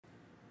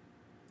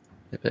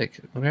Like,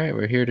 all right,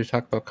 we're here to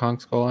talk about Kong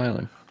Skull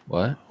Island.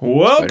 What?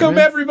 Welcome, Spider-Man?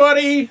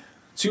 everybody,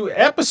 to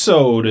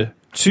episode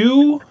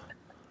 2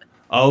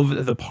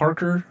 of the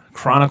Parker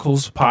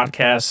Chronicles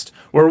podcast,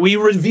 where we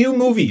review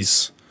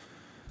movies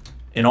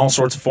in all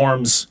sorts of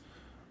forms.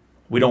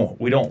 We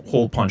don't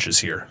hold punches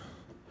here.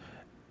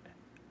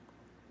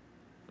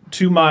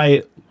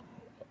 I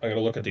gotta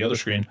look at the other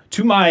screen.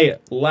 To my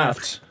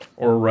left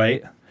or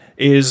right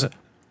is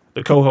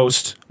the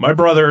co-host, my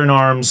brother in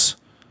arms,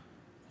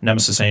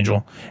 Nemesis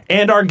Angel,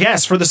 and our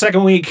guest for the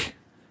second week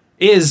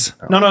is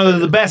none other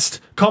than the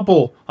best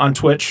couple on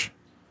Twitch,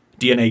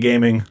 DNA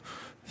Gaming.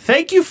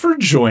 Thank you for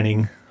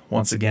joining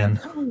once again,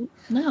 Oh,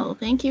 no,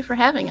 thank you for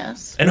having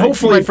us. and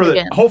hopefully Once for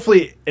again.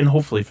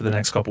 hopefully for the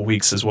next couple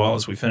weeks as well,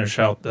 as we finish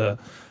out the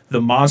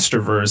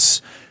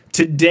MonsterVerse.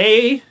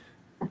 Today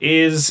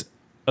is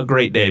a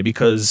great day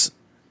because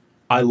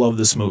I love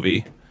this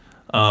movie,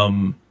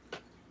 and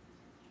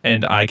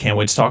I can't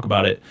wait to talk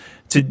about it.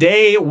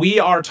 Today we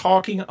are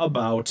talking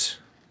about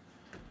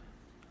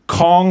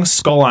Kong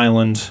Skull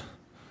Island,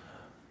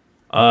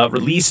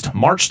 released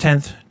March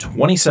 10th,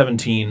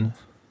 2017,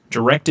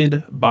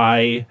 directed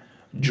by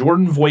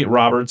Jordan Voight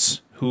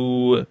Roberts,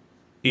 who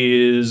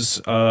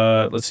is,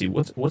 let's see,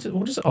 what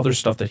is other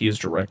stuff that he has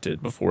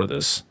directed before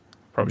this?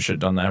 Probably should have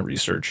done that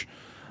research.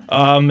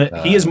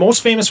 He is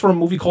most famous for a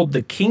movie called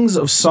The Kings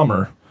of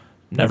Summer.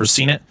 Never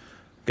seen it.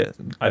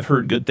 I've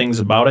heard good things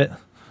about it.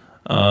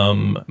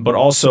 But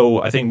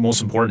also, I think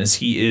most important is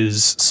he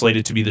is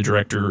slated to be the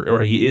director,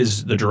 or he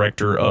is the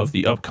director of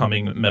the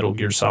upcoming Metal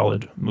Gear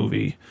Solid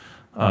movie,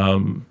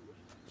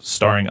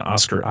 starring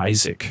Oscar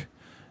Isaac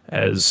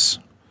as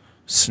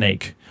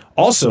Snake.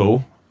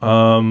 Also,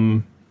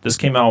 this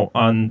came out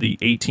on the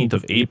 18th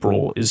of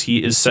April.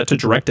 He is set to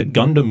direct a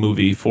Gundam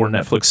movie for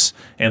Netflix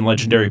and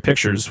Legendary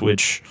Pictures,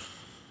 which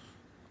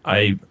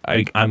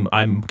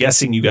I'm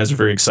guessing you guys are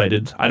very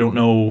excited. I don't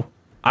know.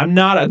 I'm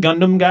not a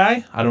Gundam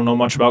guy. I don't know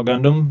much about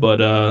Gundam,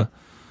 but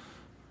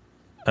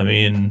I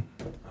mean,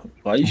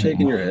 why are you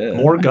shaking your head?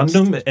 More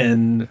Gundam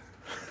and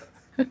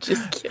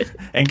Just kidding.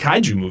 and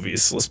kaiju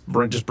movies. Let's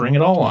just bring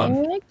it all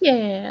on. Heck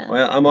yeah.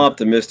 Well, I'm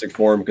optimistic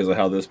for him because of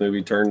how this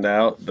movie turned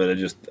out, but I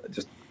just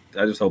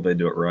hope they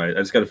do it right.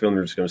 I just got a feeling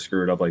they're just going to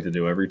screw it up like they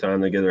do every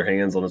time they get their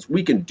hands on this.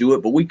 We can do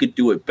it, but we could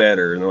do it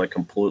better, and they like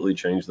completely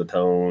change the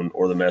tone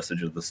or the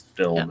message of this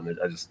film. Yeah.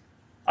 And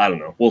I don't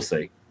know. We'll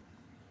see.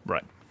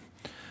 Right.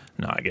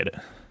 No, I get it.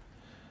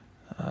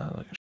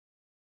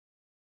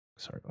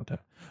 Sorry about that.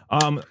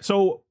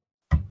 So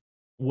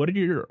what are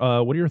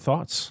your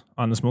thoughts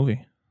on this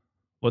movie?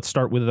 Let's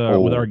start with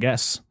our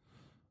guests.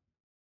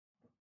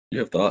 You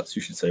have thoughts?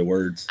 You should say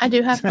words. I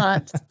do have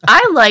thoughts.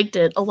 I liked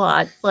it a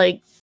lot.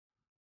 Like,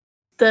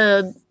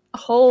 the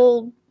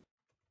whole...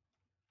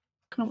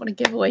 I don't want to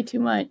give away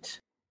too much.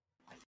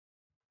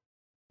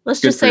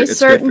 Let's just say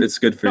certain... It's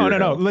good for you.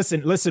 No.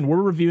 Listen.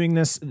 We're reviewing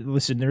this.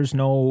 Listen, there's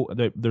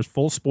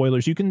full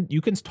spoilers. You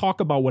can talk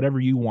about whatever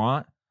you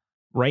want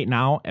right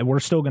now, and we're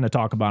still going to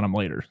talk about them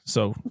later.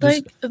 So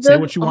just say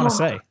what you want to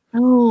say.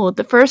 Oh,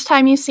 the first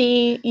time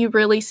you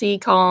really see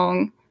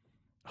Kong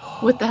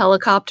with the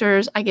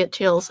helicopters, I get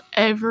chills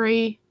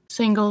every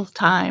single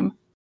time.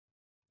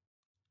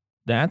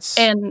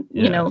 And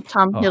you know,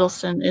 Tom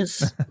Hiddleston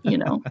is,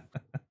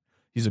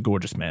 he's a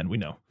gorgeous man. We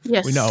know.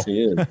 Yes, we know.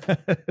 He is.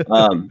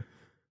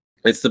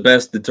 It's the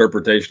best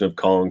interpretation of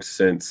Kong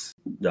since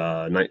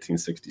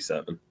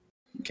 1967.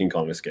 King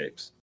Kong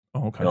Escapes.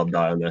 Oh, okay. I'll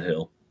die on that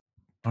hill.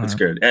 All It's right.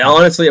 good. And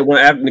honestly,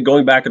 after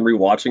going back and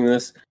rewatching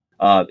this,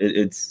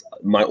 it's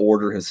my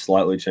order has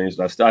slightly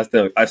changed. I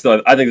think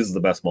this is the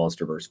best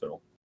MonsterVerse film.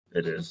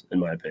 It is, in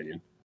my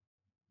opinion.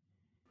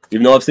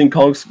 Even though I've seen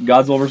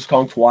Godzilla vs.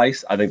 Kong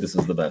twice, I think this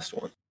is the best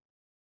one.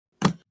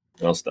 And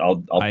I'll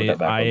put that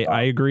back on top.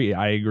 I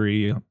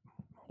agree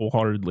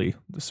wholeheartedly.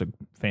 This is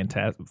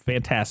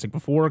fantastic.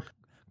 Before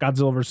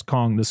Godzilla vs.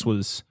 Kong, this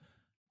was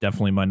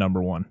definitely my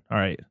number one. All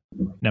right,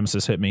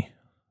 Nemesis, hit me.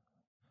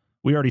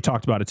 We already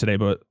talked about it today,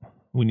 but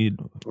the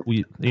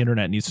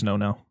internet needs to know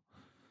now.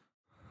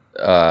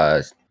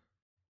 I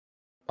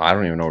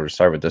don't even know where to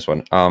start with this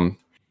one. I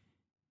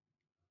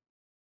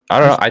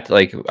don't know. I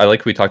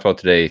like we talked about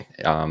today.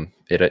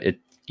 It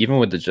even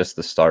with just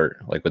the start,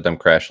 like with them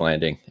crash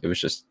landing, it was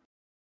just.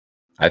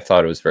 I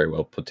thought it was very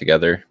well put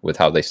together with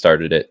how they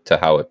started it to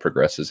how it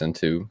progresses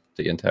into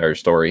the entire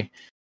story.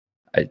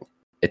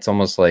 It's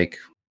almost like,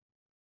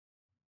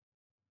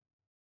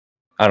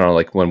 I don't know,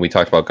 like when we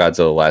talked about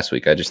Godzilla last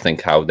week, I just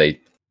think how they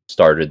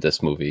started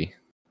this movie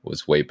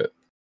was way bit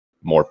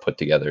more put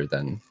together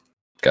than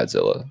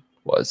Godzilla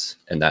was.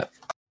 And that,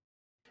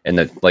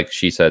 like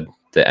she said,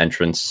 the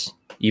entrance,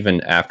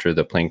 even after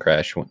the plane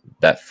crash,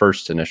 that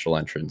first initial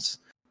entrance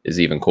is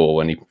even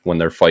cool when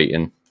they're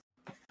fighting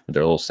with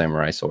their little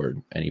samurai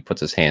sword and he puts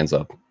his hands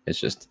up. It's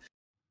just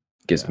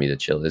gives me the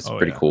chill. It's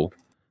pretty cool.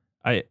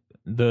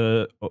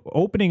 The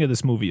opening of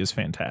this movie is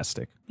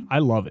fantastic. I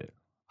love it.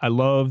 I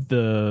love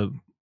the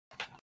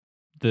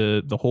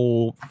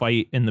whole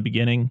fight in the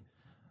beginning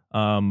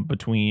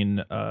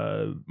between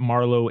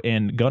Marlowe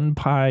and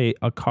Gunpei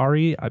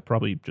Akari. I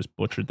probably just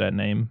butchered that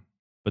name.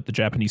 but the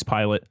Japanese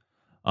pilot.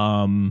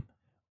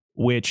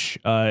 Which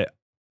I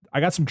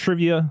got some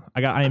trivia.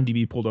 I got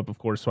IMDb pulled up, of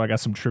course, so I got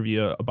some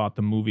trivia about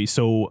the movie.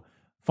 So,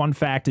 fun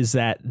fact is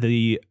that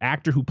the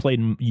actor who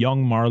played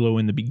young Marlowe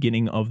in the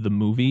beginning of the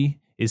movie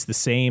is the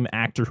same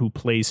actor who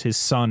plays his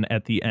son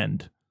at the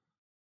end.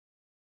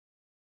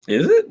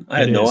 Is it?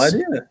 I had no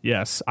idea.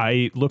 Yes,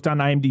 I looked on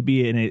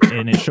IMDb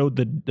and it showed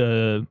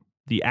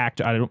the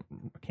actor. I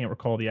can't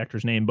recall the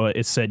actor's name, but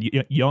it said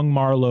young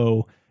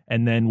Marlowe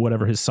and then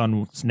whatever his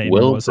son's name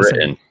was. Will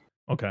Britton.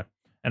 Okay.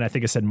 And I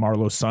think it said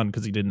Marlowe's son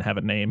because he didn't have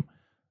a name.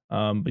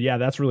 But yeah,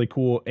 that's really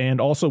cool.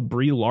 And also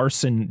Brie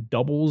Larson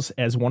doubles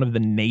as one of the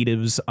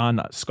natives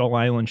on Skull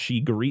Island. She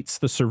greets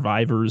the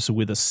survivors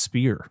with a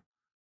spear.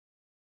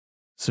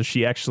 So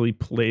she actually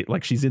played,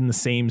 like, she's in the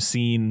same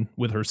scene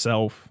with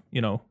herself,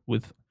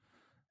 with...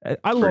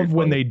 I love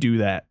when they do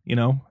that,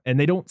 and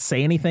they don't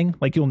say anything.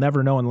 Like, you'll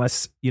never know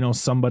unless,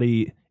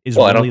 somebody is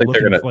really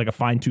looking for like a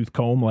fine tooth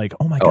comb. Like,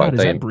 oh my God,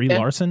 is that Brie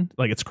Larson?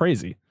 Like, it's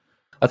crazy.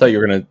 I thought you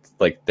were going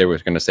to, they were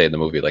going to say in the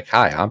movie, like,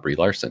 hi, I'm Brie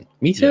Larson.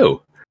 Me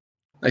too. Yeah.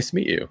 Nice to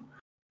meet you.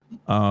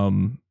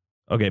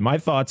 Okay. My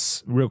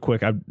thoughts real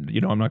quick. I'm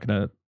not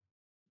going to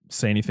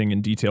say anything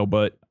in detail,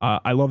 but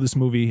I love this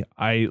movie.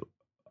 I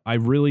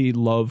really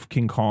love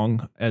King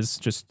Kong as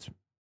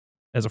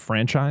a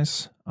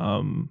franchise.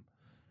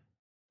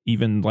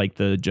 Even like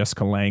the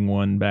Jessica Lange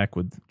one back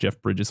with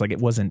Jeff Bridges, like it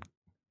wasn't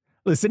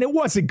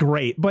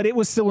great, but it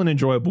was still an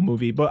enjoyable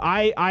movie. But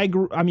I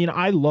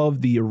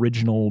love the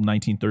original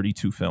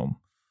 1932 film.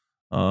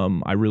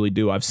 I really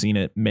do. I've seen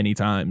it many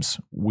times,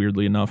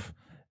 weirdly enough.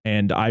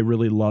 And I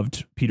really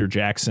loved Peter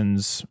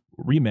Jackson's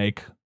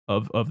remake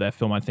of that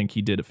film. I think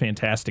he did a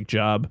fantastic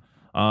job.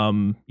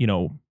 Andy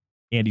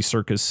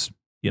Serkis,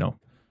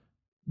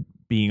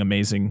 being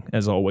amazing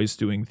as always,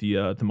 doing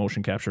the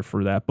motion capture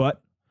for that.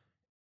 But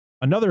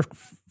another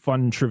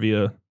fun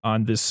trivia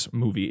on this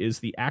movie is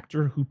the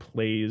actor who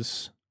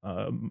plays,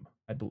 how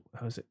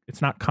is it?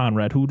 It's not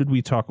Conrad. Who did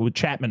we talk with?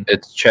 Chapman.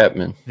 It's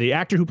Chapman. The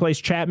actor who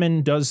plays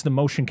Chapman does the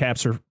motion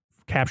capture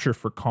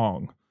for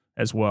Kong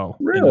as well.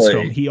 Really? In this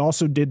film. He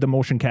also did the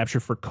motion capture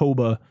for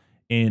Koba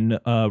in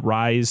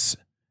Rise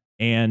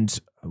and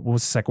what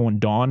was the second one?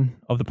 Dawn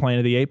of the Planet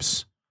of the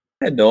Apes.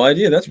 I had no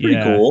idea. That's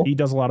pretty cool. He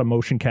does a lot of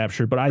motion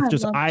capture, but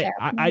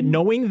I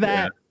knowing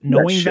that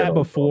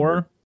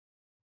before.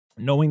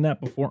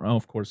 Oh,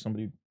 of course,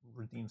 somebody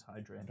redeems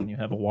hydrant and you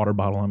have a water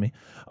bottle on me.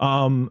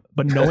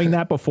 But knowing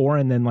that before,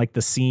 and then like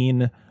the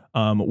scene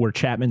where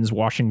Chapman's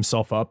washing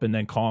himself up and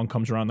then Kong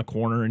comes around the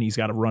corner and he's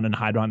got to run and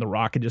hide behind the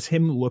rock, and just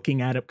him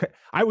looking at it.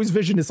 I always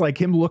vision it's like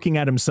him looking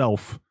at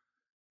himself,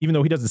 even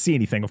though he doesn't see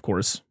anything, of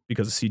course,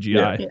 because of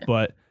CGI. Yeah.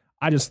 But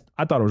I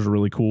thought it was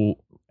really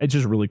cool. It's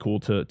just really cool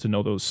to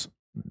know those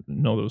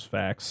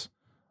facts.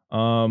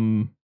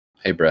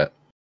 Hey, Brett.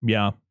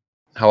 Yeah.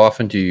 How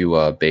often do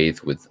you bathe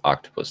with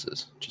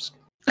octopuses? Just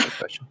a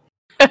question.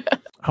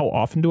 How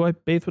often do I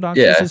bathe with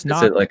octopuses?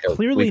 Yeah,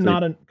 clearly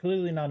not enough.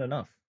 Clearly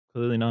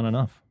not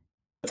enough.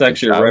 That's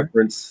actually a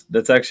reference.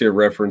 That's actually a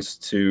reference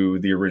to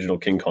the original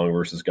King Kong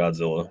versus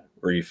Godzilla,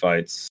 where he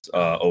fights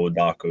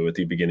Odaku at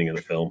the beginning of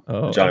the film,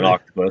 the giant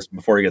octopus,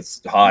 before he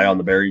gets high on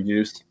the berry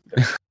juice.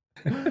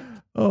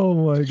 Oh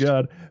my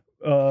God.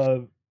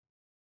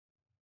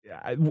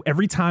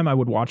 Every time I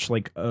would watch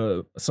like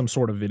some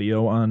sort of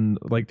video on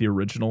like the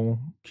original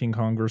King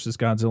Kong versus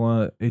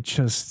Godzilla, it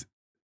just,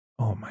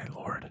 oh my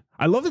Lord.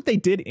 I love that they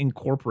did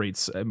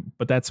incorporate,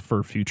 but that's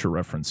for future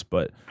reference.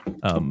 But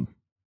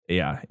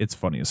yeah, it's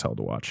funny as hell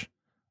to watch.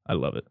 I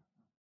love it.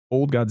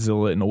 Old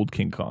Godzilla and old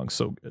King Kong,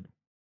 so good.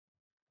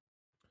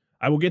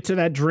 I will get to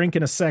that drink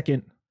in a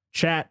second.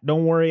 Chat,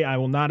 don't worry. I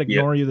will not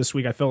ignore you this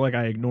week. I felt like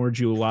I ignored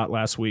you a lot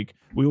last week.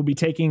 We will be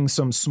taking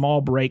some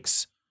small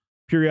breaks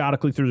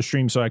periodically through the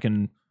stream so I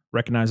can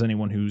recognize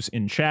anyone who's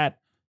in chat,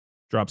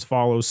 drops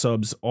follows,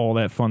 subs, all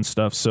that fun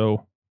stuff.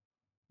 So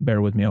bear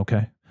with me,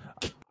 okay?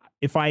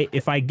 If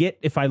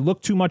I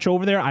look too much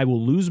over there, I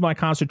will lose my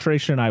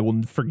concentration. I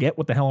will forget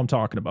what the hell I'm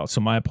talking about.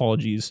 So my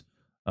apologies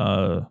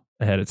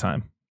ahead of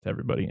time to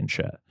everybody in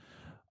chat.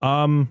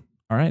 All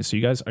right, so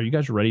are you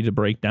guys ready to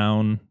break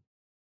down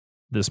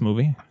this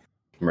movie?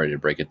 I'm ready to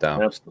break it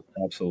down.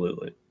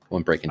 Absolutely.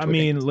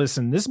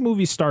 Listen, this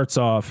movie starts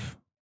off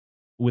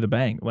with a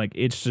bang. Like,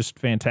 it's just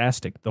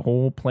fantastic. The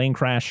whole plane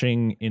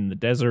crashing in the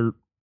desert,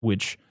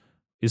 which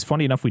is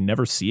funny enough, we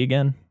never see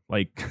again.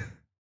 Like,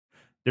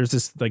 there's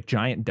this like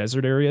giant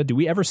desert area. Do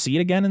we ever see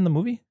it again in the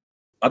movie?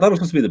 I thought it was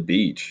supposed to be the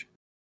beach.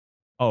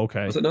 Oh,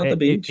 okay. Was it not the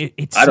beach?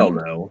 I don't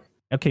know.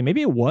 Okay,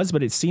 maybe it was,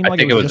 but it seemed like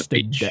it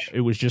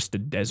was just a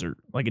desert.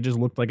 Like, it just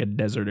looked like a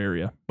desert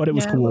area. But it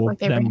was cool, like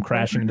them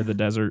crashing into the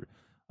desert.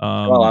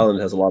 Skull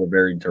Island has a lot of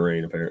varied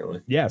terrain,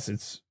 apparently. Yes,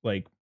 it's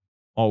like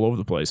all over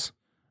the place.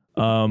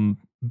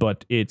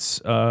 But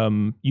it's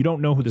you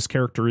don't know who this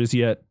character is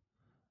yet.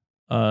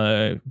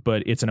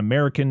 But it's an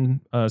American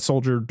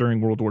soldier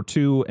during World War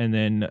II, and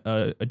then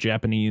a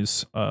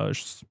Japanese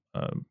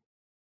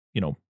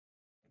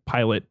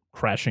pilot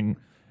crashing,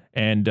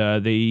 and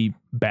they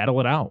battle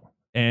it out,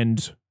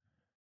 and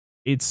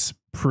it's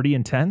pretty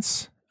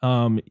intense.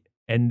 And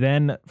And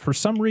then for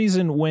some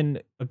reason,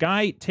 when a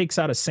guy takes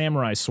out a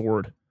samurai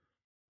sword,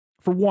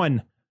 for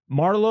one,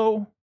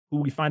 Marlowe, who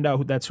we find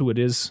out that's who it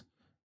is,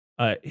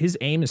 his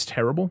aim is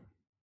terrible.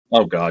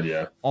 Oh God,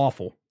 yeah,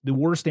 awful. The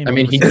worst aim. I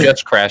mean, he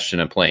just crashed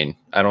in a plane.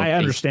 I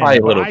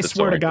understand, but I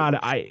swear to God,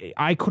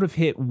 I could have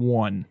hit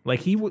one.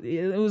 Like it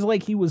was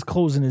like he was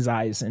closing his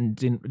eyes and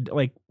didn't,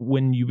 like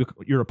when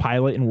you're a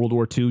pilot in World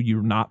War II,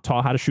 you're not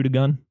taught how to shoot a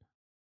gun,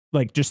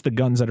 like just the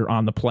guns that are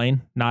on the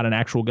plane, not an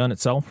actual gun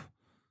itself.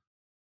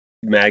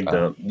 Magged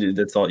up. Dude,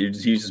 that's all.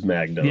 He's just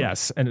magged up.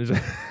 Yes, and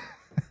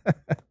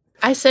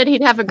I said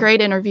he'd have a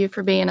great interview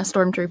for being a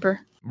stormtrooper.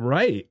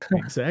 Right,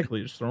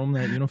 exactly. Just throw him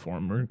that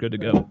uniform. We're good to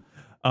go.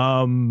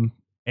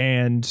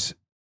 And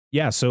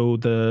yeah, so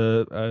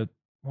the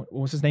what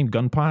was his name?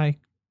 Gunpei.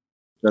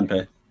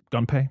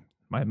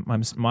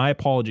 My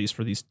apologies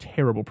for these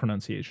terrible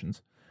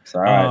pronunciations.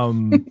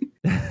 Sorry.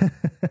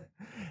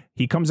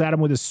 He comes at him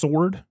with his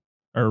sword,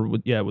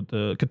 with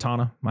the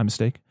katana. My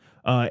mistake.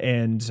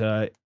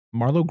 And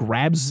Marlowe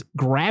grabs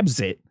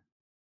it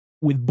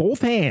with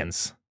both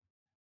hands.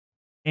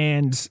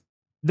 And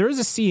there's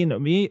a scene.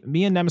 Me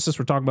and Nemesis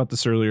were talking about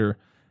this earlier.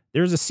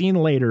 There's a scene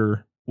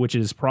later, which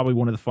is probably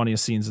one of the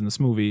funniest scenes in this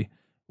movie,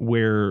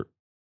 where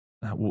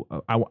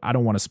I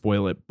don't want to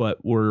spoil it, but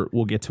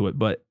we'll get to it.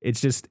 But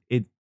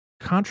it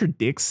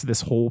contradicts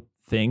this whole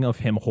thing of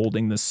him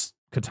holding this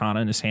katana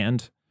in his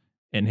hand,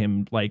 and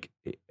him, like,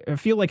 I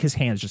feel like his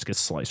hands just get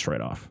sliced right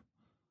off,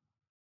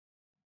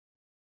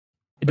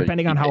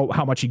 depending on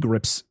how much he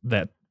grips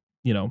the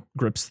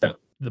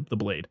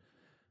blade.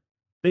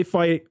 They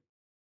fight.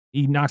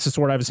 He knocks the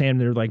sword out of his hand.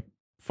 And they're like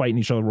fighting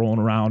each other, rolling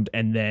around,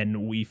 and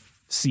then we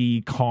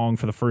see Kong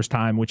for the first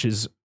time, which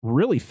is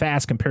really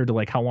fast compared to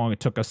like how long it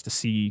took us to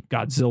see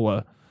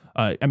Godzilla.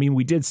 I mean,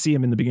 we did see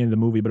him in the beginning of the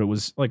movie, but it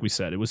was, like we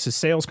said, it was his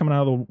sails coming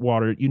out of the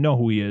water. You know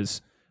who he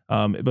is.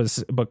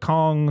 But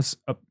Kong's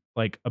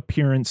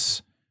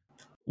appearance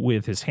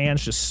with his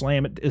hands just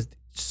slam it is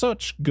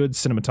such good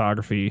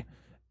cinematography.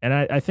 And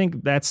I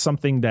think that's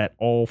something that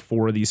all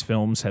four of these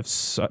films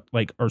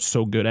are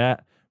so good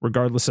at,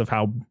 regardless of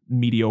how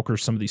mediocre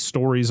some of these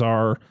stories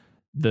are.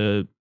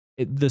 The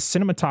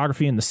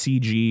cinematography and the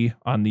CG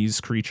on these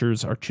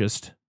creatures are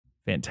just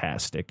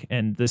fantastic.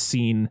 And this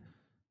scene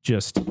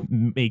just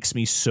makes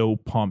me so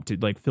pumped.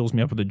 It like fills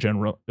me up with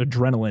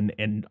adrenaline,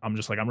 and I'm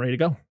just like, I'm ready to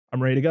go.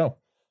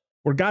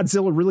 Where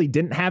Godzilla really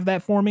didn't have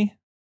that for me.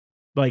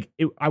 Like,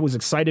 I was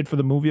excited for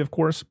the movie, of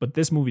course, but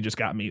this movie just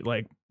got me.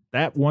 Like,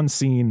 that one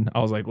scene, I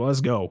was like, well,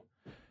 let's go.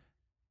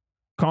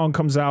 Kong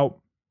comes out,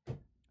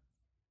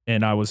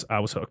 and I was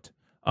hooked.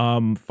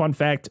 Fun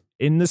fact,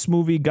 in this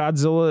movie,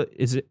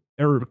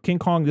 King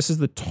Kong, this is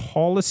the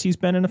tallest he's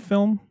been in a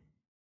film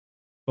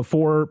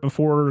before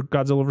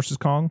Godzilla versus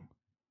Kong.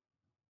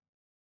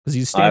 Because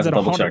he stands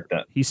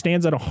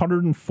at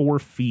 104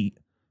 feet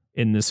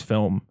in this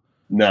film.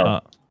 No,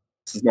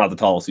 this is not the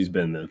tallest he's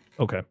been then.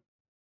 Okay,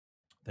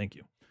 thank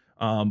you.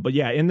 But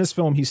yeah, in this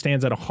film, he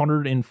stands at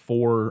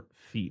 104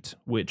 feet,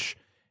 which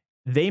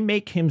they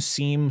make him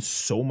seem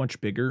so much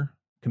bigger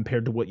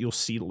compared to what you'll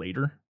see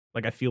later.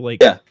 Like, I feel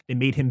like they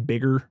made him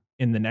bigger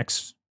in the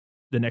next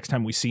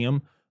time we see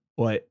him,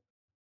 but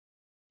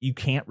you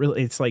can't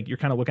really. It's like you're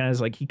kind of looking at it as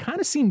like he kind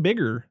of seemed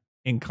bigger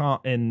in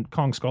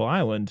Kong Skull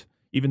Island,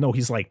 even though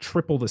he's like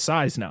triple the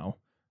size now.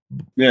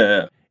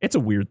 Yeah. It's a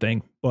weird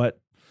thing, but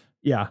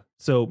yeah.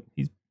 So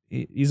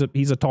he's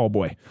a tall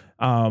boy.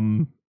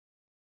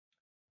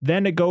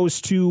 Then it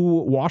goes to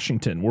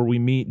Washington, where we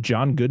meet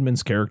John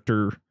Goodman's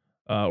character.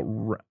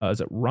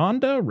 Is it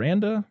Randa?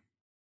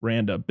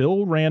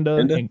 Bill Randa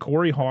and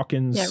Corey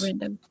Hawkins. Yeah,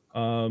 Randa.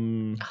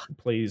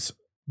 Plays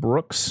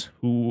Brooks,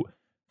 who,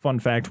 fun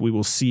fact, we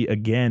will see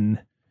again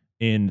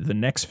in the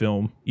next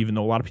film, even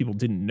though a lot of people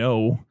didn't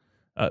know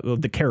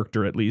the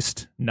character, at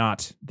least,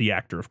 not the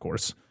actor, of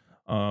course.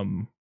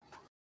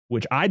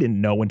 Which I didn't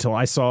know until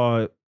I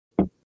saw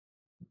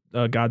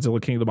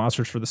Godzilla King of the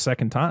Monsters for the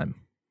second time.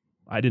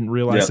 I didn't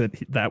realize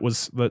that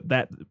was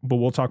that, but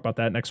we'll talk about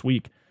that next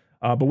week.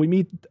 But we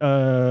meet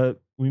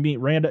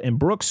Randa and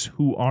Brooks,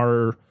 who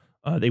are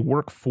they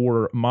work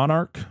for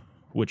Monarch,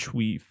 which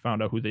we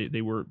found out who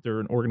they were.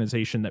 They're an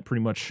organization that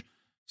pretty much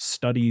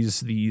studies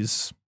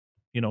these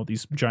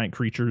giant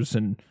creatures,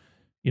 and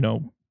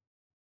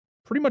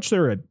pretty much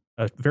they're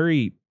a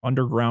very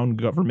underground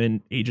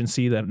government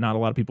agency that not a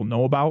lot of people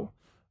know about.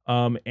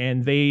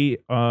 And they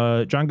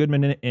John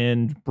Goodman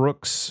and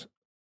Brooks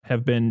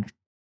have been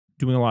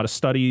doing a lot of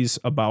studies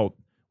about.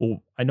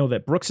 Well, I know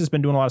that Brooks has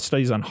been doing a lot of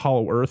studies on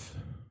Hollow Earth.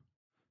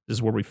 This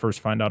is where we first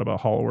find out about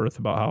Hollow Earth,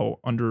 about how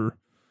under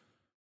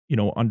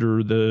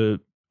the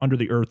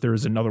earth there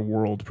is another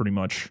world, pretty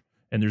much,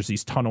 and there's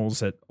these tunnels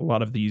that a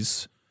lot of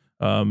these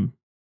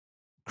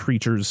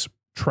creatures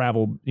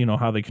travel.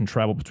 How they can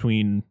travel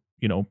between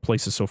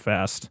places so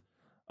fast,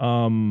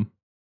 and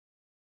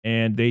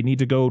they need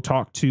to go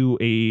talk to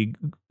a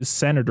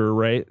senator,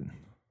 right?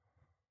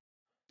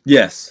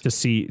 Yes,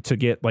 to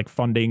get like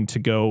funding to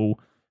go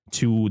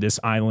to this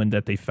island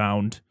that they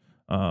found,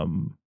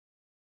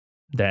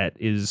 that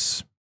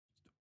is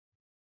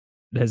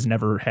has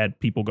never had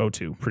people go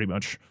to, pretty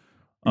much.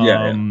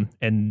 Yeah.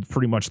 And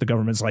pretty much the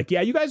government's like,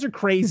 yeah, you guys are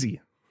crazy.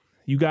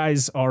 You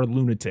guys are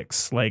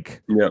lunatics.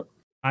 Like, Yeah.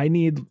 I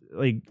need,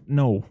 like,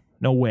 no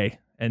way.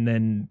 And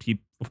then he,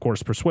 of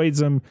course, persuades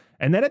them.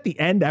 And then at the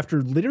end,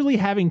 after literally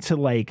having to,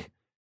 like,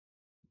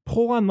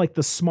 pull on, like,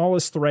 the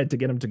smallest thread to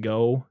get him to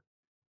go,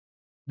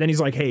 then he's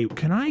like, hey,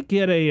 can I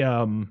get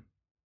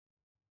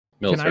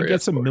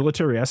some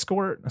military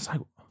escort? It's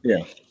like,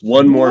 yeah.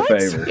 One more What?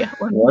 favor. Yeah,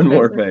 One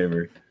more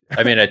favor.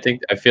 I mean,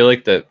 I feel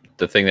like the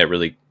thing that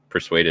really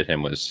persuaded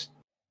him was,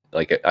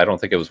 like, I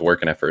don't think it was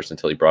working at first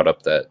until he brought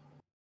up that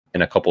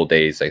in a couple of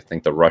days, I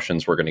think the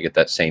Russians were going to get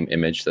that same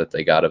image that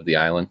they got of the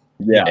island.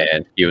 Yeah.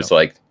 And he was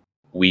like,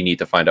 we need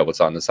to find out what's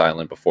on this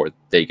island before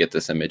they get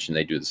this image and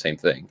they do the same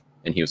thing.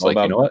 And he was like,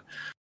 you know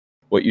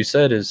what you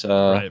said is,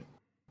 right.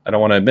 I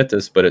don't want to admit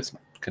this, but it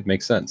could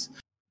make sense.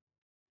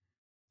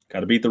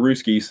 Got to beat the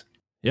Ruskies.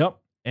 Yep.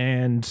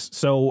 And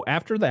so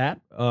after that,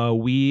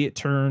 we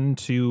turn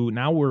to,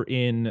 now we're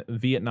in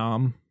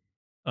Vietnam,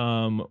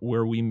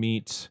 where we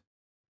meet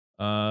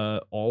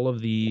all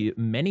of the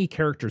many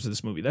characters of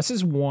this movie. This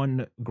is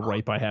one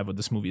gripe I have with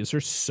this movie, is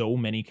there's so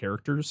many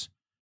characters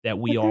that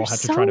we all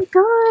have to try to.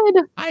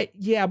 Good.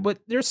 Yeah, but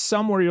there's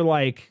some where you're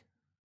like,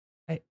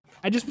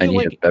 I just feel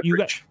like you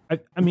got.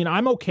 I mean,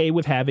 I'm okay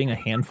with having a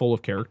handful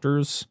of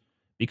characters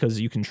because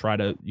you can try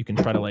to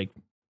like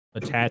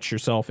attach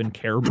yourself and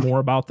care more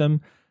about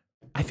them.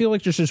 I feel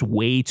like there's just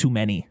way too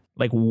many,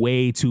 where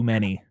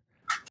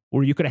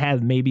you could have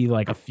had maybe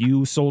like a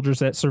few soldiers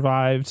that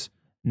survived,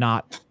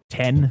 not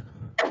 10.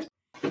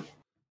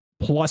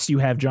 Plus, you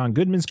have John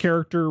Goodman's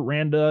character,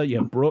 Randa. You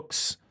have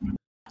Brooks.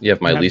 You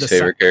have my least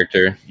favorite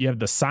character. You have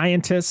the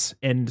scientists,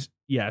 and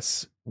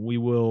yes, we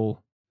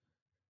will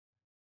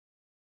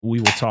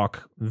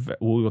talk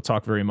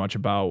very much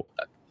about.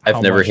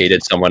 I've never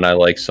hated someone I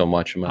like so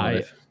much in my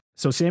life.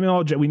 So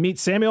we meet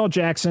Samuel L.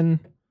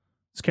 Jackson's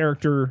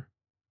character,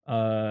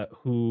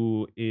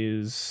 who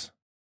is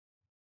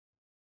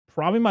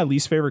probably my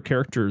least favorite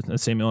character that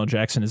Samuel L.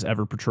 Jackson has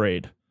ever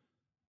portrayed.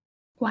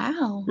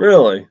 Wow.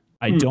 Really?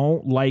 I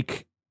don't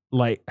like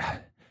I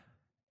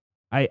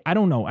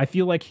don't know. I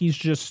feel like he's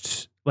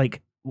just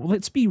like,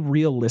 let's be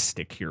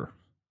realistic here.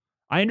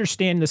 I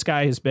understand this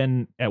guy has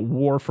been at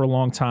war for a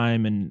long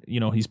time and, you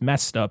know, he's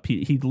messed up.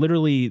 He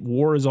literally,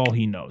 war is all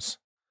he knows.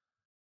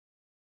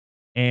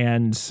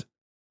 But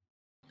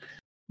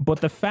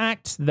the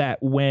fact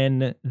that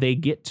when they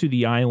get to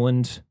the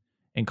island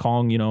and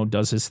Kong, you know,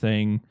 does his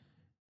thing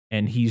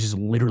and he's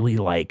literally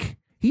like,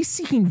 he's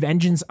seeking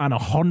vengeance on a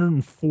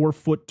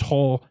 104-foot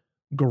tall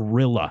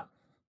gorilla.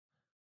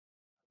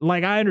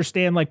 Like, I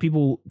understand, like,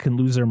 people can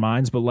lose their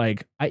minds, but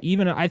like, I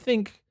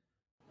think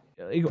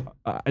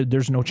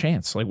there's no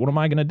chance. Like, what am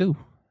I gonna do?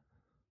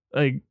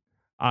 Like,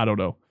 I don't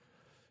know.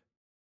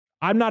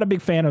 I'm not a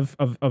big fan of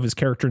his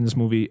character in this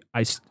movie.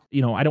 I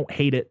don't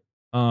hate it.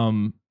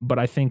 But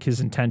I think his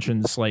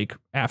intentions, like,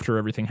 after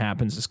everything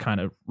happens, is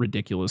kind of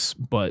ridiculous.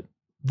 But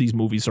these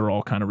movies are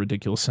all kind of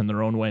ridiculous in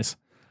their own ways.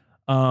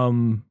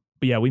 But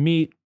yeah, we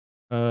meet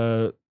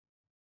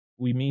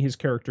his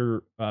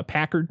character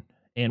Packard,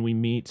 and we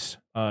meet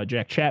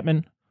Jack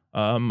Chapman,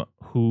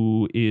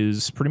 who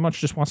is pretty much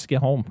just wants to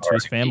get home to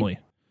his family.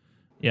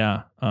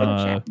 Yeah.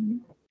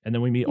 And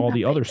then we meet all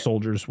the other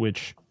soldiers,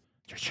 which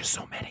there's just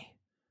so many.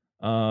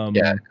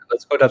 Yeah,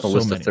 let's go down the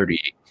list of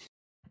 38.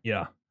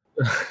 Yeah.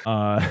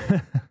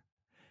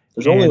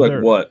 There's only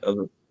like what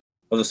of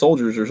the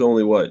soldiers? There's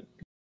only what?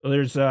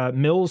 There's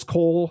Mills,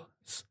 Cole,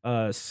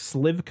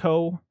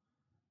 Slivko,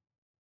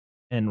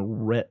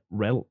 and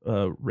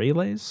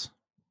Relays,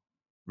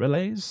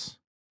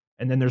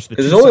 and then there's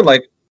there's only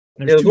like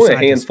there's only a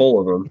handful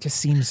of them. It just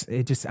seems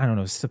I don't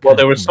know. Well,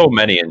 there were so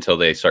many until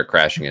they start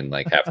crashing and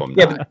like half of them.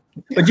 Yeah,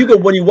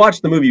 but when you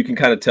watch the movie, you can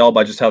kind of tell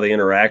by just how they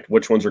interact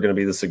which ones are going to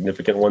be the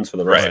significant ones for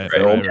the rest of the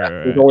film. Right.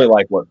 There's only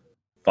like what?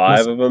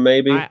 5 of them,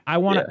 maybe. I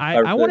want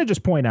to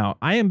just point out,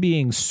 I am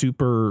being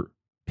super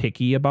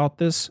picky about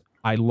this.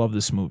 I love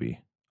this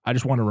movie. I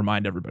just want to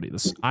remind everybody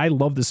this. I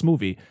love this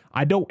movie.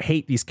 I don't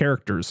hate these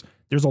characters.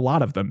 There's a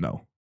lot of them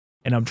though,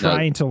 and I'm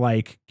trying to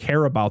like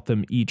care about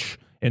them each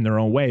in their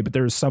own way. But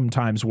there's some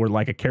times where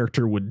like a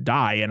character would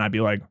die, and I'd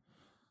be like,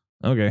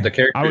 okay,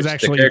 I was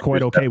actually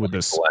quite okay with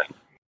this. Like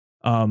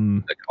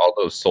all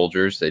those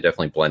soldiers, they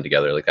definitely blend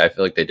together. Like I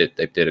feel like they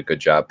did a good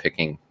job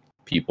picking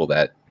people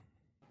that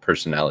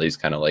personalities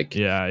kind of like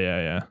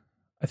I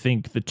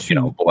think the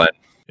two blend.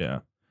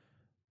 The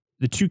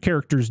two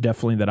characters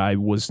definitely that I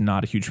was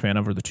not a huge fan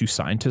of are the two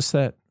scientists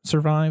that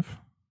survive.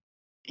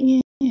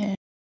 Yeah.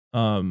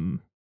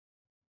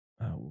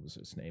 What was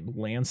his name?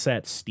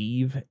 Landsat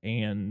Steve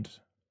and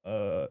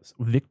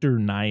Victor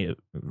Nye.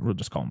 We'll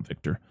just call him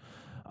Victor.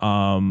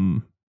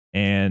 And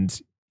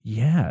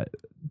yeah,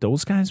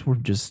 those guys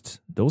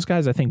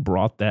I think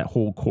brought that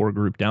whole core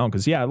group down,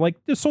 because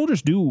like the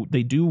soldiers do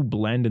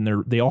blend,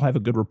 and they all have a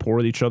good rapport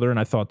with each other, and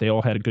I thought they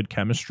all had a good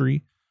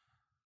chemistry.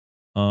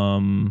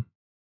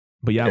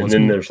 But yeah, and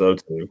then there's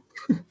those two.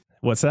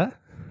 What's that?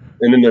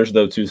 And then there's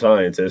those two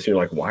scientists. You're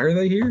like, why are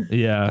they here?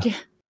 Yeah.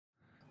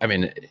 I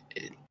mean,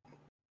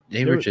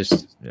 They were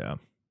just, yeah.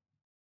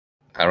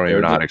 I don't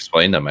even know how to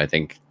explain them. I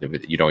think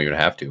you don't even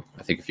have to.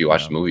 I think if you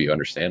watch the movie, you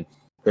understand.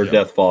 They're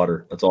death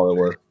fodder. That's all they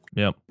were.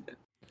 Yep.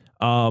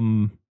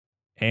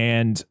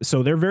 And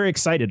so they're very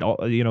excited.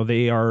 You know,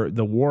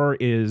 the war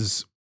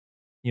is,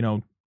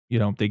 the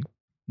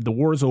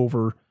war's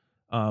over.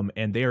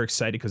 And they are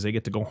excited because they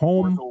get to go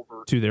home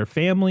to their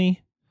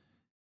family.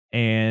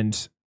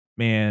 And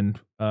man,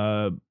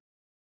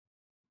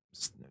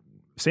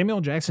 Samuel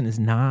L. Jackson is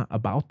not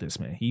about this,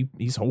 man.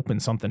 He's hoping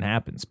something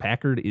happens.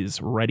 Packard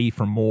is ready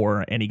for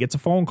more, and he gets a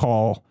phone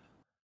call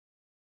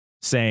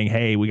saying,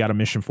 "Hey, we got a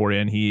mission for you."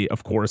 And he,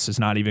 of course, is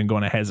not even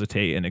going to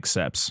hesitate and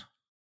accepts.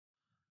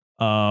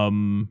 I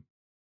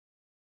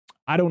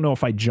don't know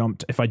if I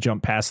jumped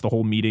past the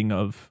whole meeting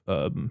of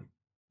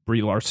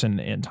Brie Larson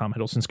and Tom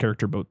Hiddleston's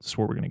character, but this is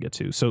where we're going to get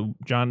to. So,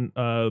 John,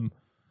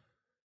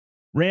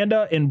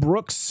 Randa and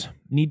Brooks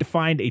need to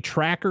find a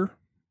tracker,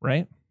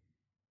 right?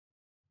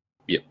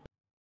 Yep.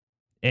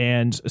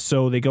 And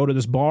so they go to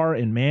this bar,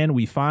 and man,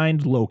 we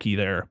find Loki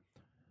there.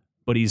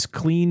 But he's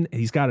clean.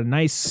 He's got a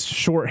nice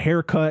short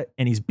haircut,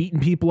 and he's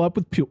beating people up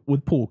with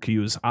pool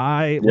cues.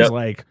 I was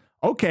like,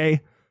 okay,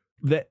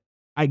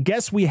 I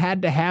guess we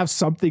had to have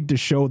something to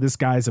show this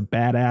guy's a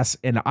badass.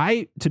 And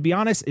to be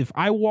honest, if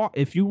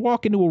you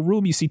walk into a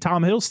room, you see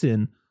Tom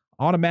Hiddleston,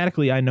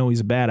 automatically I know he's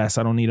a badass.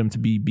 I don't need him to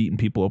be beating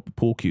people up with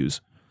pool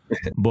cues.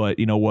 But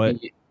you know what?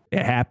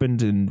 It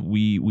happened, and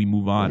we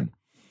move on.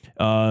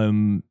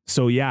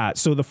 So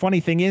the funny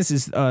thing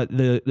is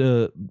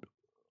the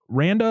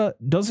Randa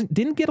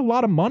didn't get a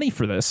lot of money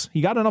for this.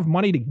 He got enough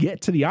money to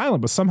get to the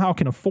island, but somehow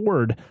can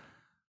afford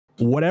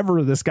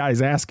whatever this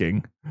guy's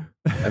asking.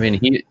 I mean,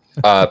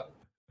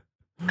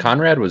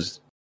 Conrad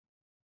was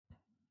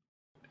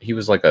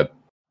like a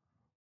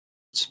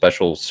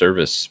special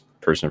service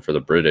person for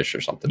the British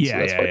or something.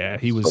 Yeah.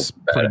 He was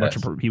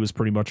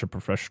pretty much a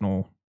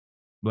professional.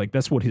 Like,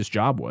 that's what his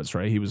job was,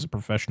 right? He was a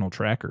professional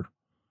tracker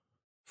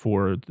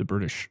for the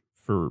British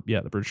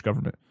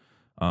government.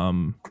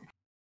 And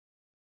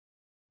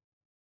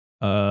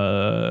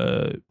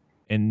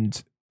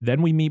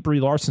then we meet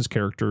Brie Larson's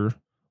character,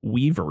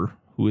 Weaver,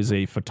 who is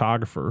a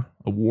photographer,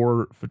 a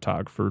war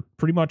photographer,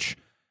 pretty much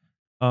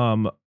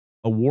a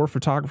war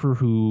photographer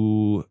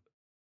who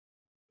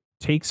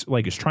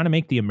is trying to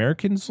make the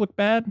Americans look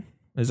bad.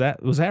 Was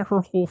that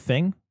her whole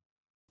thing?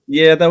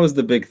 Yeah, that was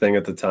the big thing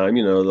at the time.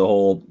 You know, the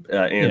whole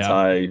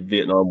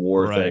anti-Vietnam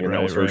War thing, and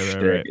that was her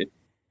shtick. Right.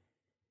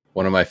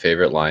 One of my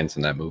favorite lines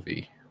in that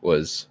movie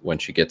was when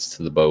she gets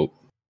to the boat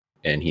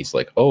and he's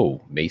like,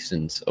 "Oh,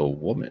 Mason's a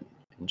woman."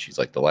 And she's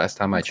like, "The last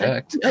time I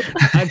checked."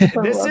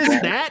 This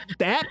is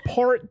that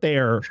part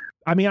there.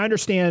 I mean, I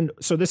understand.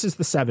 So this is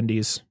the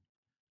 70s,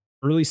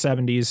 early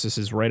 70s. This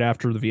is right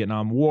after the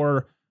Vietnam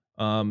War.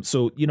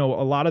 So, you know,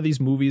 a lot of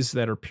these movies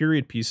that are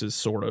period pieces,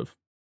 sort of,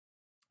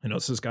 you know,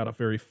 this has got a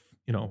very,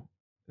 you know,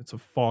 it's a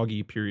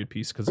foggy period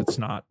piece because it's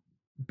not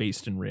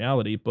based in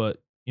reality,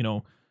 but, you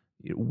know,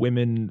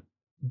 women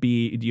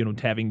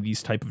having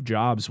these type of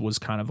jobs was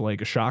kind of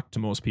like a shock to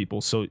most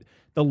people. So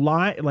the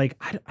line,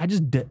 like, I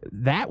just,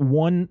 that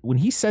one, when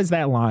he says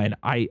that line,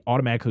 I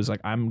automatically was like,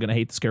 I'm going to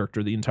hate this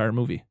character the entire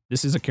movie.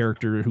 This is a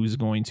character who's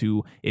going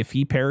to, if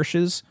he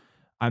perishes,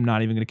 I'm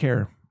not even going to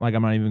care. Like,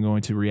 I'm not even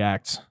going to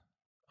react.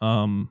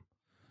 So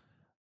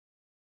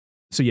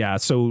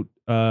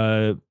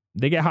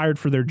they get hired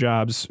for their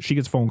jobs. She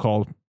gets a phone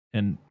call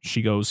and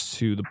she goes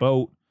to the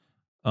boat,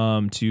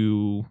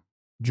 to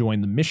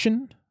join the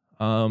mission.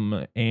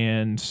 And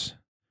is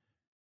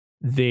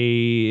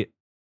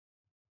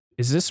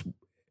this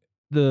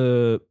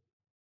the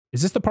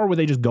part where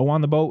they just go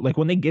on the boat? Like,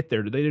 when they get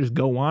there, do they just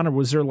go on, or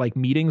was there like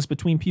meetings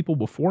between people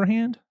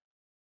beforehand?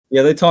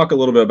 Yeah, they talk a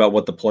little bit about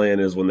what the plan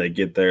is when they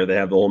get there. They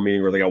have the whole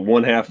meeting where they got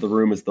one half of the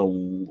room is the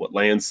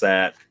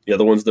Landsat, the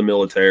other one's the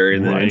military,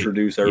 and then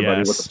introduce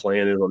everybody what the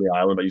plan is on the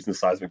island by using the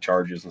seismic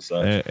charges and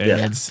stuff.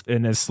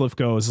 And as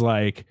Slifko is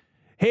like,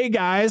 "Hey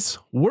guys,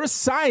 we're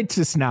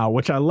scientists now,"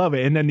 which I love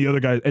it. And then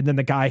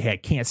the guy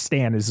can't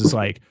stand is just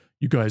like,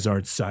 "You guys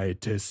aren't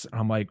scientists." And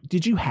I'm like,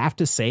 did you have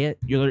to say it?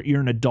 You're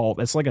an adult.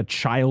 That's like a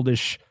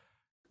childish,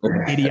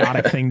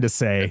 idiotic thing to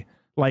say.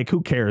 Like,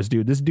 who cares,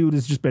 dude? This dude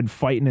has just been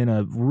fighting in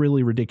a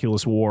really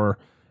ridiculous war,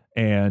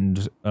 and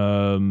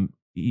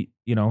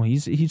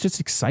he's just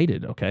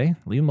excited. Okay,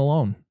 leave him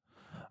alone.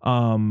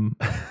 God,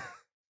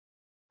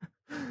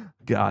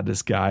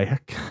 this guy.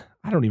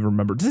 I don't even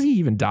remember. Does he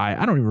even die?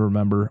 I don't even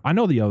remember. I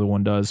know the other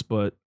one does,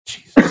 but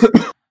Jesus,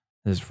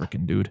 this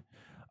freaking dude.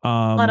 A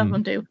lot of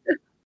them do.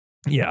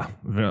 Yeah,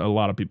 a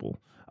lot of people.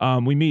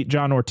 We meet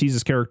John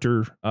Ortiz's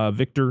character,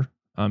 Victor.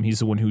 He's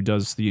the one who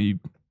does the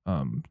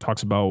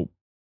talks about,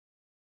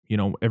 you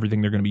know,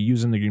 everything they're going to be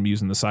using. They're going to be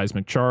using the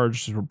seismic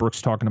charge.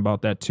 Brooks talking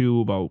about that too,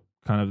 about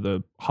kind of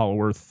the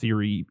Hollow Earth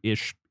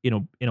theory-ish,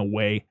 in a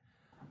way.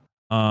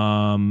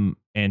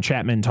 And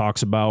Chapman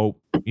talks about,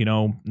 you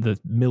know, the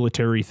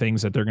military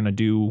things that they're going to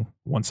do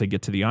once they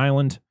get to the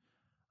island.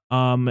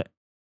 And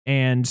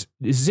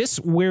is this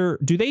where,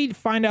 do they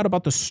find out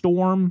about the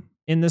storm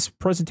in this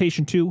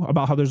presentation too?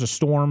 About how there's a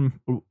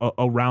storm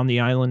around the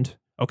island,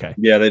 Okay.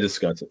 Yeah, they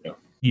discuss it. Yeah.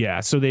 Yeah.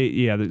 So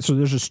so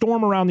there's a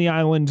storm around the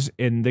island,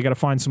 and they got to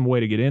find some way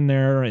to get in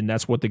there, and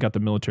that's what they got the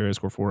military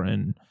escort for.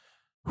 And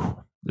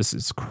this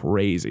is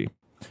crazy.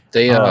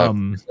 They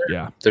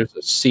yeah. There's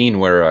a scene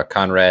where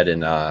Conrad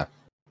and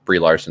Brie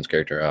Larson's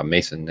character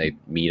Mason, they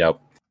meet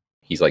up.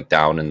 He's like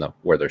down in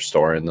where they're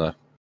storing the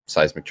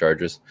seismic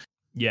charges.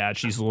 Yeah,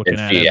 she's looking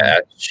and at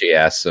him. She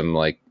asks him,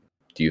 like,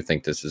 do you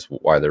think this is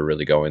why they're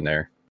really going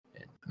there?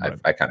 Right.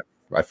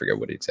 I forget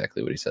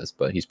exactly what he says,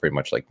 but he's pretty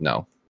much like,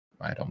 no,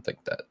 I don't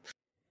think that.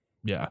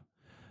 Yeah.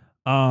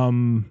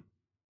 And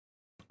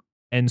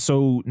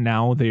so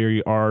now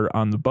they are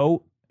on the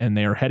boat and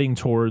they are heading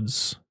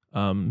towards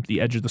the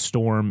edge of the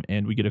storm,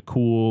 and we get a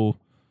cool,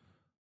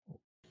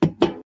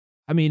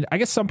 I mean, I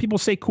guess some people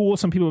say cool,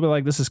 some people will be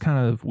like, this is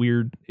kind of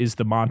weird, is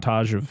the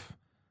montage of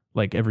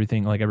like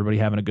everything, like everybody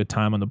having a good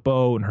time on the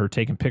boat and her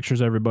taking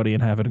pictures of everybody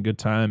and having a good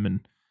time.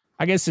 And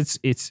I guess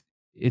it's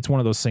one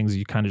of those things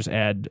you kind of just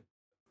add.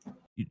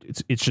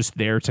 It's just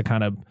there to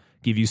kind of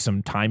give you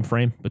some time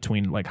frame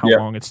between like how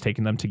long it's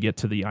taking them to get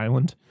to the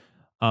island.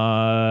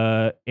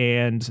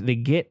 And they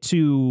get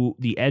to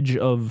the edge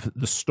of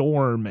the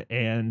storm,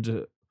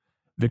 and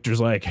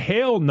Victor's like,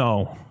 hell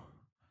no,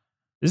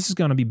 this is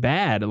going to be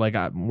bad. Like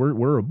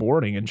we're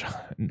aborting.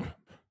 And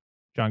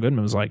John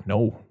Goodman was like,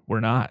 no,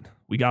 we're not.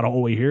 We got all the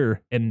way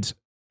here. And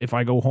if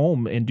I go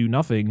home and do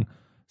nothing,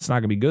 it's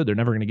not going to be good. They're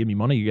never going to give me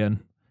money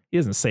again. He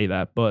doesn't say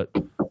that, but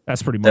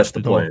that's pretty much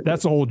the point.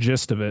 That's the whole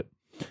gist of it.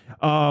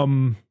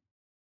 And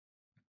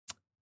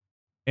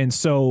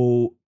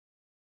so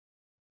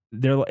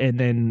and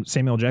then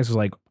Samuel Jackson's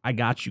like, I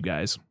got you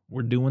guys.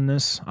 We're doing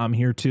this. I'm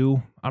here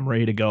too. I'm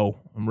ready to go.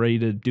 I'm ready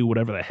to do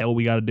whatever the hell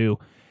we got to do.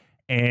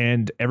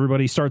 And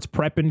everybody starts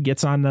prepping,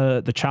 gets on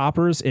the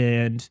choppers,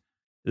 and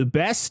the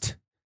best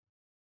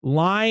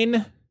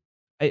line,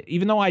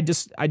 even though I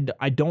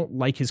don't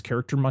like his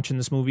character much in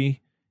this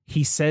movie,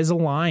 he says a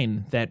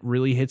line that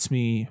really hits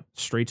me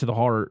straight to the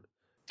heart.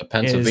 The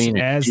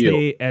Pennsylvania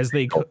as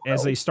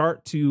they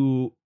start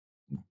to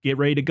get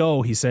ready to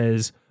go, he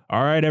says,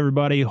 all right,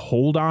 everybody,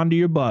 hold on to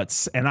your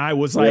butts. And I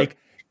was like,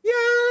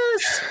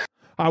 yes,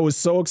 I was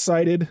so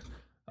excited.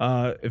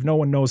 If no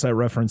one knows that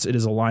reference, it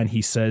is a line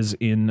he says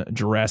in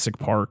Jurassic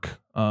Park.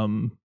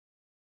 And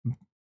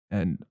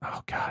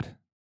oh God.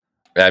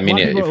 I mean,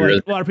 a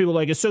lot of people are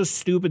like, it's so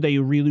stupid that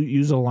you really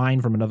use a line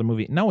from another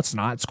movie. No, it's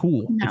not. It's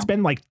cool. No. It's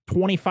been like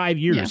 25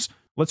 years. Yeah.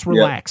 Let's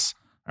relax.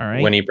 All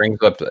right. When he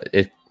brings up,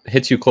 it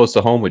hits you close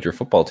to home with your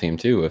football team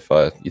too. If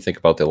you think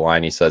about the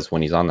line he says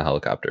when he's on the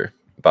helicopter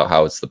about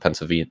how it's the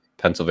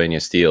Pennsylvania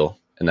steel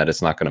and that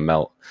it's not going to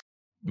melt.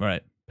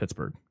 Right.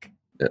 Pittsburgh.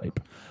 Yeah.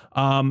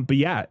 But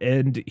yeah,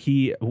 and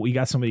we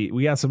got somebody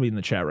in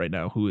the chat right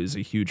now who is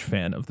a huge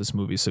fan of this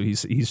movie. So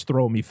he's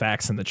throwing me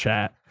facts in the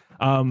chat.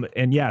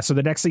 And yeah, so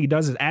the next thing he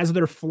does is as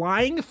they're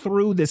flying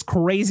through this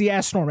crazy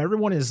ass storm,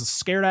 everyone is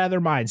scared out of their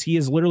minds. He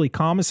is literally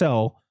calm as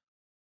hell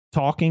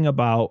talking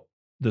about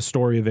the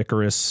story of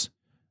Icarus,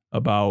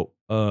 about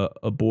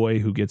a boy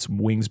who gets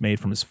wings made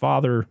from his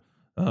father,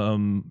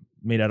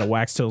 made out of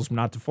wax tails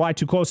not to fly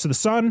too close to the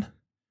sun.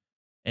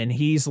 And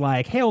he's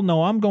like, hell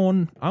no, I'm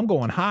going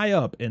high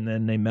up. And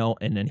then they melt,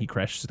 and then he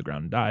crashes to the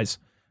ground and dies.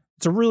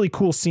 It's a really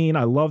cool scene.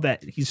 I love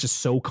that he's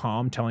just so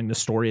calm telling the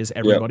story as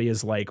everybody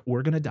is like,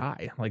 we're going to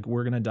die. Like,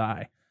 we're going to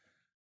die.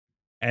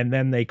 And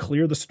then they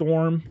clear the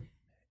storm,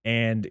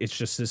 and it's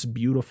just this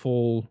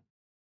beautiful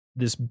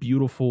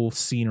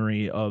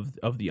scenery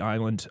of the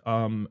island.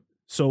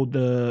 So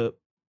the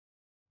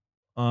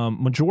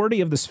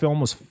majority of this film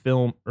was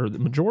filmed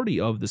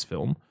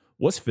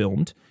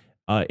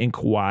in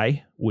Kauai,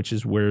 which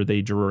is where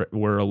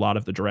where a lot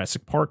of the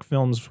Jurassic Park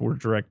films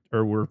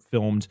were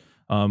filmed.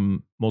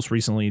 Most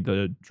recently,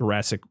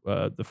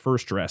 the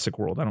first Jurassic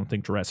World. I don't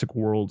think Jurassic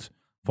World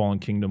Fallen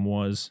Kingdom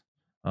was.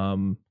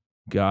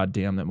 God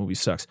damn, that movie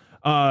sucks.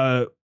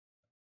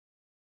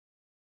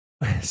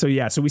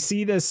 So we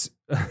see this.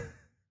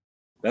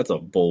 That's a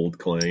bold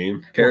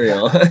claim. Carry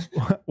on.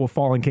 Well,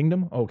 Fallen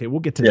Kingdom. Okay,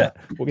 we'll get to that.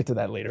 We'll get to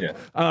that later.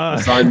 Yeah.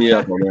 Sign me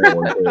up on that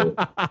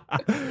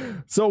one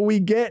too. So we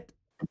get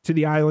to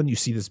the island. You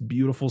see this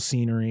beautiful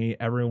scenery.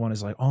 Everyone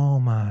is like, "Oh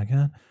my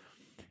God!"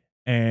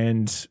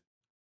 And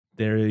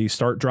they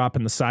start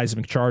dropping the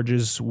seismic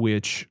charges,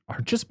 which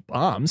are just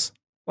bombs.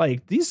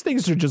 Like, these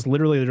things are just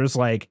literally, they're just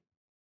like,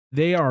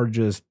 they are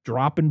just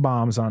dropping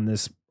bombs on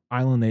this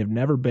island they've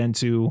never been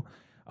to.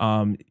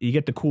 You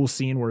get the cool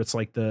scene where it's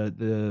like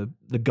the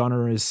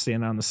gunner is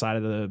standing on the side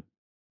of the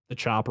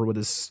chopper with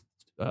his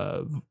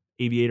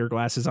aviator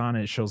glasses on,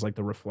 and it shows like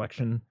the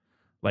reflection,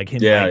 like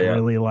him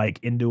really like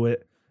into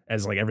it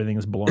as like everything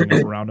is blowing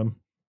up around him.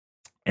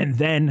 And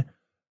then,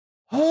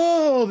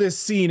 oh, this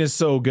scene is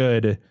so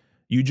good.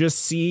 You just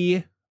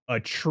see a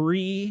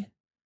tree.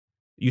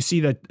 You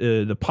see that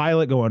the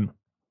pilot going,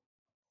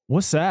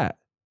 "What's that?"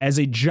 As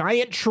a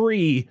giant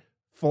tree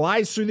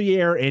flies through the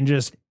air and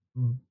just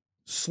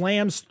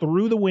slams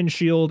through the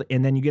windshield.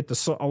 And then you get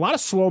a lot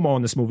of slow-mo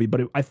in this movie, but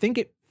I think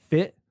it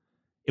fit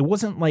it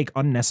wasn't like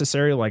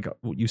unnecessary. Like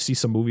you see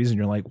some movies and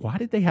you're like, why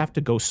did they have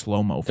to go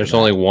slow-mo? There's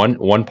only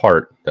one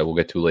part that we'll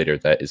get to later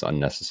that is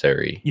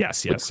unnecessary.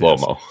 Yes.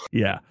 Slow-mo.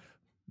 Yeah.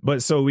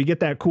 But so we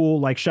get that cool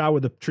like shot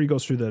where the tree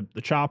goes through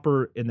the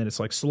chopper and then it's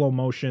like slow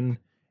motion.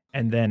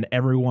 And then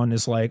everyone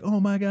is like, oh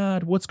my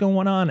God, what's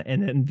going on?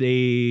 And then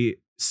they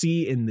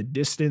see in the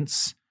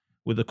distance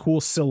with a cool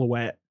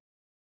silhouette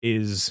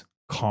is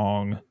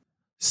Kong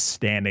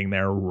standing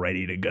there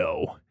ready to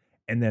go.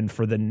 And then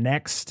for the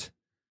next,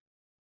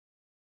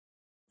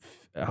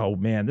 oh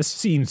man, this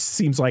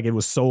seems like it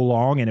was so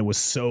long and it was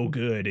so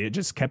good. It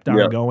just kept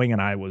on going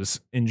and I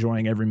was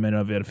enjoying every minute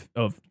of it,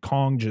 of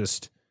Kong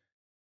just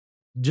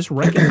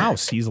wrecking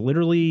house. He's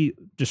literally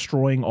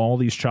destroying all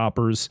these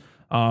choppers.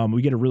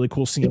 We get a really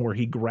cool scene where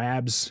he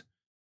grabs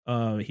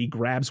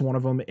one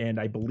of them, and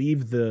I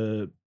believe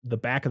the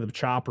back of the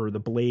chopper, the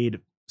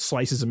blade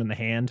slices him in the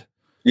hand.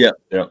 Yeah.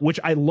 Which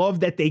I love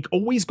that they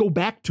always go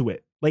back to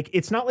it. Like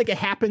it's not like it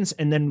happens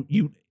and then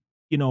you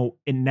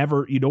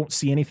don't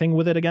see anything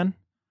with it again.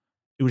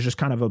 It was just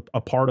kind of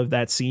a part of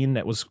that scene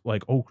that was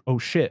like, oh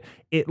shit.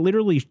 It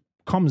literally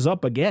comes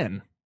up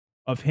again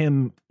of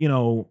him,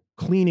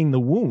 cleaning the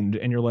wound,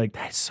 and you're like,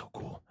 that's so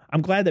cool.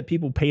 I'm glad that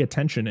people pay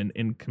attention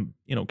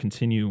and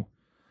continue.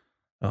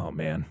 Oh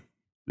man,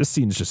 this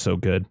scene is just so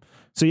good.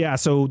 So yeah,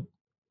 so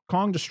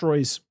Kong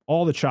destroys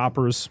all the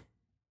choppers.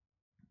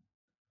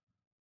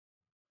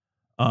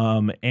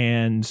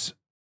 And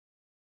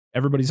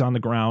everybody's on the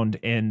ground,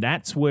 and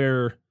that's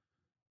where,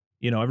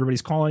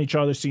 everybody's calling each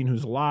other, seeing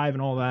who's alive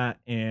and all that.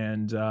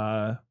 And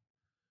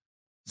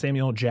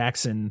Samuel L.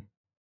 Jackson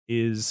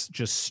is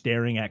just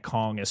staring at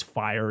Kong as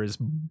fire is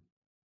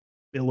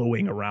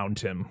billowing around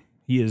him.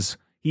 He is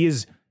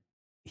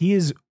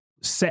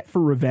set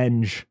for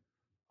revenge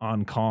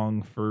on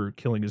Kong for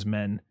killing his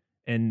men.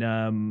 And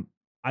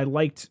I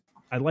liked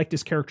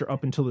his character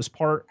up until this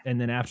part, and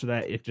then after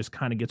that it just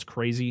kind of gets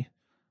crazy.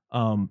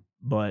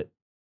 But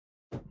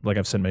like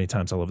I've said many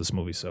times, I love this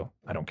movie, so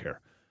I don't care.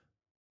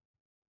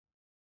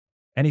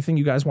 Anything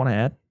you guys want to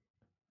add?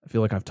 I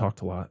feel like I've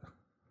talked a lot.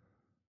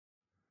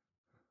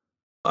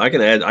 I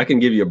can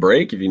give you a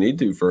break if you need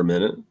to for a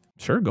minute.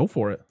 Sure, go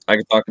for it. I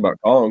can talk about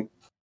Kong.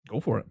 Go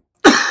for it.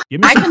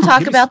 I can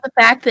talk about the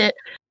fact that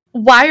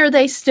why are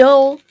they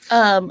still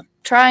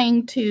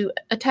trying to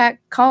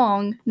attack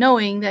Kong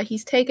knowing that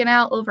he's taken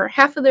out over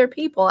half of their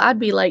people? I'd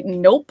be like,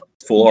 nope.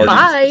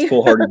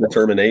 Full-hearted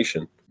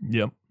determination.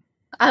 Yep.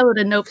 I would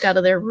have noped out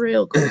of there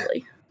real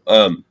quickly.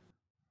 I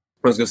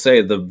was going to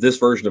say, this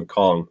version of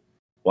Kong,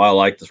 while I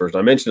like this version,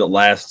 I mentioned it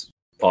last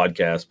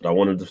podcast, but I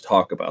wanted to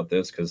talk about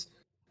this because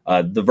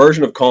the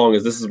version of Kong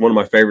this is one of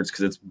my favorites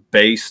because it's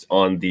based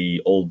on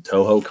the old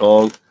Toho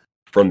Kong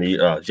from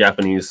the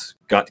Japanese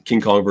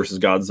King Kong versus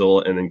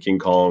Godzilla, and then King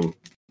Kong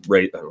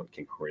King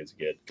Kong Raids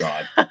Again.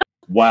 God.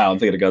 Wow, I'm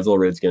thinking of Godzilla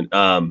Raids Again.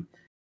 God,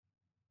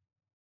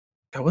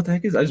 what the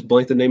heck is that? I just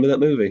blanked the name of that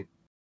movie.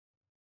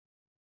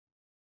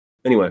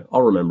 Anyway,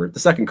 I'll remember it. The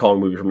second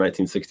Kong movie from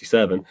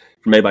 1967,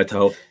 made by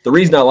Toho. The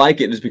reason I like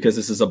it is because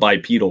this is a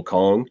bipedal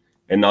Kong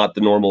and not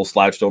the normal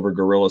slouched over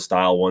gorilla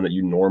style one that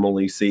you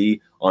normally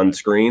see on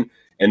screen.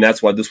 And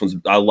that's why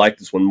I like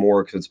this one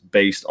more because it's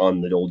based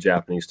on the old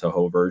Japanese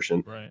Toho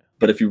version. Right.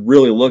 But if you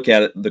really look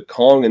at it, the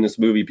Kong in this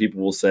movie, people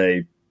will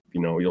say,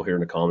 you'll hear in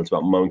the comments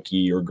about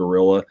monkey or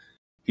gorilla.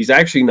 He's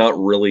obviously not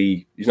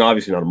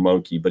a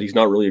monkey, but he's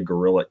not really a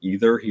gorilla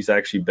either. He's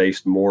actually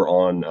based more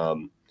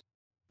on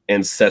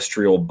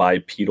ancestral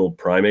bipedal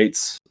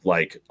primates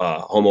like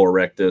Homo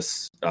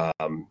erectus,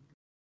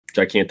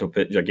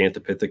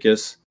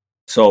 Gigantopithecus.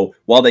 So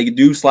while they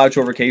do slouch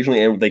over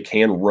occasionally and they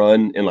can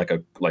run in like a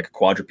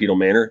quadrupedal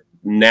manner,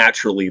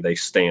 naturally they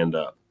stand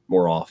up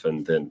more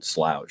often than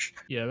slouch.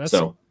 Yeah,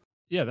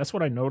 that's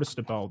what I noticed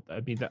about.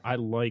 I mean, that I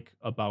like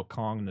about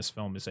Kong in this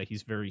film is that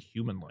he's very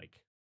human-like.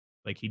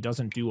 Like he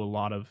doesn't do a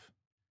lot of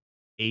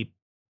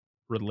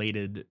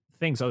ape-related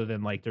things other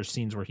than like there's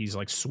scenes where he's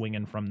like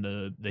swinging from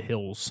the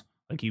hills,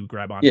 like he would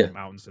grab onto the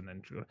mountains and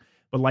then.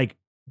 But like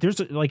there's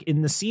like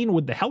in the scene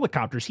with the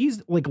helicopters,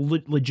 he's like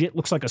legit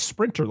looks like a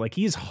sprinter, like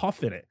he's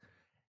huffing it.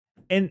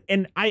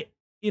 And I,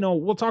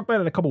 we'll talk about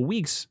it in a couple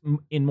weeks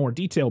in more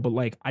detail, but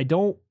like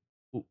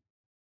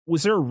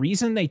was there a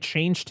reason they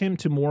changed him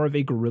to more of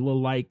a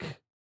gorilla-like?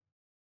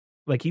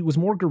 Like he was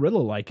more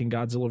gorilla-like in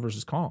Godzilla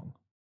vs. Kong,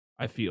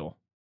 I feel.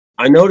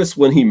 I noticed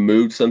when he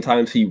moved,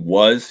 sometimes he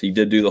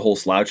did do the whole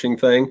slouching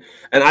thing.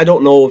 And I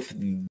don't know if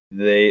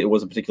it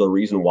was a particular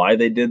reason why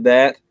they did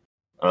that.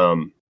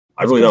 I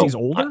really don't. He's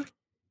older?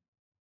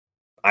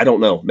 I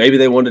don't know. Maybe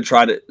they wanted to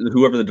try to,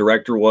 whoever the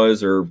director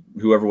was or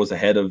whoever was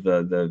ahead of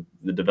the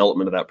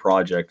development of that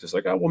project. It's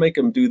like, we'll make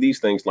him do these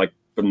things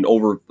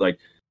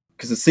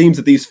because it seems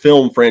that these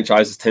film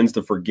franchises tends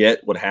to forget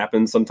what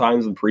happens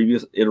sometimes in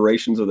previous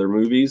iterations of their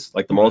movies,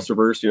 like the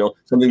Monsterverse,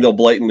 something they'll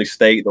blatantly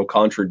state, they'll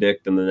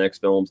contradict in the next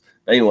films.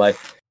 Anyway,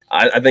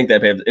 I think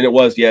that, and it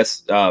was,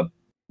 yes,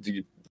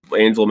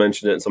 Angela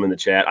mentioned it, and some in the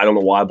chat. I don't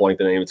know why I blanked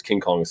the name. It's King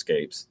Kong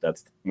Escapes.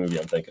 That's the movie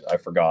I'm thinking. I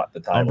forgot the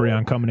title.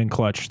 Umbreon coming in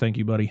clutch. Thank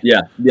you, buddy.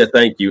 Yeah,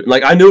 thank you.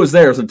 Like, I knew it was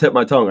there, so it tipped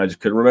my tongue. I just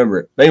couldn't remember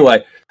it. But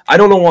anyway, I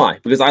don't know why,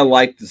 because I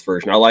like this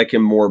version. I like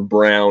him more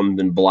brown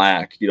than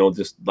black. You know,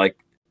 just like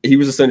he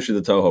was essentially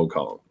the Toho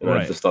Kong. And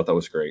I just thought that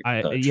was great.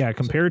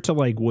 Compared to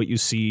like what you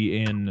see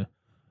in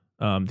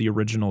the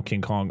original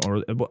King Kong,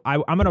 or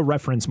I'm going to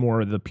reference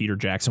more of the Peter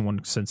Jackson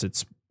one since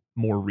it's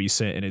more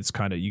recent and it's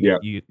kind of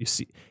you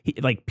see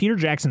like Peter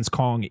Jackson's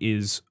Kong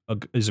is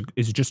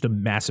just a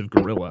massive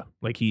gorilla.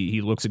 Like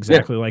he looks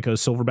exactly like a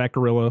silverback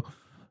gorilla.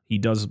 He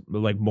does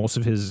like most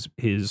of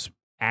his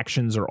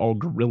actions are all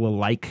gorilla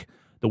like,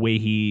 the way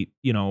he,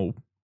 you know,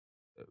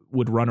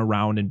 would run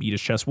around and beat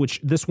his chest, which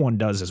this one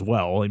does as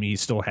well. I mean, he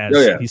still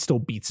has he still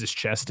beats his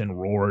chest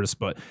and roars,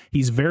 but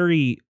he's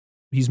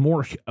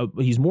more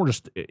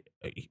just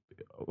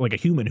like a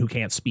human who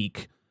can't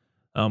speak.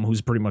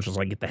 Who's pretty much just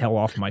like, get the hell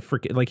off my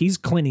freaking, like he's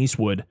Clint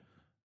Eastwood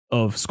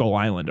of Skull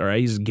Island. All right,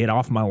 he's get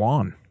off my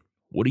lawn.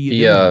 What are you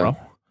doing, bro?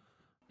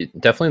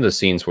 Definitely the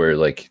scenes where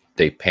like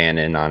they pan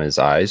in on his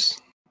eyes.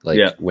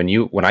 Like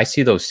when I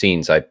see those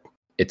scenes,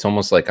 it's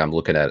almost like I'm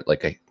looking at it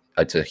like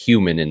it's a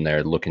human in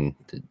there looking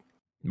to,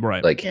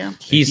 right. Like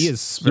he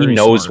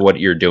knows what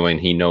you're doing.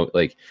 He knows,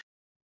 like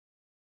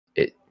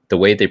the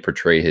way they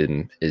portray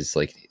him is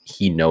like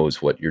he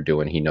knows what you're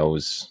doing. He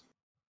knows,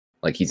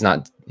 like he's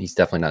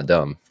definitely not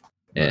dumb.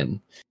 And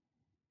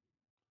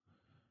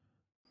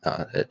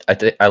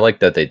I like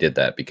that they did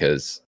that,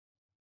 because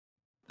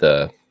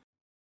the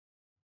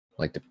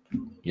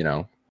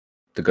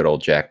good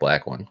old Jack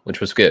Black one, which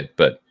was good,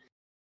 but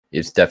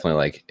it's definitely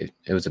like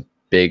it was a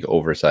big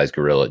oversized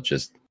gorilla,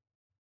 just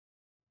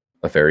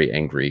a very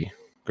angry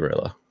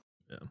gorilla.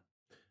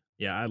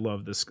 Yeah, I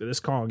love this. This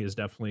Kong is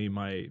definitely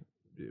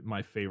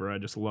my favorite. I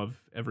just love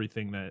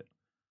everything that,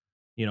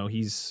 you know,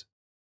 he's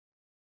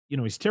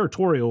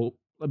territorial,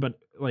 but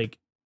like,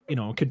 you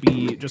know, it could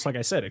be just like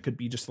I said, it could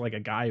be just like a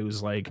guy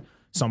who's like,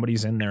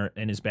 somebody's in there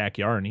in his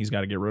backyard and he's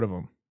got to get rid of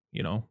him.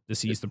 You know,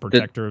 he's the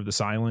protector of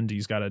this island.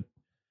 He's like,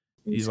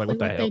 what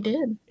the hell? They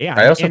did. Yeah,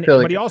 I also feel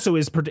like, but he also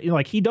is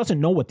like, he doesn't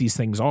know what these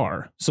things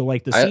are. So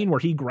like the scene where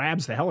he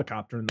grabs the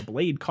helicopter and the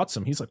blade cuts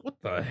him, he's like, what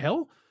the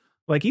hell?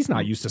 Like he's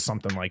not used to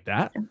something like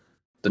that.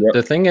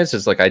 The thing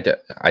is like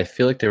I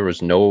feel like there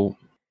was no,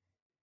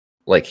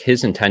 like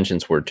his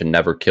intentions were to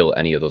never kill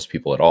any of those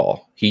people at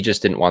all. He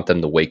just didn't want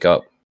them to wake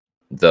up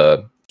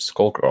the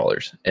skull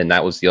crawlers, and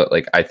that was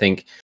I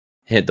think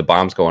the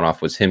bombs going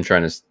off was him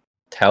trying to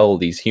tell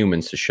these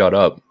humans to shut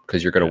up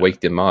because you're going to wake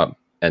them up,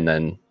 and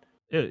then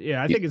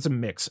I think it's a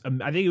mix.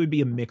 I think it would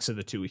be a mix of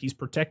the two. He's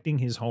protecting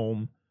his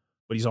home,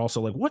 but he's also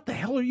like, what the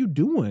hell are you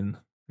doing?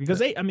 Because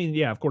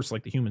of course,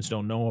 like the humans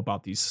don't know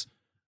about these,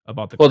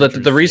 about the. Well,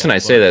 the reason I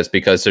say that is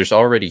because there's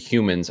already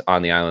humans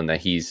on the island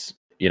that he's,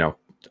 you know,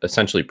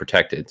 essentially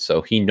protected.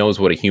 So he knows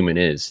what a human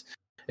is.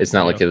 It's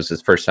not like it was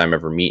his first time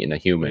ever meeting a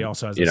human. But he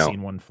also hasn't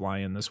seen one fly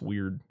in this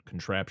weird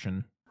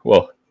contraption.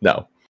 Well,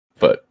 no,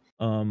 but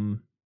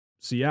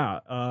so yeah,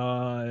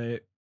 so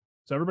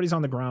everybody's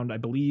on the ground. I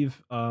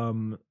believe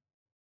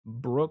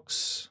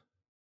Brooks.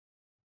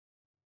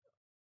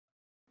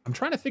 I'm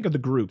trying to think of the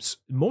groups.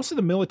 Most of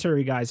the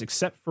military guys,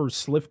 except for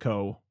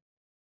Slivko,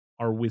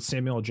 are with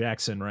Samuel L.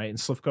 Jackson, right? And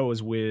Slivko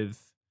is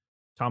with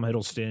Tom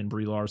Hiddleston,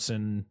 Brie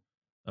Larson,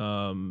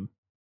 and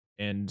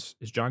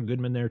is John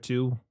Goodman there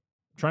too?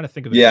 I'm trying to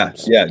think of the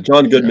groups. Yeah.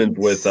 John Goodman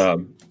with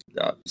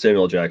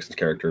Samuel L. Jackson's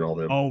character and all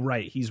them. Oh,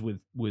 right. He's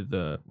with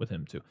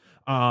him too.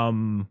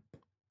 And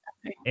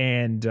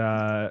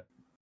so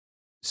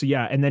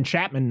yeah, and then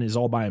Chapman is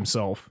all by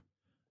himself.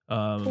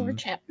 Poor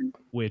Chapman.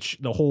 Which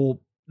the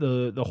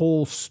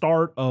whole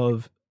start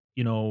of,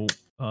 you know,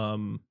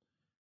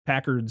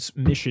 Packard's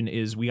mission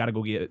is we gotta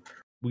go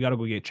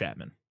get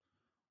Chapman.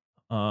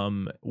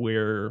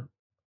 Where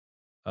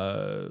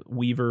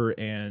Weaver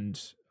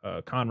and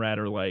Conrad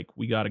are like,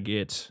 we gotta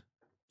get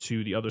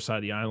to the other side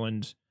of the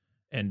island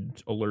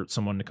and alert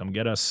someone to come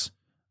get us.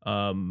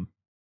 And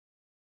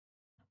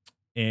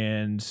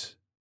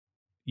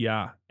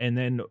yeah, and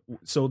then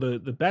so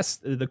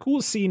the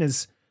coolest scene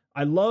is,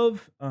 I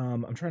love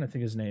I'm trying to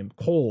think of his name,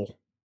 Cole,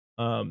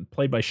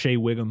 played by Shea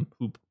Wiggum,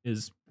 who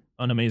is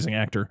an amazing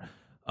actor.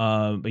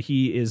 But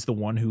he is the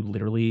one who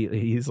literally,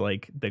 he's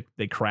like,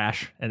 they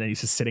crash and then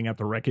he's just sitting at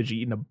the wreckage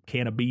eating a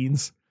can of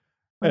beans.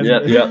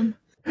 And,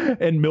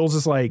 and Mills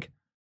is like,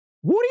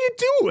 what are you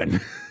doing?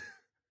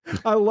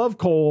 I love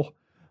Cole.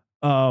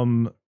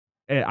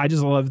 I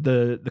just love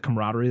the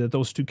camaraderie that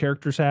those two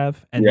characters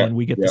have. And then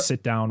we get to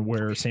sit down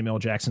where Samuel L.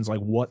 Jackson's like,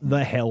 what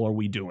the hell are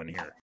we doing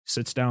here?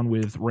 Sits down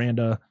with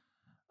Randa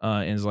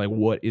and is like,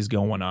 what is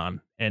going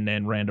on? And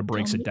then Randa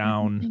breaks it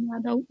down.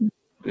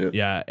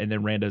 Yeah. And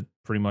then Randa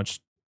pretty much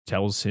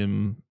tells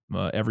him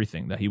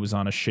everything, that he was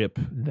on a ship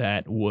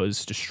that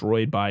was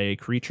destroyed by a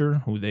creature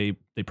who they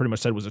pretty much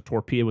said was a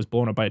torpedo. It was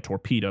blown up by a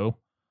torpedo,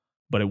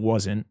 but it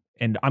wasn't.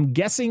 And I'm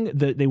guessing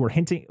that they were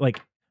hinting, like,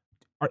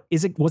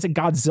 was it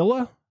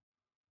Godzilla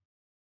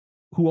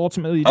who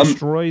ultimately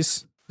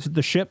destroys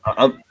the ship?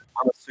 I'm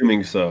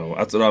assuming so.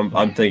 That's what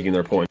I'm thinking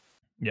their point.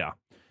 Yeah.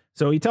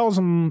 So he tells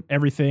him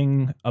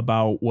everything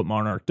about what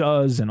Monarch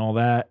does and all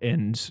that,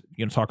 and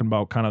talking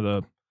about kind of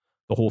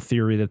the whole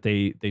theory that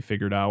they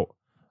figured out.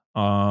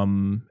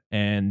 And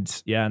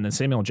then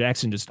Samuel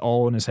Jackson, just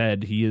all in his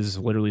head, he is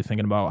literally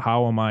thinking about,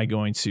 how am I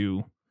going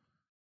to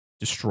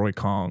destroy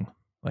Kong?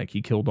 Like,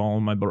 he killed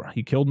my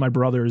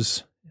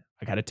brothers.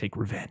 I got to take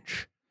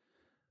revenge.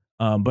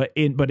 But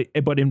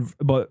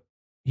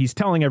he's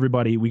telling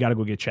everybody, we got to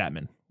go get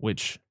Chapman,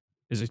 which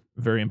is a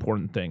very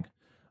important thing.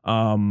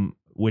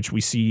 Which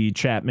we see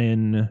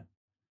Chapman,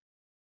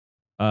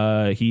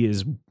 he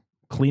is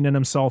cleaning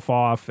himself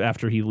off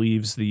after he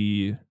leaves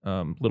the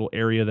little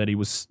area that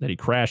he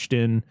crashed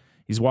in.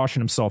 He's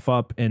washing himself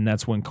up, and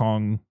that's when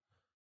Kong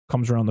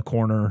comes around the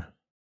corner,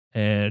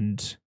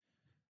 and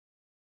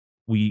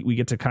we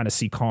get to kind of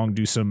see Kong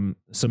do some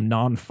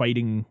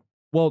non-fighting.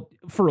 Well,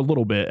 for a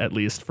little bit, at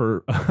least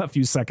for a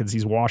few seconds,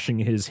 he's washing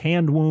his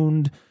hand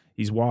wound.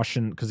 He's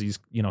washing because he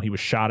was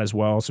shot as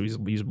well, so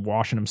he's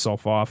washing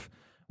himself off,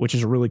 which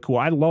is really cool.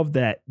 I love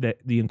that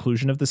the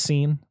inclusion of the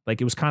scene.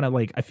 Like, it was kind of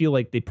like, I feel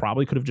like they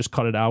probably could have just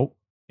cut it out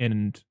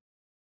and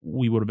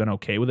we would have been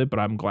okay with it, but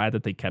I'm glad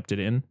that they kept it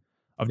in,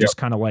 of just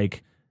kind of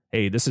like,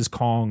 hey, this is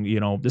Kong,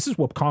 this is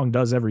what Kong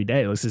does every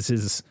day. This is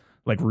his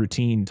like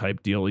routine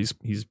type deal. He's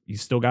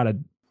still got to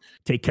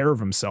take care of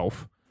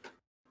himself.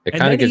 It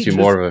kind of gives you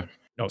more of a...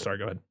 Oh, sorry,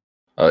 go ahead.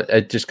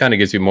 It just kind of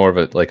gives you more of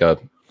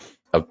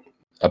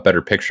a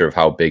better picture of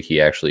how big he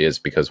actually is,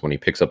 because when he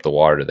picks up the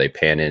water, they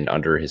pan in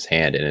under his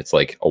hand, and it's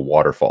like a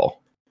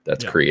waterfall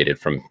that's created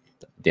from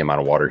the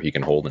amount of water he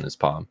can hold in his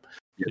palm.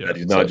 Yeah,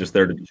 he's not just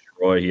there to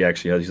destroy. He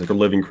actually he's like a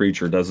living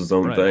creature, does his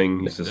own thing.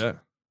 He's just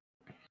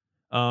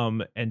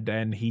and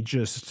then he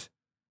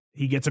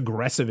gets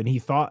aggressive,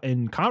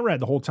 and Conrad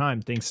the whole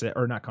time thinks that,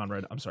 or not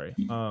Conrad, I'm sorry.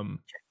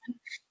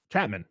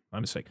 Chapman, my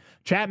mistake.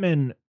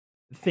 Chapman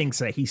thinks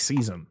that he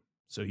sees him.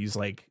 So he's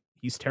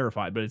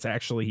terrified, but it's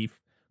actually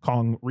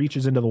Kong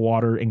reaches into the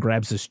water and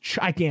grabs this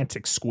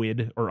gigantic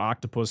squid or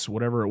octopus,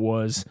 whatever it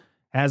was,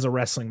 has a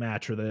wrestling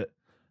match with it.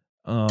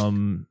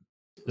 The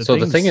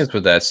thing is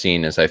with that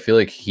scene is I feel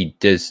like he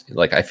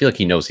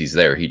knows he's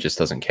there. He just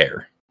doesn't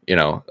care.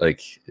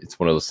 Like, it's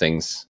one of those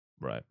things.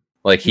 Right.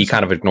 Like, he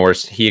kind of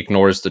ignores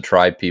the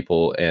tribe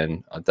people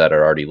and that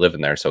are already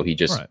living there. So he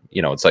just,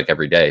 it's like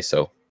every day.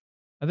 So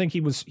I think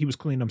he was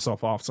cleaning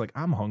himself off. It's like,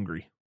 I'm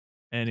hungry.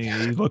 And he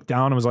looked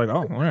down and was like,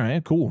 oh, all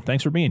right, cool.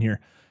 Thanks for being here.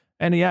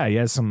 And yeah, he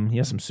has some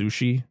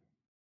sushi.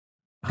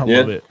 I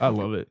love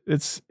it.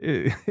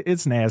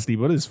 It's nasty,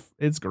 but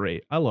it's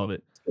great. I love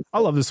it. I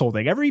love this whole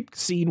thing. Every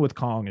scene with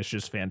Kong is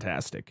just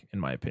fantastic,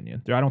 in my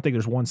opinion. I don't think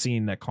there's one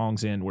scene that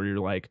Kong's in where you're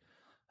like,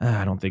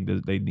 I don't think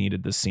that they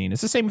needed this scene.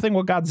 It's the same thing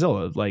with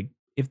Godzilla. Like,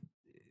 if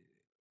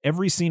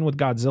every scene with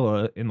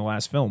Godzilla in the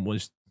last film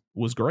was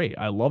great.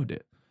 I loved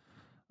it.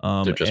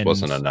 There just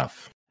wasn't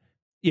enough.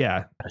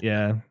 Yeah.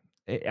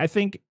 I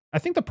think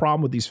the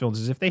problem with these films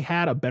is if they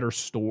had a better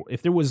story,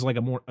 if there was like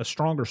a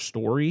stronger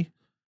story,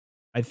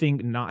 I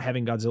think not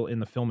having Godzilla in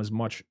the film as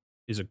much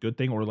is a good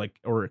thing,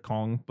 or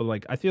Kong. But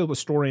like, I feel the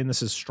story in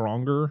this is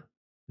stronger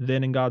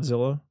than in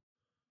Godzilla.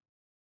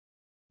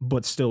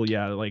 But still,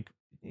 yeah, like,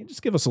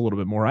 just give us a little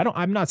bit more.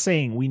 I'm not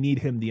saying we need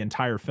him the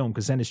entire film,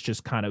 because then it's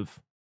just kind of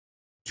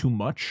too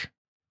much.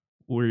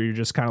 Where you're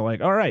just kind of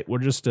like, all right,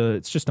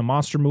 it's just a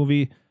monster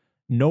movie.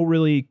 No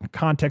really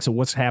context of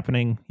what's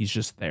happening. He's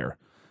just there.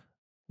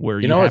 Where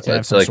you have to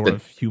have some sort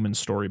of human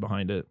story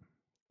behind it.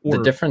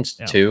 The difference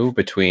too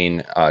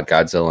between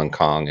Godzilla and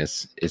Kong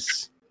is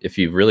if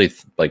you really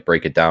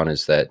break it down,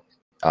 is that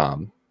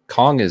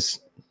Kong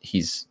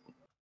he's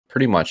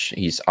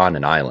on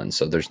an island,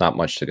 so there's not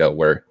much to go.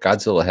 Where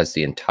Godzilla has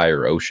the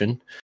entire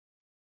ocean.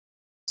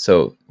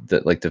 So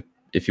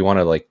if you want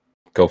to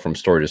go from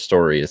story to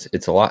story,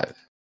 it's a lot.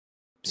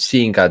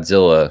 Seeing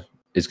Godzilla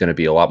is going to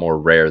be a lot more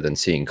rare than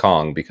seeing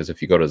Kong, because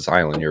if you go to this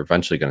island, you're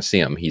eventually going to see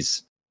him.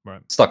 He's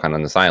stuck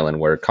on this island,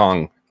 where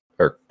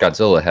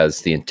Godzilla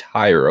has the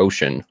entire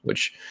ocean,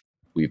 which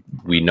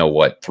we know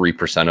what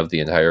 3% of the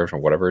entire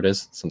ocean, whatever it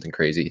is, something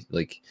crazy.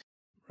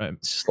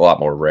 It's just a lot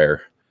more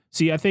rare.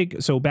 See, I think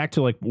so. Back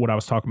to what I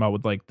was talking about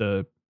with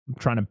the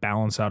trying to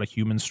balance out a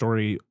human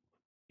story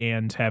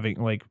and having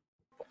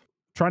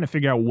trying to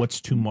figure out what's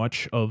too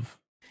much of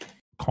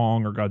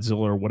Kong or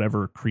Godzilla or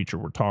whatever creature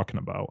we're talking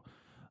about.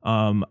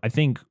 I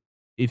think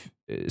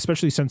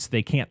especially since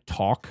they can't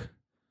talk,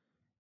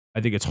 I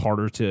think it's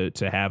harder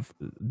to have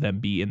them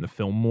be in the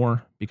film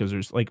more, because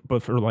there's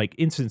but for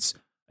instance,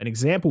 an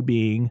example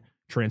being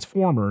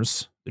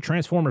Transformers, the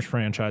Transformers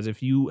franchise.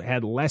 If you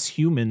had less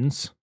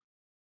humans,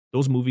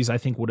 those movies I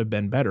think would have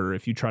been better.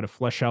 If you try to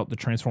flesh out the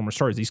Transformers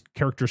stories, these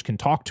characters can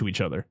talk to each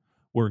other,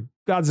 where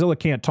Godzilla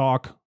can't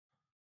talk.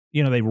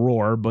 They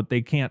roar, but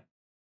they can't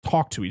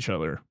talk to each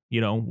other.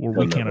 Where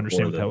we can't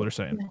understand what the hell they're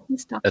saying.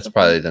 That's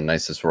probably the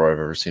nicest roar I've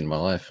ever seen in my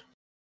life.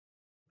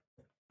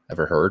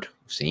 Ever heard,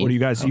 seen? What do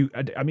you guys? Do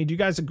you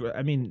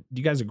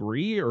guys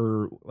agree,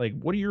 or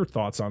what are your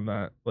thoughts on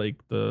that?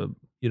 The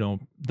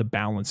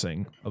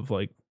balancing of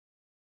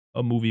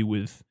a movie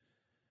with,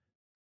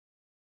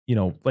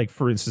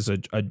 for instance,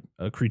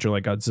 a creature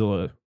like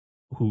Godzilla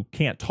who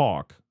can't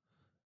talk.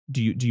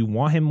 Do you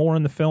want him more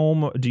in the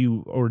film? Do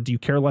you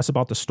care less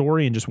about the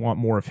story and just want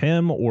more of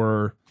him?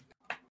 Or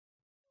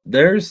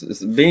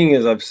there's being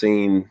as I've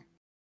seen,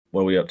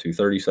 what are we up to?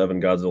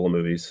 37 Godzilla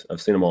movies.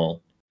 I've seen them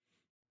all.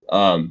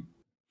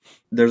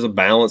 There's a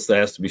balance that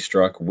has to be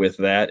struck with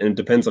that, and it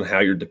depends on how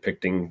you're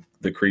depicting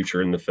the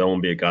creature in the film,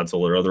 be it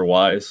Godzilla or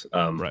otherwise.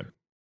 Right.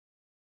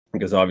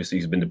 Because obviously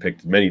he's been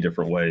depicted many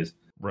different ways.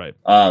 Right.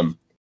 I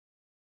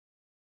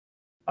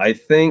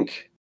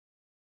think.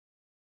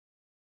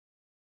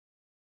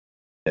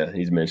 Yeah,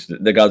 he's mentioned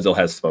it. The Godzilla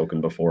has spoken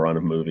before on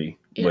a movie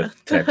with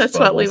text that's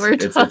bubbles. what we were.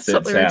 It's That's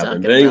what we were happened.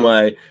 talking But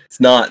anyway,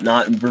 it's not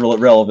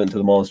relevant to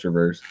the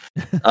MonsterVerse.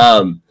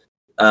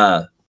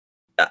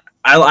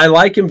 I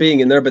like him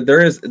being in there, but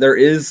there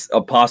is a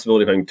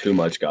possibility of having too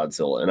much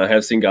Godzilla. And I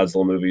have seen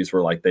Godzilla movies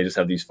where like they just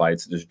have these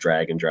fights that just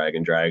drag and drag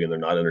and drag, and they're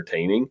not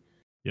entertaining.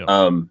 Yep.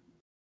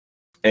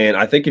 And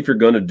I think if you're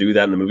going to do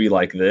that in a movie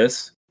like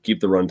this, keep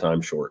the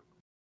runtime short.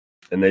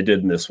 And they did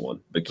in this one,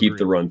 but keep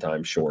the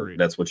runtime short. Agreed.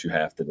 That's what you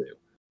have to do.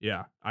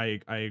 Yeah, I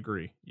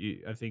agree.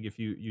 I think if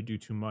you do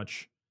too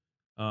much,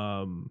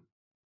 you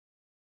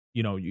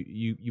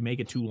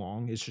make it too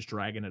long. It's just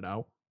dragging it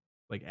out,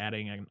 like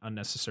adding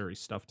unnecessary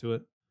stuff to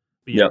it.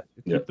 But yeah,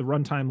 keep the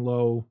runtime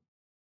low.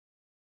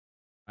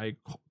 I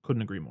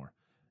couldn't agree more.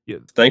 Yeah,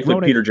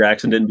 thankfully, Peter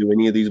Jackson didn't do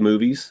any of these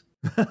movies,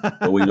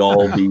 but we'd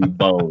all be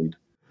boned.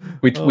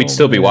 We'd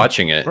still be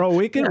watching it, bro.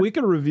 We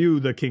can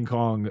review the King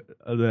Kong,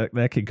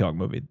 that King Kong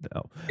movie.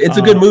 No. It's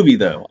a good movie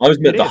though. I was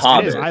admit The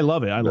Hobbit. I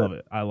love it.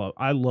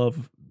 I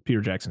love Peter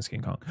Jackson's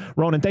King Kong.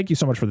 Ronan, thank you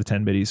so much for the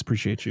 10 biddies.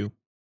 Appreciate you.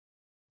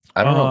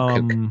 I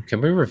don't know.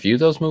 Can we review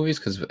those movies?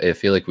 Because I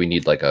feel like we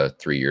need like a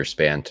 3-year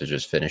span to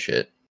just finish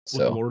it.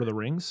 So with Lord of the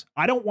Rings,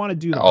 I don't want to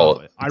do the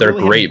Hobbit. They're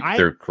great.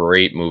 They're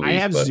great movies. I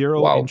have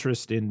zero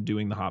interest in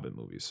doing the Hobbit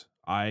movies.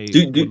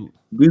 Do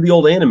the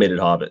old animated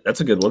Hobbit.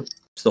 That's a good one.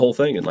 It's the whole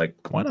thing in like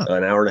why not?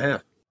 An hour and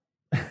a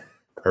half.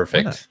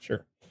 Perfect.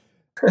 Sure.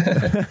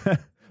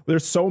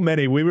 There's so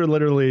many. We were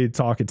literally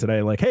talking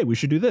today, like, hey, we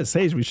should do this.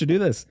 Hey, we should do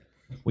this.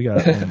 We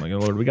got, oh my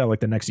Lord, we got like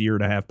the next year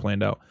and a half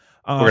planned out.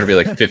 We're gonna be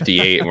like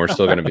 58, and we're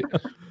still gonna be.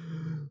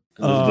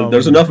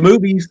 There's enough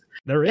movies.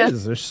 There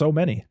is. There's so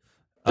many.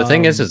 The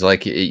thing is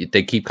like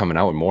they keep coming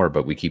out with more,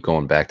 but we keep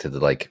going back to the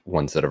like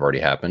ones that have already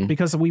happened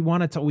because we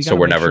wanted to. So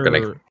we're never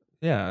gonna.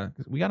 Yeah,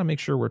 we got to make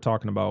sure we're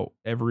talking about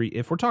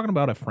if we're talking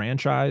about a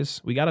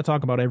franchise, we got to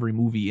talk about every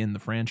movie in the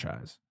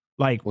franchise.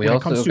 Like when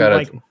it comes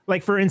to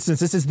like for instance,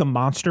 this is the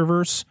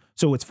MonsterVerse,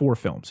 so it's 4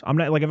 films. I'm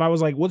not like if I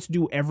was like, let's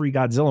do every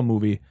Godzilla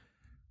movie,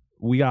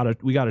 we got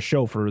a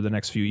show for the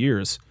next few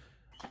years.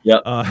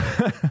 Yep,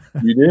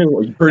 you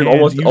do. You're pretty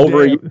almost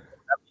over a year.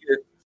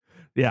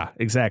 Yeah,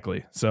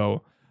 exactly.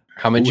 So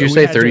how many did you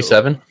say?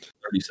 37.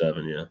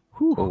 37. Yeah.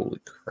 Whew. Holy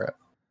crap.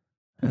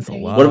 That's a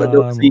lot. What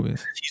about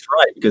movies? He's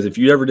right, because if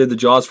you ever did the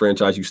Jaws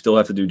franchise, you still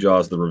have to do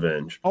Jaws: The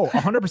Revenge. Oh,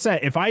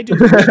 100%. If I do,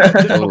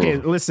 okay,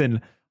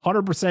 listen,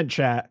 100%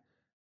 chat.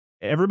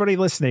 Everybody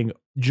listening,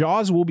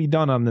 Jaws will be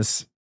done on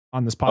this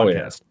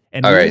podcast,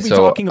 and we'll be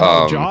talking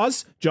about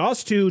Jaws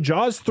 2,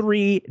 Jaws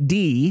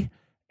 3D,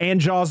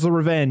 and Jaws: The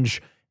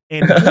Revenge.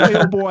 And boy,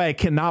 oh boy, I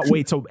cannot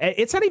wait. So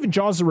it's not even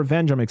Jaws: The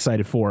Revenge I'm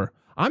excited for.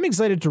 I'm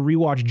excited to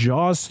rewatch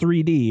Jaws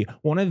 3D,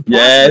 one of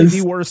possibly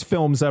the worst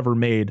films ever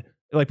made.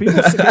 Like people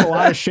give a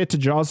lot of shit to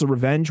Jaws: The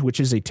Revenge, which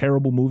is a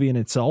terrible movie in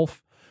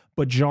itself,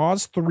 but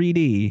Jaws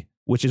 3D,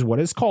 which is what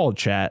it's called,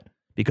 chat,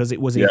 because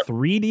it was a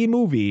 3D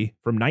movie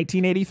from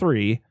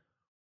 1983.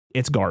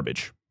 It's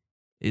garbage.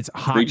 It's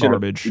hot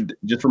garbage.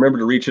 Just remember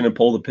to reach in and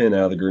pull the pin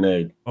out of the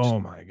grenade. Oh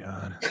my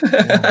god!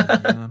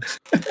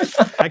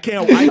 I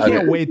can't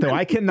wait though.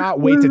 I cannot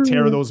wait to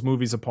tear those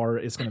movies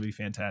apart. It's going to be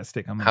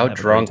fantastic. How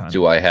drunk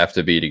do I have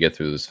to be to get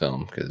through this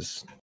film?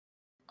 Because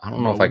I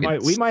don't know if I can.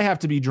 We might have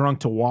to be drunk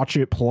to watch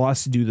it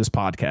plus do this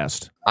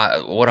podcast.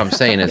 What I'm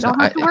saying is, you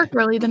don't have to work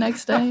early the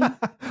next day.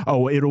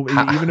 Oh,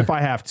 even if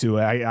I have to,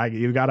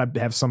 you gotta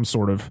have some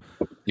sort of.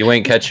 You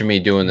ain't catching me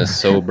doing this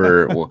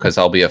sober because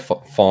I'll be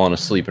falling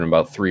asleep in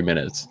about 3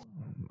 minutes.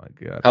 Oh my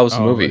god! How was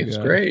the movie? It's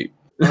great.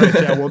 Right,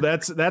 yeah, well,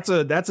 that's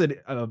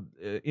an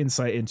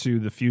insight into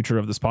the future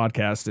of this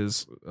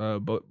podcast.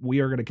 But we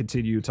are going to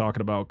continue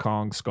talking about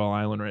Kong Skull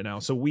Island right now.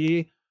 So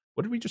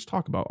what did we just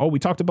talk about? Oh, we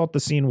talked about the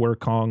scene where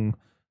Kong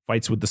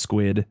fights with the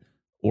squid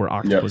or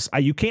octopus.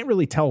 Yep. You can't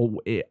really tell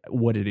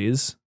what it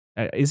is.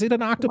 Is it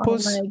an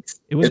octopus?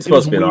 It's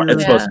supposed to be an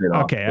octopus.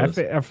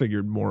 Okay, I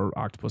figured more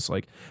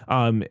octopus-like.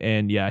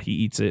 And yeah, he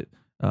eats it,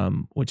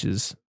 which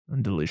is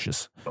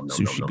delicious.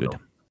 Sushi good.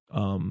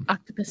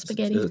 Octopus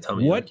spaghetti.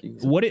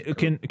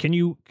 Can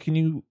you?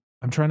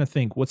 I'm trying to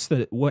think.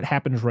 What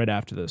happens right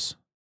after this?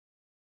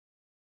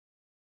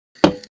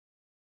 I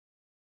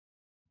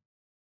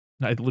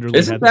literally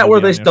isn't that where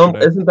they stump?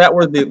 Isn't that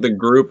where the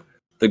group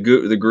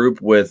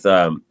with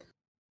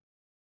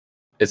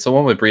It's the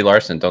one with Brie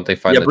Larson. Don't they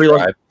find the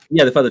tribe?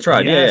 Yeah, they find the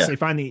tribe. Yes, they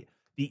find the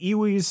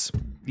Iwis,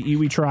 the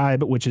Iwi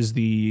tribe, which is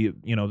the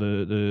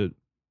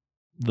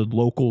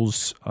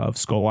locals of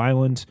Skull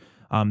Island.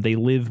 They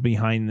live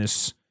behind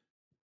this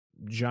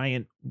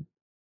giant,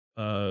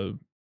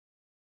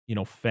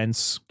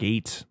 fence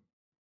gate,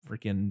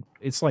 freaking.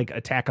 It's like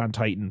Attack on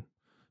Titan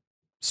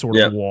sort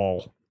of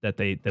wall that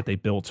they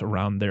built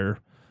around their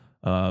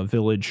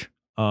village.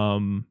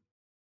 And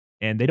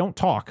they don't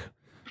talk.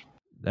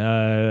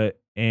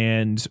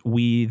 And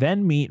we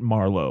then meet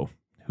Marlowe,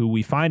 who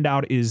we find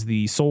out is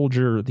the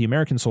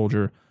American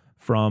soldier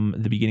from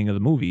the beginning of the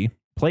movie,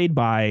 played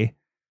by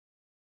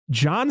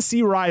John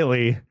C.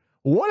 Reilly.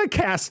 What a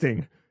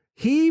casting.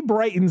 He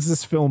brightens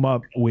this film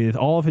up with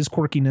all of his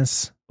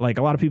quirkiness. Like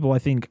a lot of people,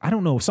 I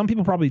don't know, some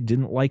people probably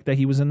didn't like that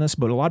he was in this,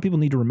 but a lot of people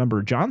need to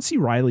remember John C.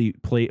 Reilly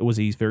was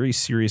a very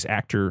serious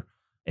actor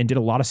and did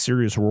a lot of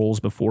serious roles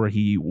before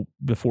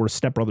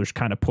Step Brothers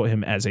kind of put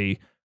him as a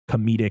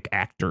comedic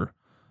actor.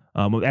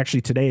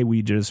 Actually, today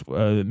we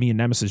me and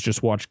Nemesis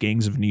just watched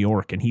Gangs of New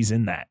York, and he's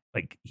in that.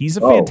 Like, he's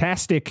a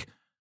fantastic.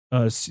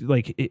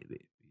 Wasn't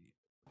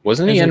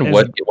he in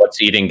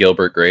What's Eating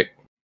Gilbert Grape?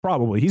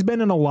 Probably. He's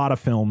been in a lot of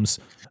films.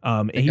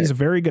 He's a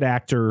very good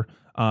actor.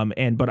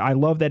 But I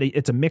love that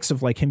it's a mix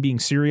of like him being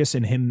serious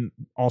and him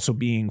also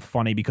being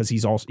funny, because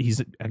he's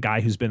a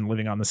guy who's been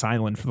living on this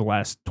island for the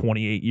last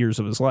 28 years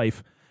of his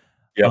life.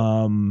 Yep.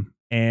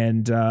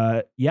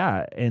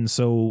 And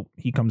so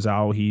he comes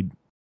out, he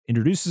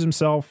introduces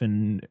himself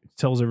and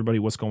tells everybody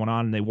what's going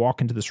on, and they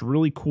walk into this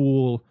really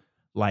cool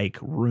like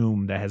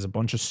room that has a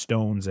bunch of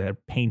stones that are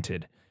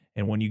painted,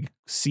 and when you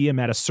see him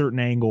at a certain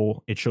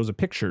angle, it shows a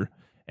picture,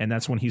 and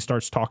that's when he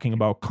starts talking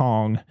about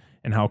Kong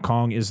and how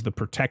Kong is the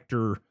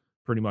protector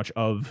pretty much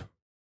of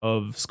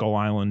Skull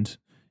Island.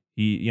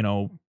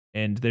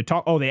 And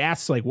they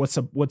ask like what's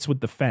with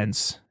the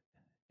fence,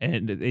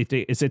 and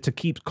is it to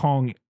keep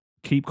Kong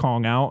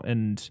out,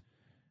 and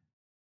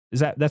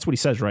that's what he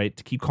says, right?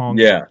 To keep Kong.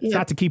 Yeah. It's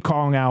not to keep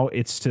Kong out.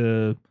 It's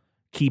to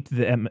keep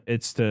them.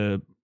 It's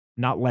to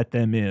not let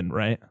them in,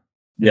 right?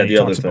 Yeah. The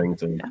other thing.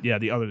 Yeah.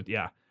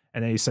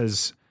 And then he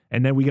says,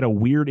 and then we get a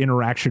weird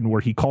interaction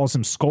where he calls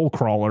them skull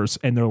crawlers,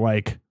 and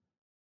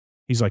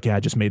he's like, yeah, I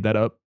just made that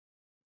up.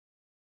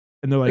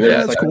 And they're like,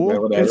 yeah, that's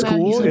cool. That's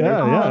cool.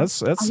 Yeah.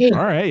 That's all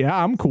right.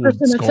 Yeah, I'm cool.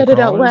 Person that said it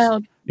out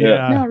loud.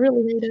 Yeah. No, I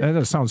really hate it.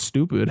 That sounds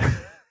stupid.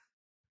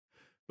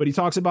 But he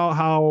talks about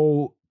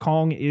how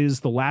Kong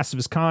is the last of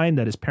his kind,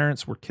 that his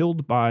parents were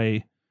killed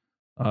by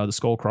the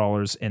skull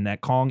crawlers, and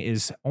that Kong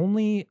is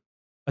only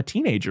a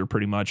teenager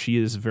pretty much. He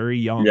is very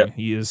young. Yep.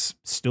 He is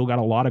still got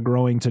a lot of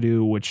growing to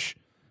do, which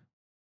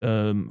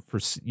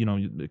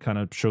it kind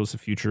of shows the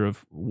future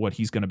of what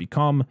he's going to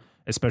become,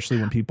 especially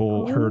when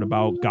people heard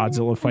about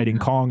Godzilla fighting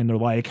Kong, and they're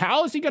like,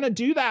 how is he going to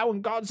do that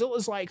when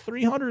Godzilla's like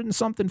 300 and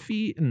something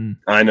feet? And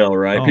I know,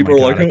 right? People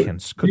are like,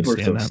 people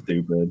are so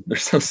stupid. They're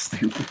so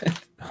stupid.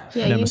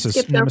 Yeah, Nemesis,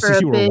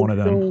 you were one of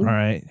them. All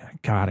right.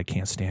 God, I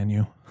can't stand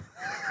you.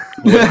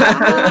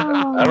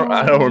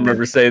 I don't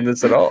remember saying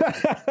this at all.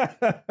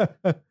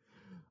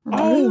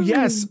 Oh,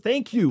 yes.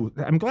 Thank you.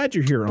 I'm glad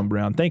you're here,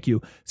 Umbreon. Thank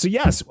you. So,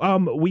 yes,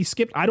 we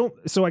skipped.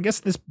 So I guess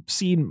this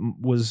scene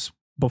was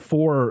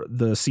before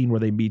the scene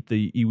where they meet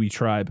the Iwi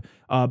tribe.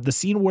 The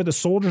scene where the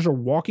soldiers are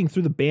walking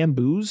through the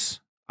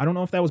bamboos. I don't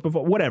know if that was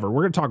before. Whatever.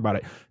 We're going to talk about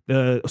it.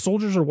 The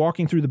soldiers are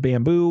walking through the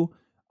bamboo.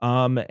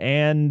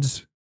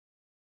 And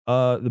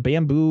the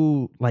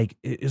bamboo, like,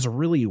 is a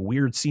really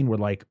weird scene where,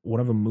 like, one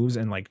of them moves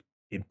and, like,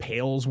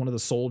 impales one of the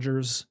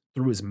soldiers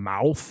through his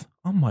mouth.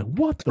 I'm like,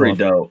 what the? Pretty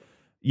dope.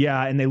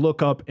 Yeah, and they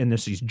look up, and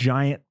there's these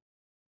giant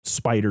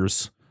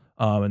spiders,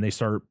 and they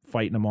start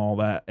fighting them, all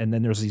that. And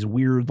then there's these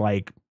weird,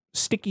 like,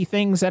 sticky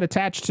things that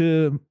attach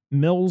to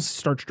Mills,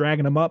 starts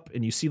dragging them up,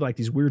 and you see, like,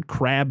 these weird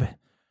crab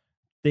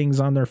things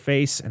on their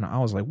face. And I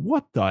was like,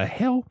 what the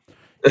hell?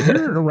 If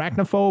you're an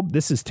arachnophobe,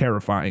 this is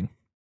terrifying.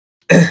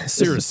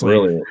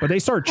 Seriously. But they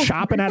start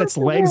chopping at its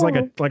legs like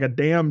a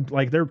damn,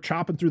 like they're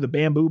chopping through the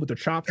bamboo, but they're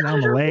chopping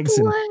down the legs.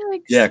 And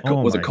yeah,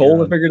 was it Cole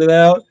that figured it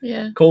out?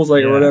 Yeah. Cole's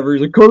like, or whatever.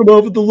 He's like, cut him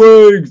off at the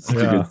legs. It's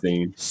a good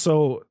scene.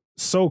 So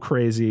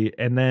crazy.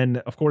 And then,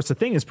 of course, the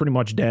thing is pretty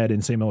much dead,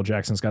 and Samuel L.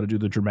 Jackson's got to do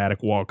the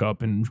dramatic walk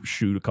up and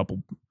shoot a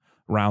couple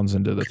rounds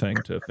into the thing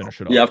to finish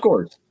it off. Yeah, of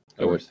course.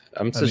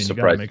 I'm just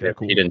surprised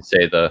he didn't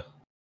say the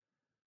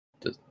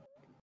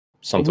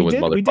something with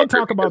motherfucker. We did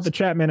talk about the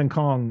Chapman and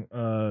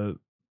Kong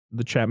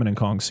the Chapman and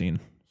Kong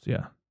scene.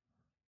 Yeah.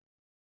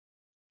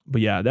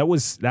 But yeah, that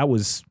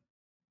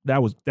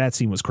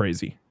scene was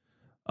crazy.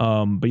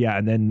 But yeah,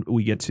 and then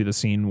we get to the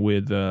scene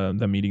with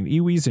them meeting the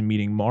Iwis and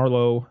meeting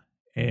Marlowe,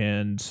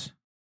 and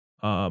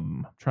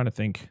trying to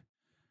think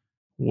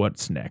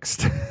what's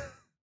next.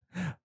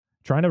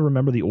 Trying to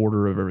remember the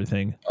order of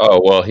everything. Oh,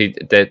 well,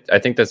 I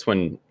think that's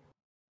when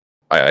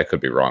I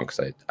could be wrong,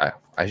 because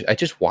I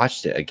just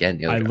watched it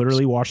again. I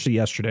literally watched it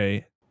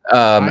yesterday.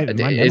 Isn't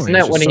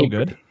that when so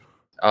good?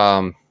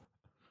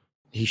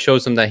 He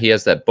shows him that he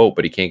has that boat,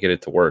 but he can't get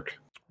it to work.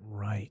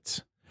 Right.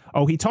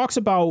 Oh, he talks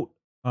about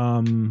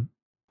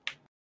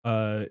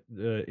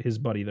his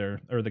buddy there,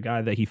 or the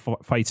guy that he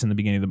fights in the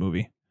beginning of the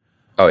movie.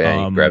 Oh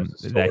yeah, he grabs the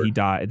sword.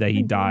 that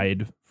he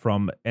died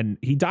from, and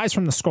he dies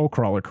from the skull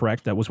crawler.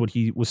 Correct? That was what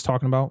he was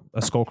talking about.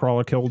 A skull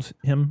crawler killed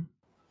him.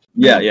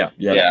 Yeah. That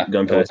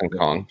was in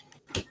Kong.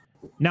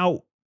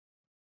 Now,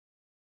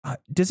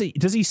 does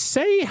he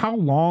say how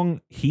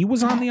long he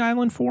was on the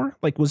island for?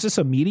 Like, was this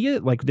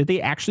immediate? Like, did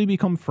they actually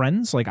become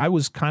friends? Like, I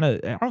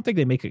don't think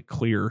they make it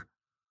clear.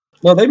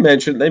 Well, they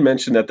mentioned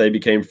that they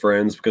became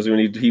friends because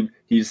when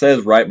he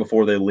says right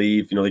before they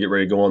leave, they get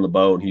ready to go on the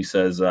boat, and he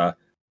says,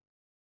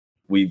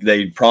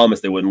 they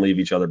promised they wouldn't leave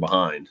each other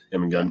behind,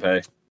 him and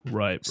Gunpei.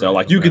 Right. So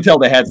you could tell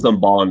they had some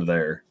bond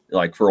there,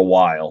 like for a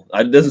while.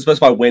 It doesn't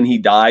specify when he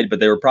died, but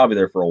they were probably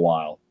there for a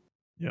while.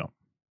 Yeah.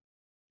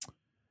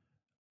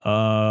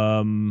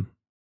 So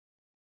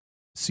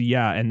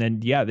yeah, and then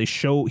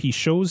he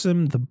shows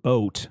him the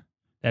boat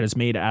that is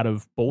made out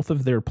of both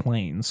of their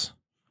planes.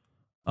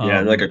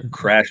 Like a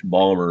crash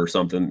bomber or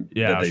something.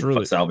 Yeah, that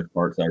they salvage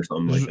parts or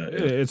something like that.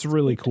 Yeah. It's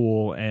really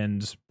cool,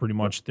 and pretty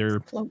much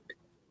they're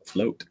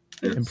float.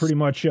 And pretty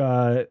much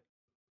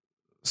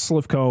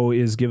Slivko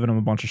is giving him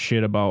a bunch of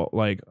shit about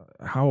like,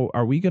 how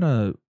are we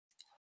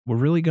we're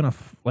really gonna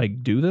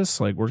like do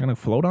this? Like, we're gonna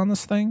float on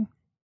this thing.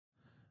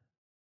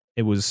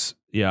 It was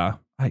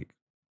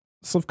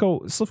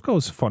Slivko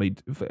is funny.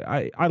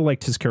 I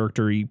liked his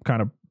character. He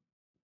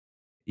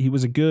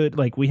was a good,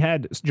 like, we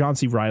had John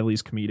C.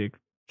 Reilly's comedic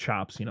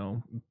chops, his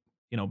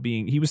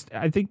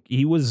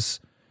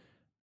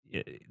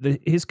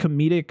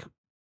comedic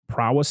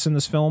prowess in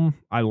this film.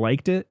 I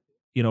liked it,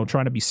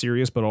 trying to be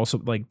serious, but also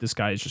like, this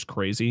guy is just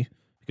crazy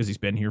because he's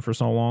been here for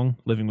so long,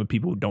 living with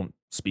people who don't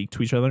speak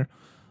to each other.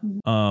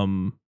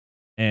 And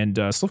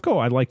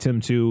Slivko, I liked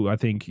him too. I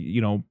think,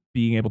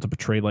 being able to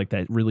portray like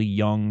that really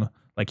young,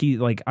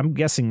 I'm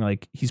guessing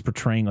like he's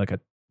portraying like a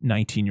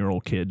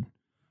 19-year-old kid.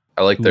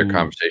 I like their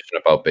conversation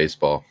about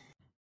baseball.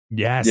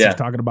 Yes, he's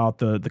talking about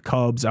the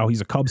Cubs. How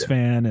he's a Cubs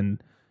fan,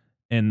 and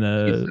he's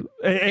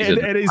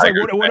like,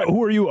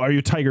 who are you? Are you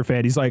a Tiger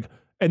fan? He's like,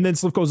 and then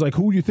Slivko's like,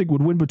 who do you think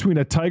would win between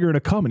a tiger and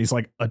a cub? And he's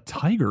like, a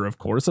tiger, of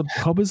course. A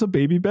cub is a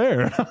baby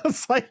bear. I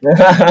was like,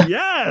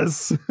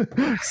 yes,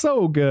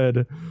 so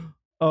good.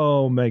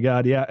 Oh my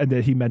god, yeah. And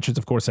then he mentions,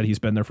 of course, that he's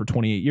been there for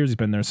 28 years. He's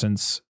been there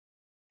since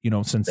the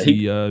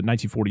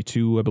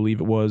 1942, I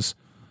believe it was.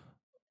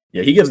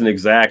 Yeah, he gives an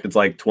exact. It's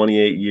like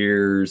 28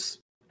 years.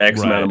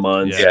 X amount of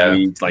months,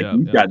 weeks. Like,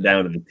 he's got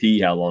down to the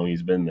T how long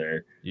he's been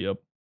there. Yep.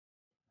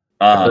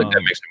 I feel like that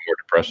makes it more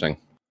depressing.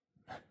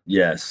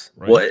 Yes.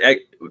 Right. Well,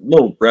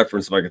 little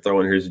reference if I could throw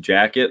in here. His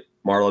jacket,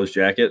 Marlowe's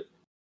jacket,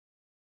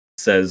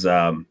 says,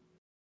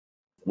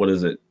 what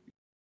is it?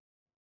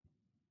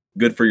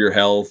 Good for your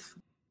health,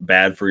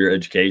 bad for your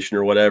education,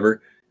 or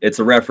whatever. It's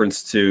a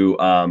reference to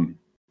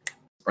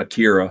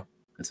Akira.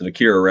 It's an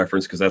Akira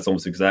reference because that's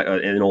almost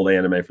exactly an old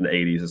anime from the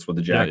 80s. That's what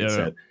the jacket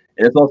said.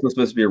 And it's also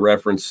supposed to be a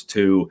reference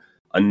to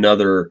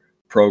another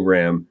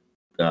program.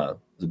 Was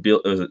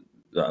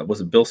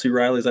it Bill C.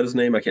 Riley? Is that his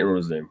name? I can't remember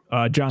his name.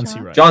 John C.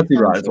 Riley. John C.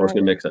 Riley. That's what I was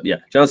going to mix up. Yeah,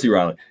 John C.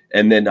 Riley.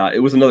 And then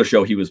it was another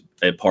show he was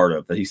a part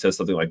of that he says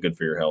something like "good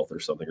for your health" or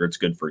something, or "it's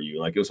good for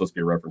you." Like, it was supposed to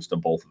be a reference to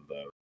both of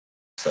those.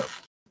 So,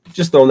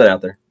 just throwing that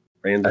out there.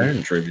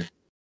 Random trivia.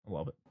 I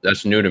love it.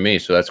 That's new to me,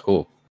 so that's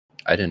cool.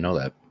 I didn't know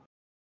that.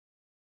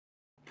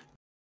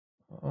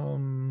 All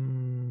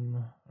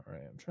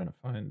right, I'm trying to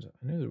find.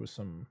 I knew there was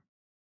some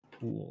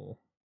cool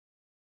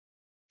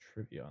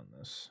trivia on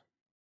this.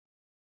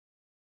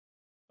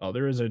 Oh,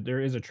 there is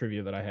a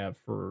trivia that I have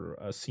for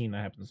a scene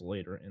that happens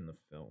later in the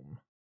film.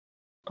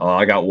 Oh,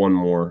 I got one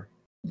more.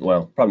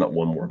 Well, probably not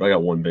one more, but I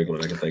got one big one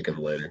I can think of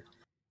later.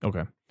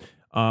 Okay.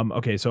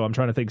 Okay, so I'm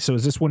trying to think. So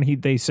is this when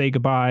they say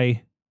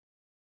goodbye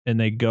and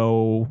they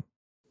go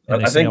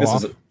and they sail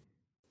off?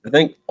 I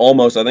think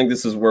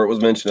this is where it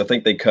was mentioned. I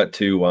think they cut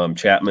to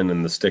Chapman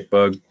and the stick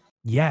bug.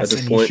 Yes,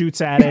 and he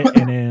shoots at it,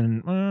 and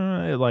then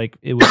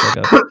it was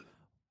like a,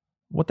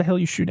 what the hell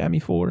you shoot at me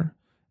for?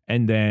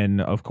 And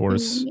then, of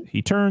course,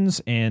 he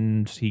turns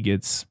and he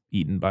gets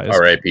eaten by a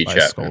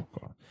skull.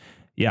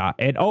 Yeah,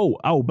 and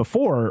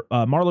before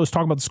Marlowe's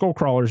talking about the skull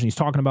crawlers, and he's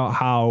talking about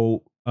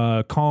how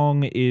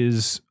Kong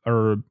is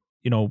a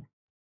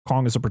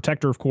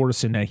protector, of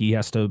course, and that he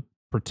has to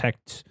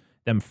protect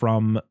them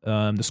from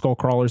the skull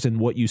crawlers. And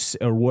what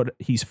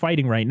he's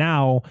fighting right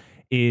now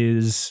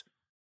is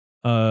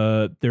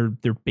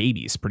they're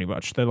babies, pretty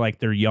much.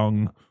 They're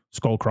young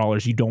skull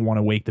crawlers. You don't want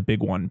to wake the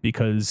big one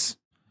because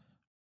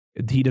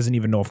he doesn't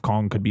even know if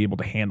Kong could be able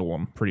to handle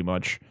them, pretty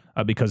much,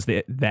 because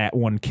that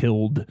one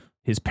killed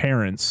his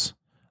parents,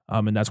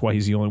 and that's why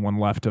he's the only one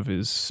left of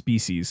his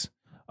species.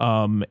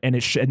 And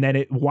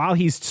then while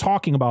he's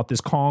talking about this,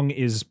 Kong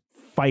is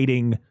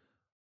fighting.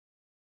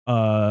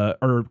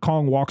 Or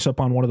Kong walks up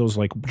on one of those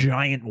like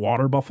giant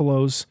water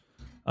buffaloes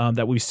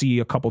that we see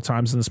a couple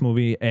times in this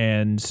movie,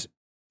 and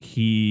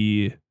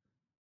he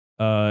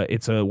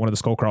it's one of the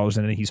skull crawlers,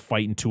 and he's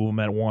fighting two of them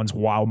at once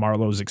while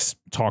Marlowe's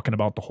talking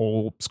about the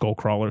whole skull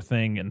crawler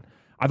thing, and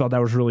I thought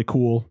that was really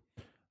cool.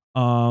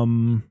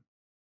 And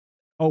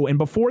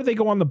before they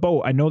go on the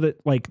boat, I know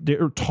that like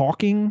they're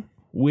talking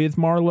with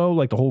Marlowe,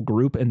 like the whole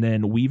group, and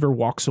then Weaver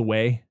walks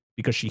away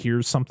because she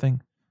hears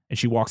something, and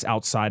she walks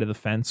outside of the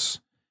fence,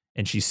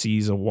 and she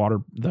sees one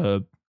of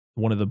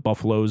the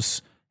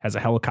buffaloes has a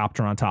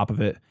helicopter on top of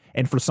it,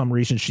 and for some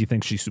reason she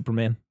thinks she's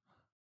Superman.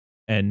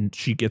 And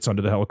she gets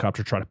under the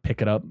helicopter, try to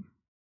pick it up.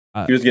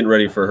 She was getting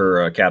ready for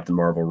her Captain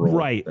Marvel role.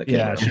 Right.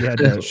 Yeah,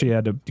 she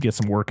had to get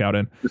some workout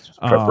in.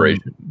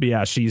 Preparation. But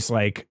yeah, she's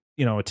like,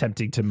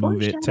 attempting to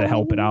move it to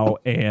help it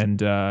out,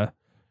 and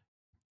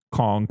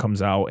Kong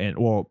comes out, and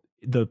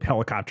the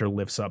helicopter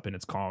lifts up and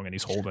it's Kong and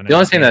he's holding it. The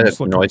only thing that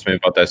annoys me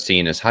about that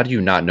scene is how do you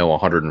not know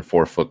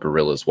 104-foot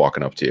gorillas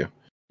walking up to you?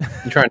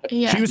 You're trying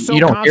to, She was so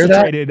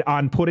concentrated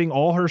on putting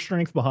all her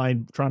strength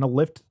behind trying to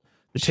lift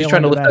the tail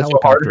end of that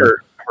helicopter. So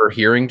hard her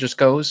hearing just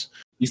goes.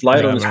 He's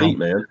light on his feet,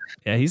 man.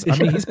 Yeah, he's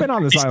been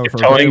on this island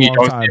for a very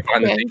long time.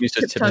 He's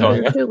just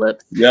tiptoeing.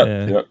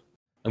 Yep.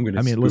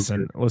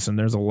 Listen,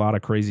 there's a lot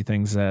of crazy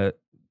things that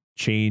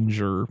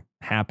change or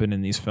happen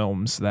in these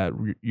films that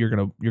you're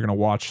gonna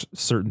watch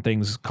certain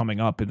things coming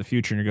up in the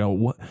future and you're going,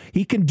 what,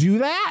 he can do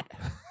that?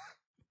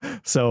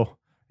 So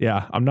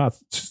yeah, I'm not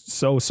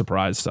so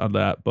surprised on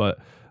that, but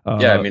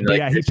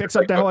he picks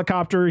up the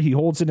helicopter, he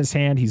holds it in his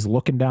hand, he's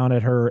looking down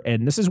at her,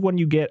 and this is when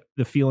you get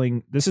the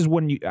feeling, this is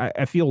when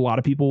I feel a lot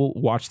of people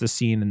watch this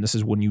scene, and this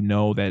is when you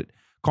know that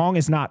Kong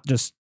is not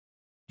just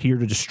here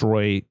to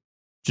destroy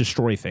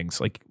things.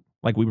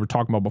 Like we were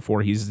talking about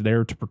before, he's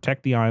there to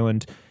protect the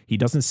island. He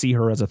doesn't see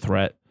her as a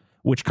threat,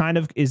 which kind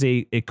of is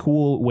a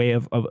cool way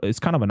of it's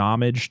kind of an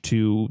homage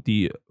to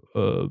the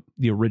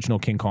original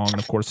King Kong, and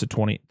of course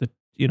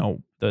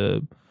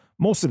the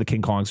most of the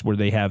King Kongs where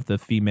they have the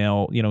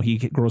female, he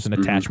grows an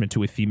attachment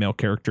to a female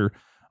character,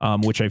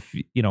 which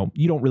you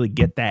don't really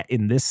get that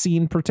in this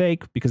scene per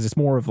take, because it's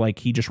more of like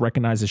he just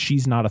recognizes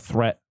she's not a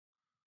threat,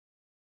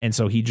 and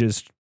so he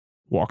just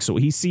walks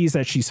away. He sees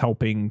that she's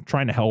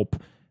trying to help,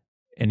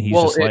 and he's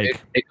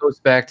it goes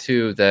back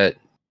to that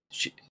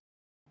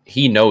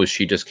he knows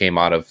she just came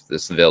out of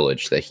this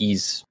village that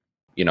he's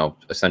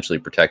essentially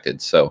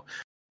protected. So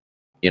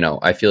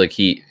I feel like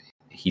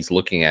he's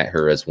looking at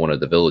her as one of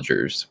the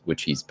villagers,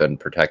 which he's been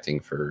protecting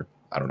for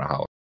I don't know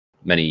how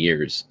many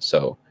years.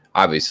 So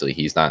obviously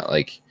he's not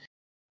like,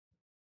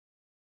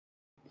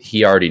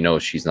 he already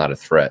knows she's not a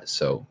threat.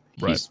 So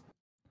he's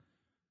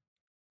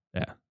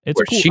it's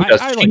cool. She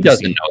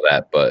doesn't know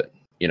that, but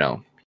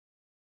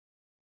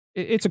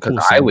it's a cool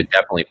scene. I would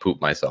definitely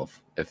poop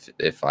myself if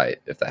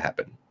that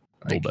happened.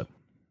 A little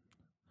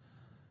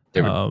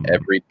bit.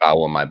 Every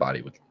bowel in my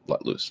body would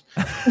let loose.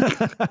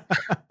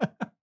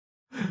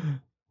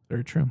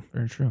 Very true.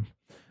 Very true.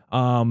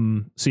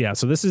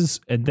 So this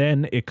is, and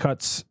then it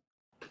cuts.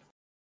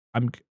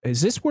 Is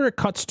this where it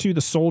cuts to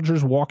the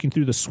soldiers walking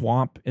through the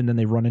swamp, and then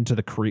they run into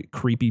the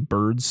creepy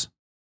birds?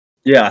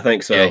 Yeah, I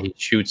think so. Yeah, he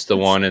shoots the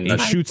one, and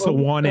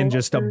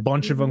just a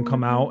bunch of them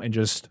come out and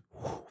just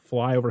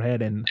fly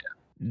overhead, and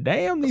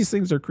damn, these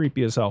things are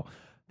creepy as hell.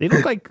 They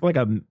look like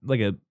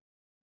a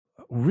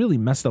really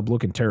messed up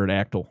looking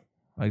pterodactyl.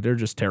 Like, they're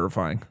just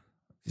terrifying.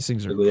 These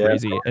things are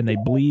crazy, and they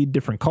bleed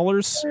different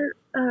colors.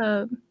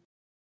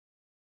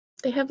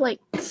 They have like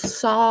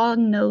saw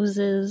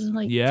noses.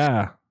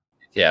 They're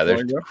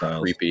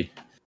creepy.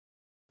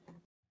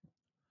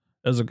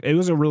 It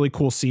was a really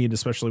cool scene,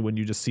 especially when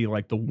you just see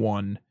like the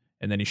one,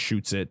 and then he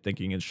shoots it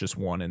thinking it's just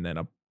one, and then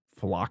a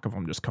flock of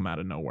them just come out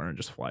of nowhere and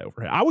just fly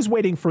overhead. I was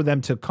waiting for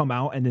them to come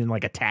out and then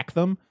like attack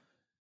them,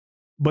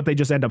 but they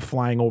just end up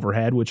flying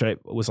overhead, which I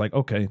was like,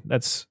 okay,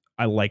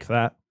 I like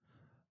that.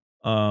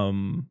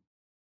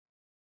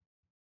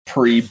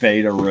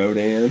 Pre-beta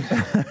Rodan.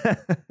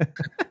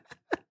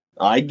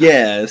 I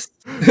guess.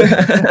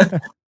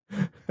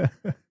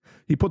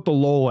 He put the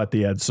lol at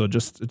the end, so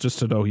just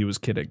to know he was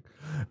kidding.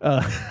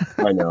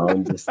 I know.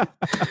 I'm just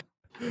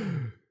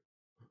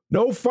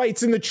no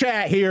fights in the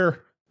chat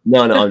here.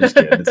 No, I'm just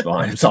kidding. It's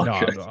fine. It's all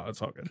good. No,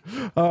 it's all good.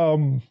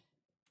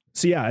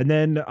 So yeah, and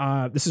then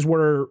this is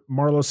where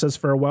Marlowe says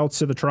farewell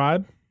to the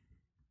tribe,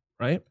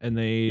 right? And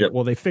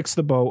they fix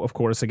the boat, of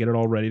course. They get it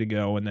all ready to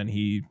go, and then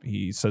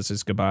he says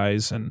his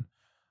goodbyes, and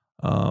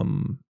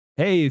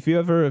hey, if you're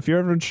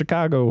ever in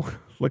Chicago,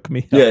 look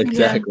me up. Yeah,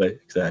 exactly.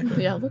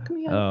 Yeah, look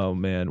me up. Oh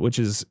man, which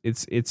is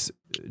it's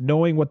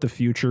knowing what the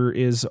future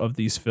is of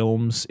these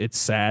films. It's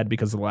sad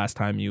because the last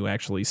time you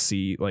actually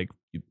see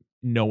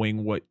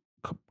knowing what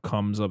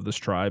comes of this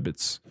tribe,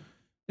 it's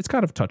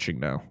kind of touching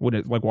now when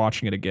it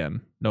watching it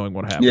again, knowing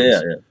what happens.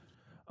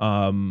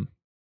 Yeah.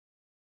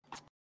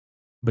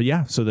 But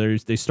yeah, so they're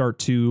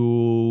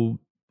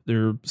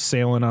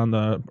sailing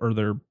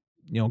they're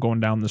going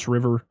down this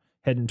river,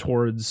 heading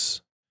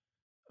towards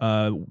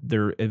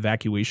their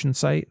evacuation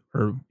site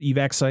or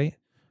evac site.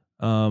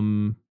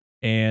 And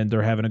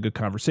they're having a good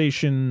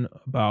conversation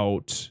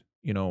about,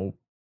 they're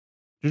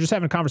just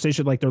having a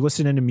conversation, like they're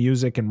listening to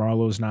music and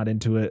Marlowe's not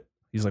into it.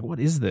 He's like, what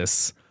is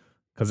this?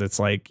 Because it's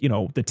like,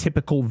 the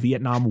typical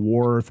Vietnam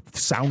War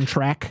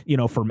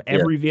soundtrack, from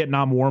every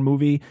Vietnam War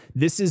movie.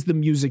 This is the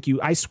music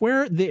I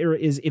swear there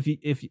is,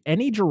 if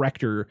any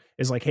director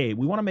is like, hey,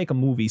 we want to make a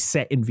movie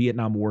set in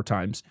Vietnam War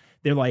times,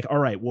 they're like, all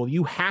right, well,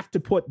 you have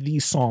to put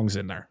these songs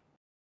in there.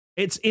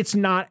 It's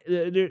not,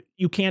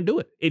 you can't do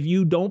it. If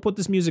you don't put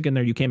this music in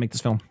there, you can't make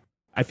this film.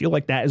 I feel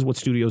like that is what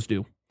studios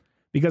do.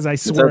 Because I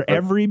swear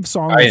every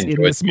song that's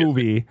in this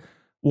movie,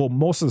 well,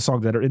 most of the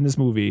songs that are in this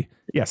movie,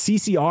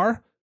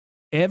 CCR,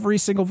 every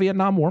single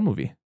Vietnam War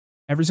movie,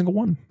 every single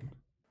one.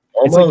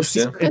 Almost,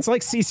 it's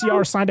like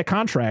CCR signed a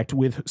contract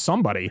with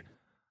somebody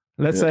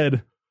that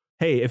said,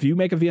 hey, if you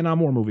make a Vietnam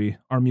War movie,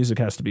 our music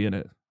has to be in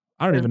it.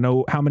 I don't even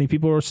know how many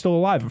people are still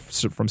alive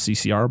from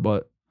CCR,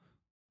 but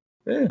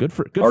good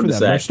for them. Say.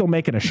 They're still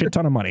making a shit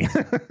ton of money.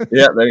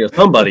 Yeah, there you go.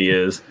 Somebody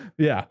is.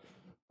 Yeah.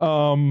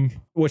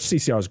 Which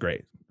CCR is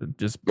great.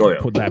 Just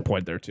put that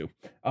point there too.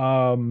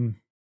 Oh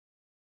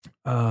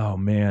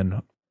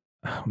man.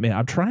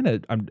 I'm trying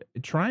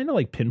to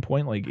like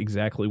pinpoint like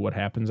exactly what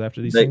happens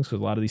after these things, because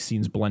a lot of these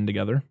scenes blend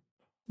together.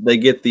 They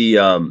get the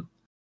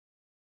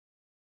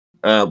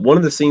one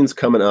of the scenes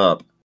coming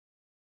up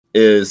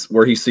is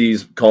where he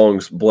sees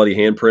Kong's bloody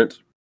handprint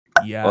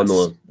on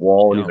the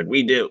wall, and he's like,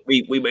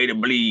 we made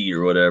him bleed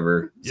or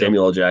whatever. Yep.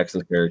 Samuel L.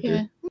 Jackson's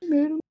character.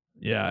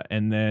 Yeah,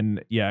 and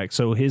then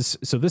so this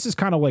is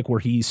kind of like where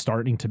he's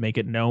starting to make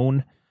it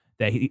known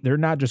that they're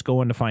not just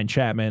going to find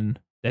Chapman,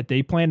 that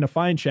they plan to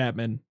find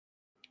Chapman,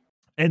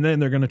 and then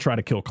they're going to try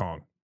to kill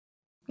Kong.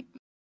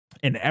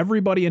 And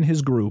everybody in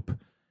his group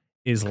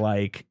is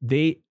like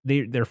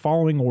they're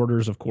following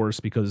orders, of course,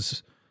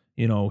 because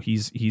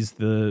he's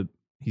the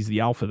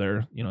alpha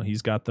there.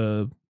 He's got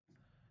the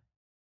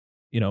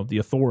the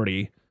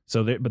authority.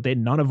 So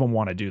none of them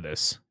want to do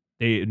this.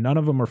 None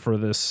of them are for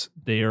this.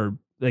 They are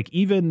like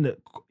even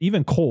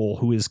Cole,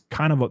 who is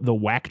kind of the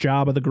whack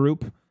job of the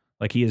group.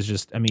 Like he is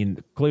just. I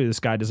mean, clearly this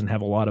guy doesn't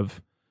have a lot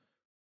of.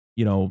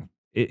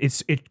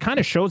 It kind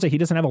of shows that he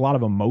doesn't have a lot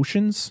of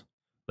emotions.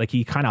 Like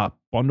he kind of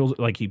bundles,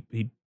 like he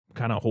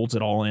kind of holds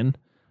it all in.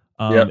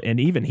 And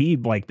even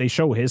they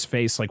show his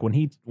face, like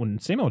when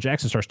Samuel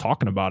Jackson starts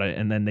talking about it,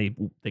 and then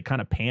they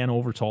kind of pan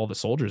over to all the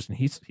soldiers, and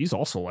he's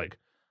also like,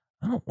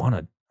 I don't want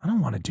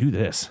to do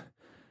this.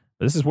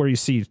 But this is where you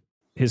see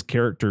his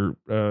character,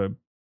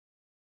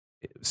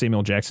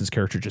 Samuel Jackson's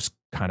character, just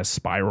kind of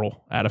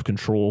spiral out of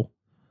control.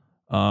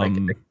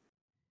 Isn't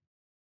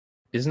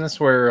this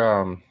where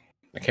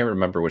I can't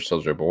remember which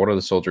soldier, but one of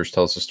the soldiers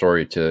tells the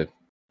story to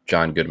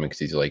John Goodman, because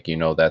he's like,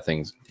 that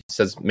thing's,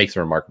 makes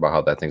a remark about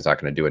how that thing's not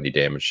going to do any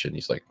damage, and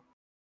he's like,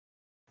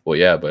 well,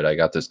 yeah, but I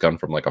got this gun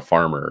from like a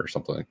farmer or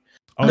something.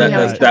 Oh,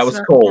 that was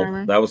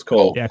Cole. That was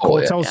Cole. Yeah,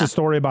 Cole tells the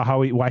story about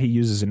why he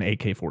uses an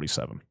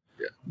AK-47.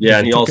 Yeah,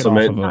 and he also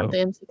meant the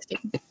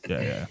M16.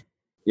 Yeah.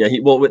 Yeah,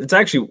 it's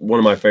actually one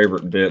of my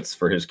favorite bits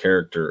for his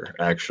character,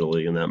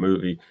 actually, in that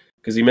movie.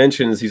 Because he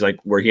mentions, he's like,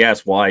 where he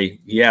asked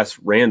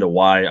Randa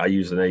why I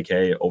use an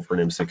AK over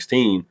an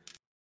M16. And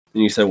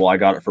he said, well, I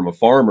got it from a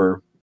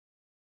farmer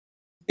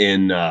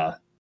in, I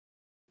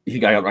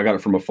got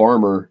it from a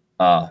farmer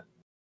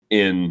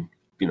in,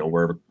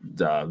 wherever,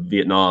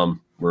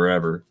 Vietnam,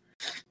 wherever.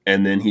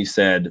 And then he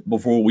said,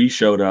 before we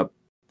showed up,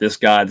 this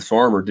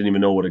farmer didn't even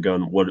know what a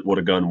gun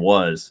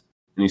was.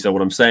 And he said,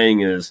 what I'm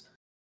saying is,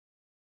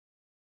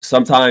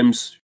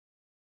 sometimes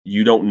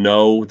you don't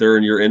know they're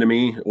your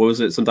enemy. What was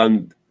it?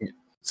 Sometimes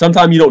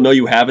you don't know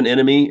you have an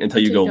enemy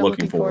until you go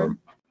looking for him.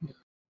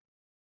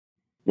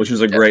 Which is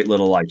a great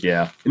little And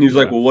he's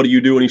like, well, what do you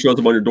do when he shows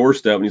up on your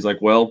doorstep? And he's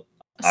like, well,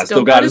 I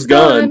still got his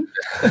gun.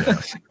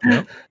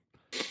 Yep.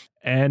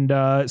 And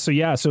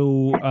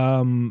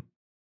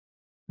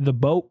the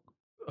boat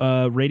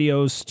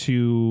radios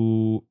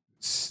to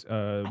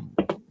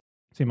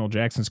Samuel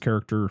Jackson's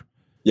character.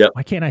 Yeah.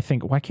 Why can't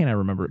I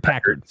remember it?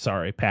 Packard.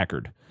 Sorry,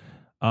 Packard.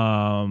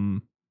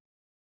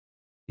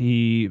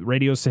 He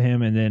radios to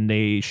him, and then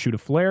they shoot a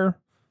flare,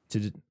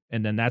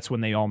 and then that's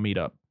when they all meet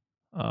up.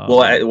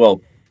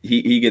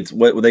 He gets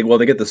they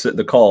get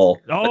the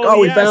call.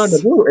 We found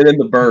it, and then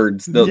the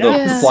birds, the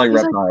flying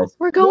reptiles. Like,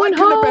 we're going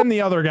home. Could have been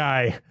the other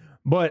guy,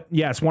 but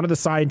yes, one of the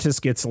scientists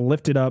gets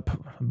lifted up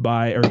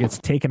gets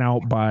taken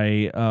out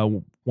by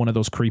one of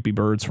those creepy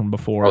birds from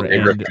before,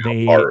 and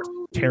they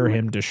tear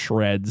him to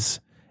shreds.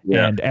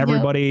 Yeah. And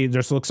everybody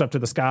just looks up to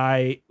the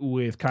sky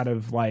with kind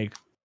of like,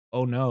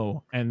 oh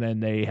no, and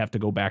then they have to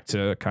go back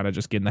to kind of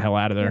just getting the hell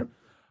out of there.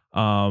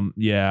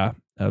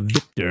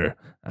 Victor,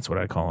 that's what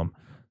I call him,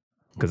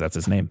 because that's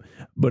his name.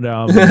 But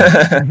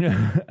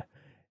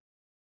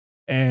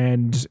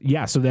and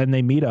so then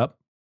they meet up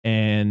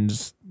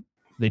and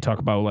they talk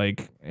about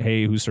like,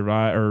 hey, who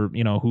survived, or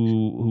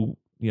who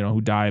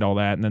died, all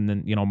that, and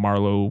then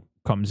Marlowe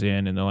comes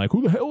in and they're like,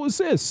 who the hell is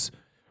this?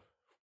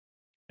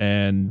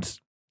 And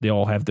they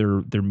all have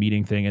their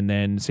meeting thing, and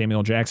then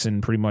Samuel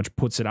Jackson pretty much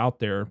puts it out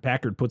there.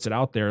 Packard puts it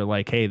out there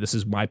like, hey, this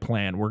is my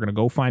plan. We're gonna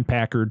go find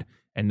Packard,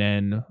 and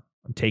then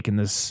I'm taking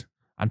this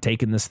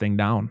thing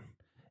down.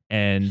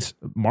 And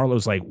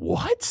Marlowe's like,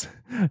 what?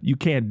 You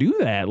can't do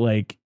that.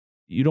 Like,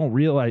 you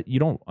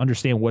don't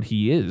understand what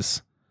he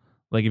is.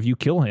 Like, if you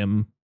kill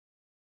him,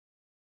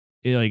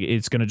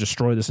 it's gonna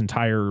destroy this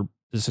entire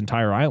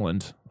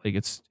island. Like,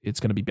 it's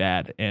gonna be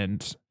bad.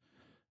 And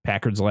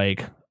Packard's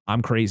like,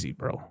 I'm crazy,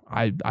 bro.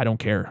 I don't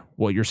care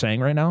what you're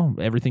saying right now.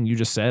 Everything you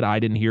just said, I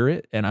didn't hear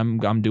it, and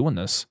I'm doing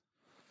this.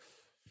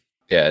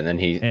 Yeah, and then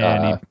he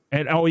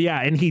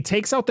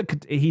takes out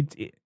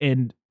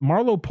and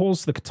Marlowe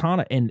pulls the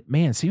katana, and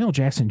man, Samuel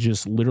Jackson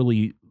just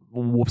literally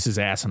whoops his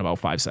ass in about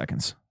 5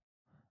 seconds.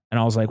 And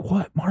I was like,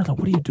 "What, Marlowe?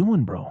 What are you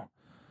doing, bro?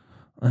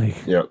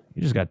 Like, you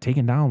just got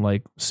taken down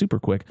like super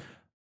quick."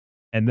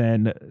 And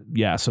then,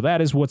 so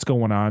that is what's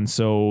going on.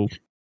 So,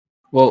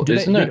 well,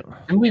 didn't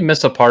we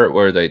miss a part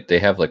where they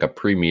have like a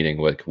pre-meeting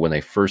like when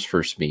they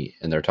first meet,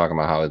 and they're talking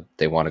about how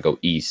they want to go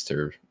east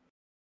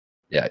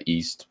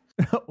east.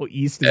 Well,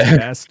 east is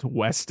best,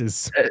 west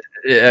is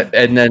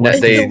and then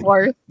West they is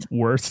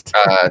worst.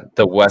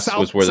 The west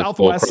was where the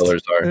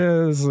Skullcrawlers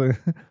are.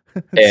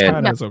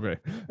 And that's okay.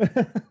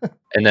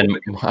 And then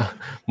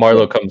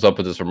Marlo comes up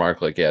with this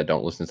remark like, "Yeah,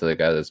 don't listen to the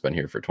guy that's been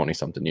here for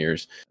 20-something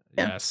years."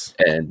 Yes.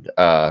 And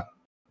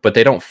but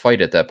they don't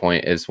fight at that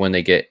point. Is when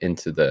they get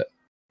into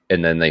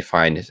and then they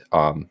find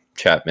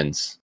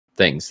Chapman's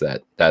things.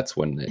 That's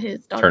when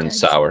it turns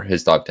sour.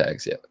 His dog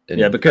tags,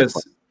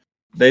 because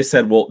they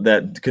said, well,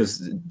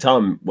 because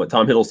Tom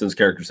Hiddleston's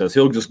character says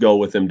he'll just go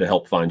with him to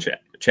help find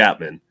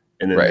Chapman,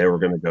 and then they were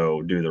going to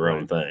go do their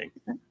own thing.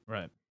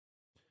 Right.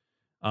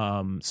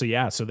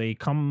 So they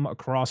come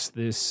across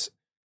this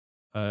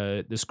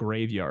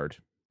graveyard.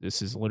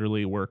 This is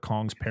literally where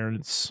Kong's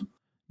parents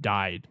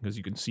died, because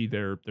you can see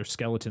their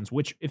skeletons,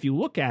 which if you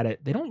look at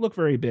it, they don't look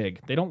very big.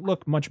 They don't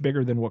look much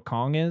bigger than what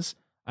Kong is.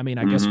 I mean,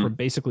 I guess for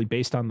basically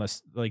based on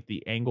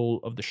the angle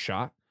of the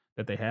shot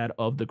that they had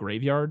of the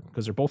graveyard,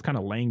 because they're both kind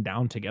of laying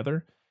down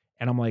together.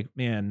 And I'm like,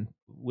 man,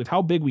 with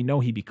how big we know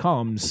he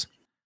becomes,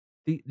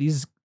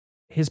 his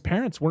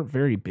parents weren't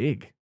very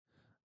big.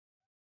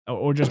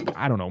 Or just,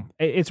 I don't know.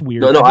 It's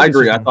weird. No, I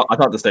agree. I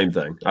thought the same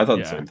thing.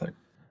 The same thing.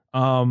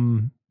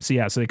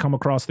 So they come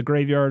across the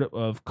graveyard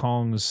of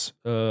Kong's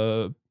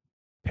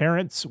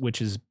parents,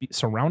 which is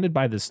surrounded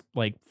by this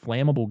like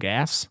flammable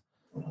gas.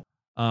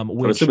 I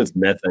assume it's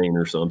methane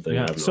or something.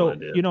 Yeah. I have no So,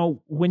 idea.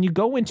 when you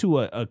go into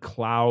a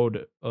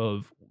cloud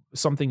of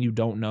something you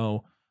don't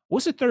know,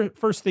 what's the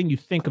first thing you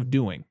think of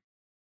doing?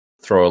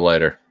 Throw a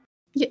lighter.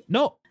 Yeah.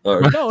 No.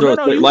 No.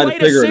 You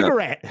light a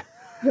cigarette.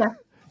 Yeah.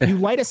 You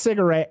light a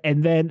cigarette,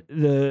 and then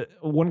the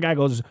one guy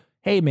goes,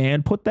 "Hey,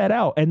 man, put that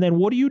out." And then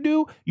what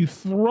do? You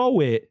throw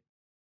it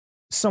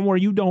somewhere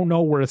you don't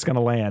know where it's going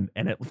to land.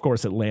 And of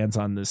course, it lands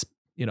on this,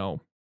 where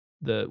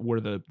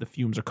the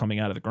fumes are coming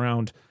out of the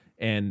ground,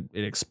 and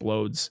it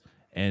explodes.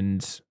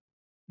 And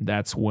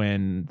that's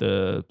when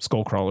the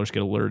Skullcrawlers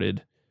get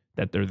alerted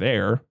that they're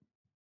there.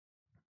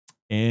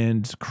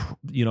 And,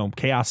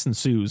 chaos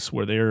ensues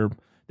where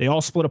they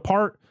all split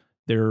apart.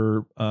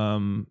 They're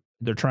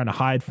trying to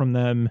hide from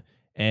them.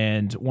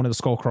 And one of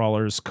the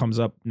Skullcrawlers comes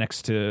up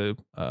next to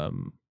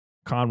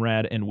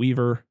Conrad and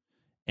Weaver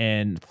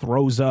and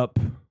throws up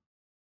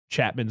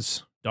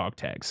Chapman's dog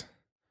tags,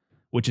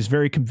 which is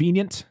very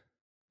convenient.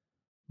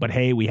 But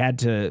hey, we had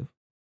to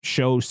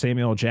show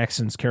Samuel L.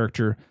 Jackson's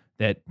character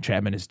that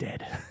Chapman is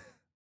dead.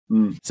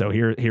 So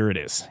here it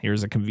is.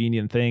 Here's a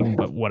convenient thing,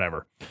 but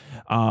whatever.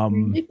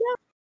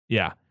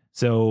 Yeah.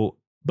 So,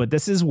 but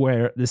this is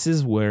where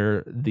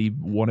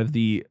one of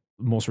the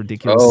most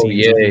ridiculous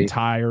scenes of the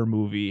entire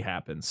movie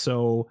happens.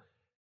 So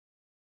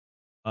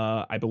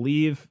I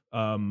believe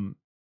John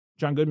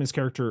Goodman's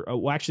character,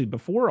 actually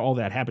before all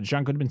that happens,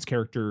 John Goodman's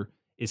character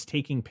is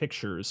taking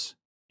pictures,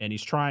 and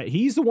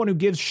he's the one who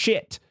gives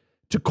shit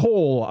to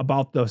Cole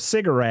about the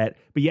cigarette,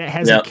 but yet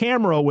has a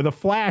camera with a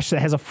flash that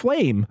has a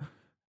flame.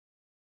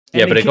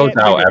 Yeah, but it goes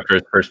out after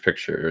his first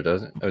picture,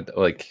 doesn't it?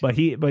 Like, but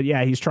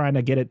he's trying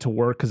to get it to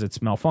work because it's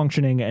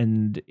malfunctioning,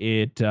 and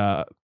it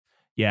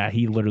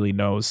he literally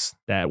knows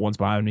that once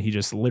behind him, he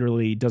just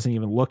literally doesn't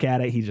even look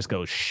at it. He just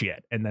goes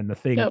shit, and then the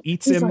thing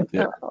eats him,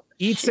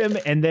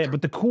 and then.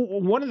 But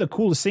one of the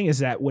coolest thing is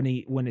that when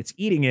it's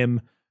eating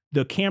him,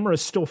 the camera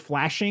is still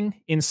flashing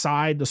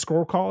inside the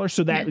Skullcrawler,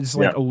 so that is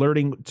like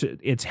alerting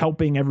it's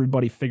helping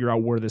everybody figure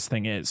out where this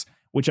thing is,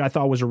 which I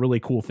thought was a really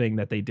cool thing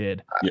that they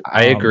did.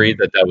 I agree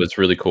that was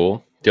really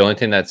cool. The only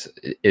thing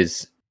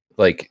is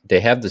like they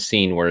have the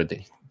scene where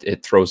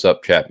it throws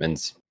up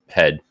Chapman's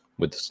head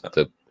with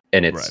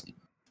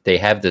they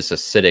have this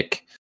acidic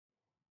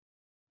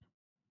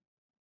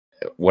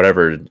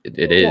whatever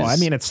it is. Well, I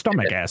mean, it's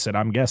stomach acid,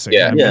 I'm guessing.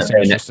 Yeah, I'm guessing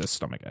it's just a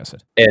stomach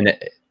acid. And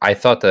I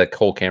thought the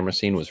whole camera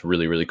scene was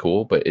really, really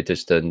cool, but it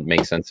just didn't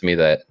make sense to me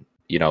that,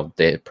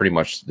 they pretty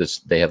much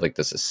they have like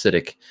this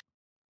acidic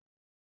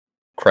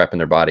crap in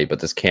their body, but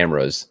this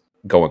camera is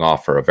going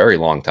off for a very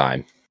long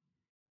time.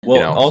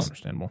 Well,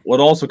 what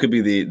also could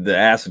be the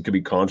acid could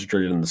be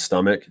concentrated in the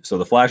stomach, so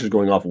the flash is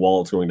going off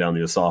while it's going down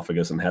the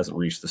esophagus and hasn't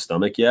reached the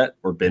stomach yet,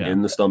 or been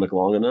in the stomach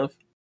long enough.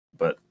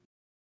 But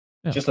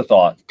just a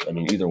thought. I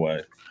mean, either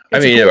way.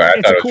 It's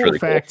a cool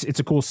fact. Cool. It's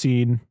a cool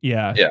scene.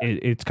 Yeah.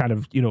 It's kind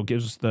of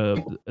gives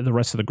the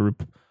rest of the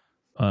group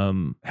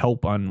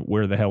help on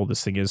where the hell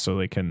this thing is, so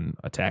they can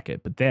attack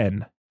it. But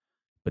then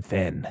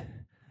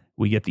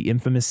we get the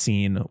infamous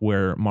scene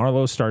where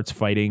Marlo starts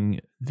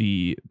fighting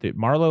the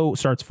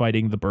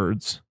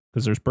birds,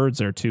 because there's birds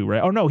there too,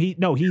 right? Oh no,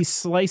 he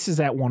slices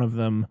at one of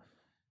them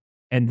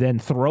and then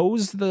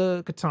throws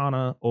the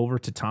katana over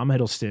to Tom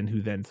Hiddleston,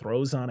 who then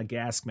throws on a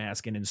gas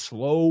mask, and in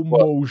slow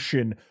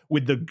motion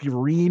with the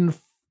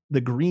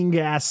green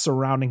gas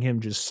surrounding him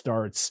just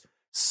starts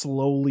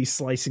slowly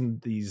slicing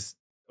these.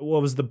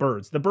 What was the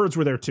birds? The birds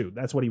were there too.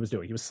 That's what he was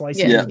doing. He was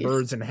slicing these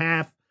birds in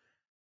half.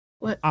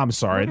 What? I'm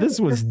sorry. This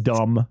was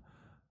dumb.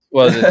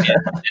 Well,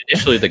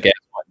 initially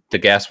the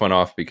gas went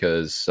off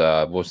because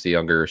what's the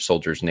younger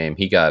soldier's name?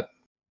 He got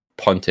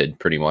punted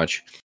pretty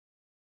much.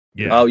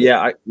 Yeah. Oh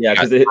yeah,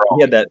 because he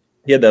had that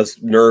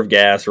nerve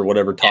gas or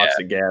whatever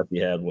toxic gas he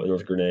had with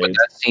those grenades. But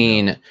that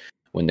scene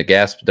when the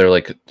gas, they're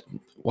like,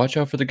 "Watch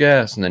out for the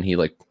gas," and then he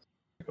like,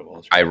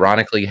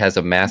 ironically, has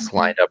a mask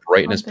lined up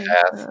right in his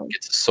path,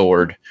 gets a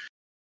sword,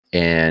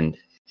 and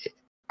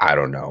I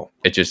don't know.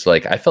 It just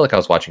like I felt like I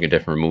was watching a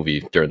different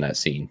movie during that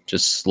scene.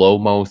 Just slow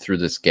mo through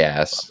this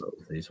gas,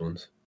 these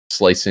ones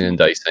slicing and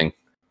dicing.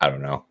 I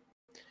don't know.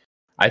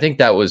 I think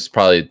that was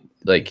probably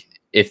like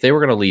if they were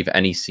gonna leave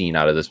any scene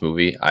out of this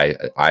movie,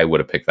 I would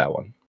have picked that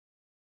one.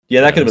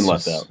 Yeah, that could have been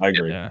left out. I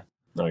agree. Yeah.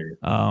 I agree.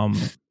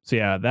 So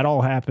yeah, that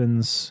all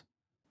happens,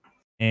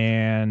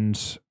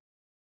 and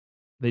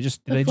they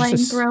just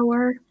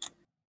flamethrower.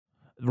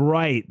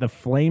 Right, the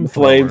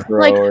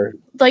flamethrower.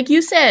 Like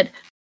you said,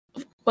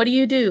 what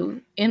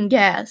do in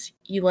gas?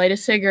 You light a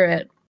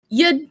cigarette.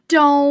 You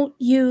don't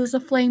use a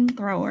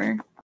flamethrower.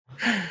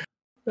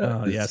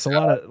 It's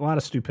a lot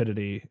of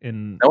stupidity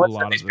in a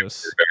lot of this. Very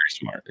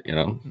smart, you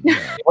know.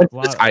 Yeah, a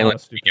lot of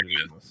stupidity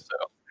in this. So.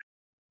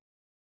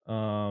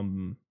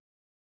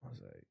 What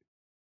was I?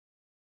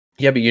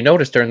 Yeah, but you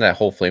notice during that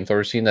whole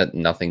flamethrower scene that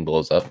nothing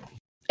blows up.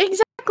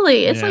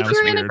 Exactly. It's like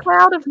you're in a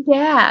cloud of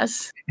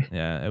gas.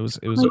 Yeah, it was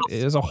a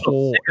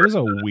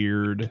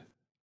weird.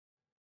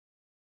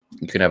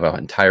 You can have an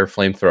entire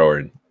flamethrower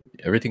and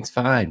everything's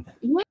fine.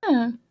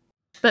 Yeah,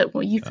 but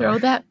when you throw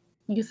that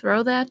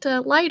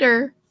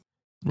lighter,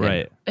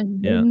 right,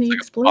 and then the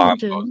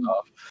explosion,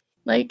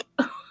 like.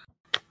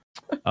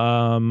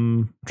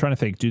 I'm trying to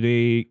think. Do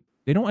they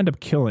don't end up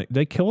killing?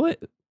 They kill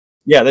it?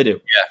 Yeah, they do.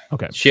 Yeah.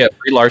 Okay.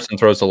 Brie Larson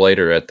throws a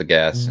lighter at the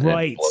gas.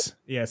 Right.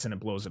 Yes, and it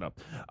blows it up.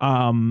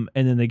 And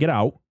then they get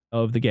out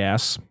of the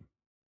gas,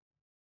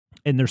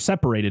 and they're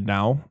separated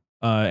now.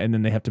 And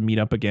then they have to meet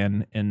up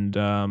again, and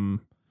they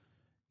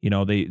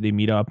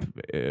meet up.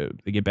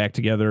 They get back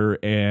together,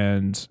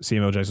 and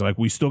Samuel Jackson's like,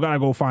 "We still gotta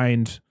go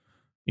find,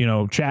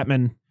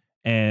 Chapman."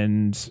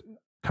 And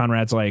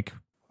Conrad's like,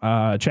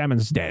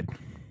 "Chapman's dead,"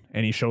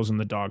 and he shows him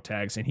the dog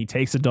tags, and he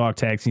takes the dog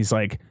tags, and he's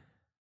like,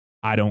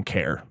 "I don't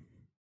care."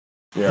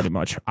 Yeah. Pretty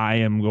much, I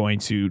am going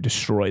to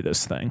destroy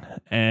this thing,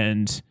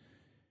 and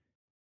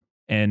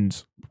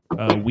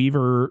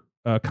Weaver,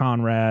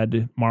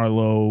 Conrad,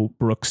 Marlowe,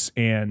 Brooks,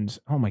 and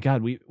oh my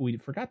god, we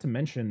forgot to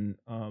mention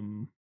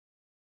what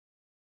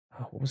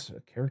was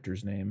the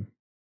character's name?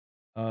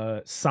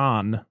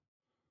 San.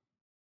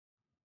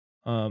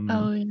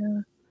 Oh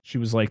yeah. She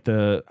was like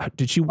did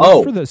she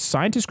work for the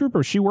scientist group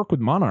or she work with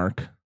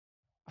Monarch?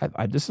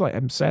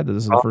 I'm sad that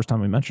this is the first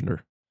time we mentioned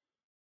her.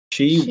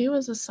 She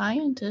was a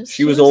scientist.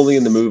 She was only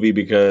in the movie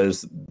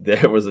because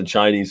there was a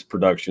Chinese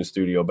production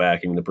studio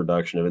backing the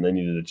production of it, and they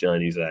needed a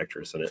Chinese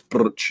actress in it.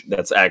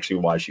 That's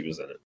actually why she was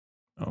in it.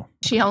 Oh.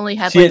 She only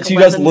had she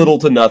does little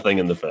to nothing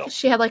in the film.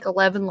 She had like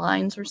 11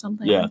 lines or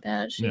something like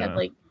that. She had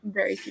like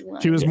very few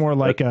lines. She was more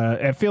like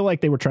I feel like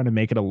they were trying to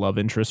make it a love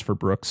interest for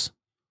Brooks.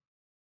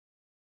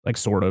 Like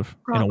sort of,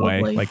 in a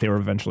way. Like they were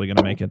eventually going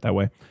to make it that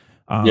way.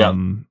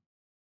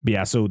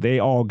 Yeah, so they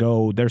all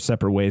go their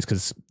separate ways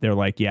because they're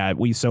like,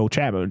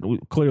 Chapman,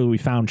 clearly we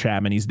found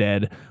Chapman, he's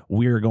dead.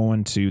 We're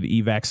going to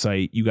the evac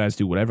site. You guys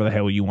do whatever the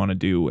hell you want to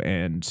do.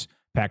 And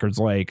Packard's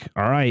like,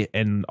 all right.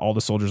 And all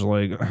the soldiers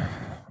are like,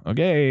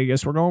 okay, I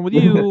guess we're going with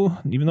you,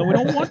 even though we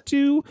don't want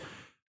to.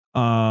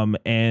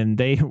 And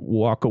they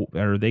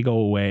they go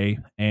away,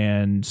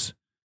 and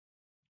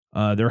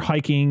they're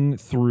hiking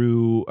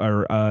through,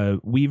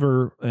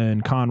 Weaver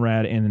and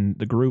Conrad and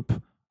the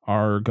group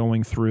are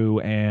going through,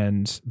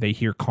 and they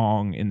hear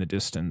Kong in the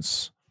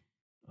distance.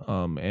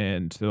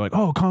 And they're like,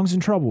 oh, Kong's in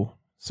trouble.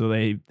 So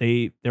they're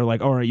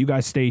like, all right, you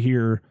guys stay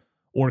here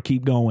or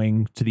keep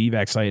going to the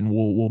evac site, and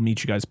we'll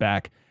meet you guys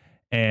back.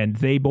 And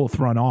they both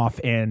run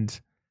off. And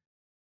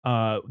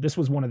this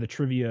was one of the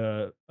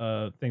trivia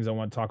things I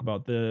want to talk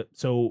about.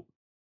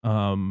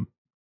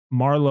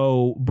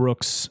 Marlowe,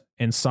 Brooks,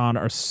 and San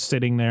are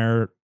sitting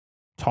there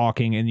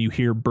talking, and you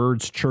hear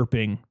birds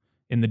chirping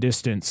in the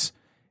distance.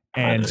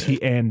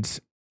 And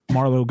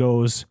Marlowe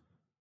goes,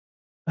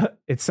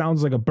 it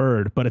sounds like a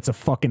bird, but it's a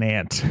fucking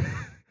ant.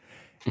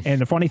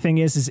 And the funny thing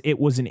is it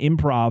was an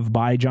improv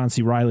by John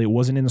C. Reilly. It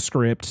wasn't in the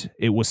script.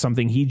 It was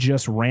something he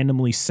just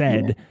randomly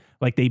said. Yeah.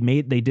 Like they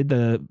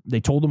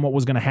told him what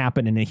was going to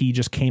happen, and he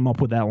just came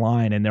up with that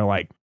line, and they're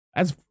like,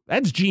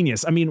 that's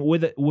genius. I mean,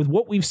 with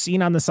what we've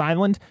seen on this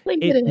island,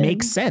 it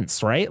makes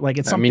sense, right? Like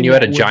it's something. I mean, you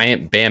had a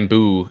giant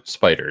bamboo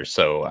spider,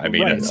 so I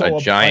mean, right. a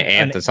giant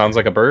ant that sounds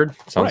like a bird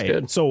sounds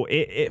good. So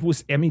it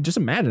was. I mean, just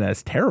imagine that.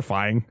 It's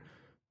terrifying.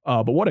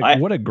 But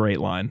what a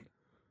great line.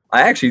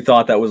 I actually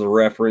thought that was a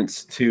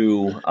reference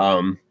to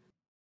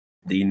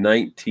the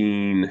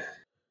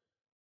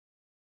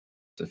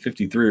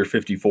 1953 or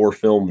 54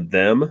 film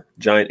Them,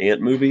 Giant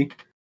Ant movie,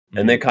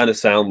 and they kind of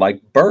sound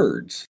like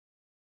birds.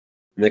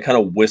 And they kind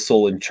of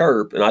whistle and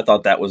chirp, and I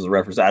thought that was a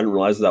reference. I didn't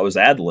realize that was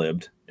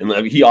ad-libbed.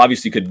 And he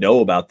obviously could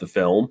know about the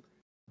film,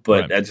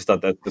 but I just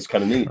thought that's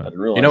kind of neat. I didn't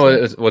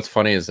realize. What's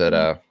funny is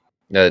that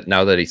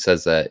now that he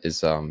says that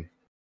is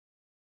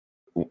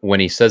when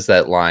he says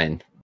that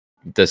line,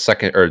 the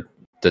second or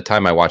the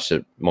time I watched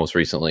it most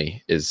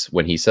recently is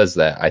when he says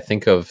that. I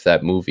think of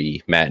that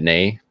movie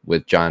Matinee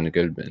with John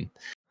Goodman,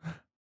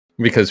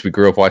 because we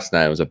grew up watching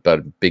that. It was about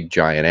a big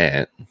giant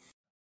ant,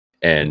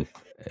 and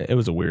it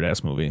was a weird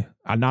ass movie.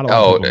 Not a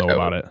lot of people know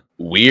about it.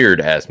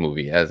 Weird ass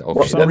movie.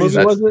 For some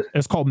reason, was it?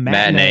 It's called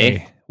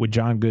Matinee with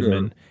John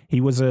Goodman. Yeah. He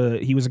was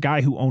a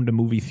guy who owned a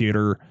movie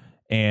theater,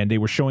 and they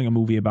were showing a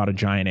movie about a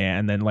giant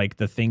ant, and then like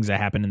the things that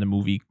happened in the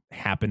movie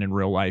happen in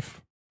real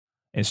life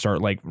and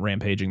start like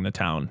rampaging the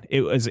town.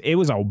 It was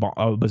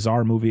a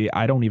bizarre movie.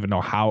 I don't even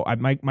know how.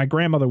 My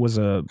grandmother was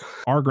an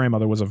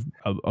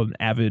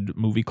avid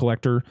movie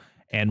collector,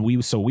 and we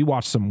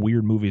watched some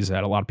weird movies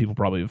that a lot of people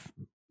probably have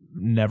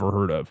never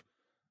heard of.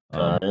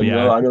 I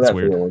know that's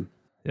weird.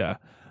 Yeah.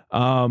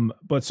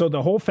 But so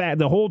the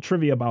whole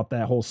trivia about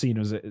that whole scene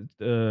was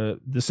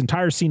this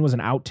entire scene was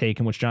an outtake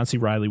in which John C.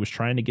 Reilly was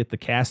trying to get the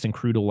cast and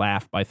crew to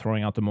laugh by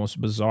throwing out the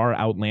most bizarre,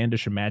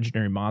 outlandish,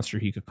 imaginary monster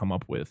he could come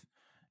up with.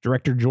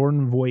 Director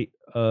Jordan Voight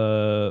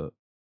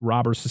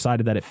Roberts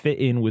decided that it fit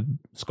in with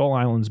Skull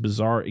Island's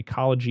bizarre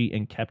ecology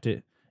and kept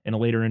it. In a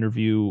later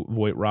interview,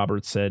 Voight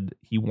Roberts said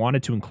he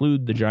wanted to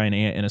include the giant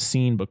ant in a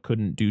scene but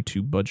couldn't due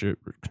to budget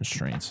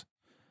constraints.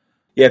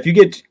 Yeah, if you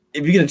get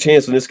a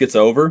chance when this gets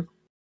over,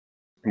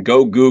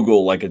 go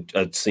Google like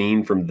a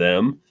scene from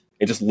them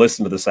and just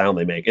listen to the sound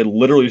they make. It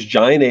literally is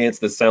giant ants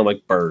that sound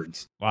like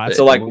birds. Wow,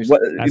 so like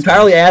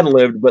entirely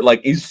ad-libbed, but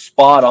like he's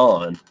spot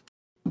on.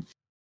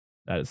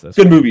 That's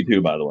good movie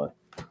too, by the way.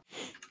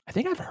 I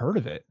think I've heard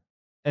of it.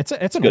 It's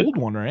an old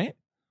one, right?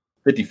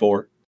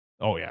 54.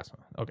 Oh yeah.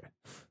 Okay.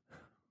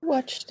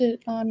 Watched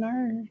it on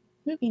our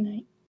movie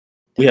night.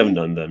 We haven't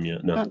done them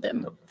yet. No. Not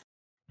them. No.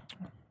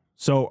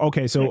 So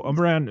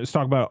Umbrand, let's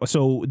talk about.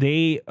 So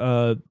they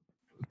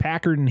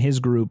Packard and his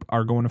group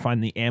are going to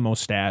find the ammo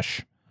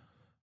stash,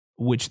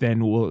 which then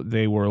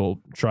they will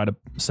try to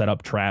set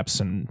up traps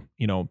and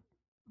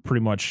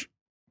pretty much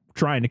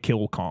trying to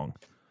kill Kong.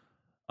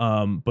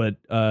 But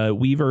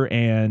Weaver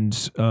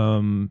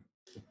and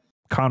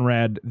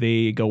Conrad,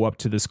 they go up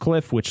to this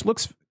cliff, which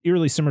looks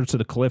eerily similar to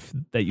the cliff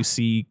that you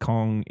see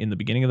Kong in the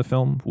beginning of the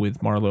film with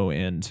Marlo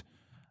and.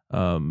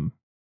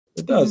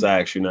 It does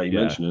actually. Now you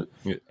mention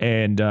it,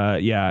 and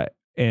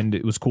and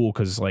it was cool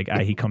because like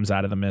he comes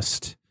out of the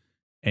mist,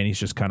 and he's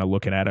just kind of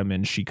looking at him,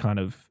 and she kind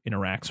of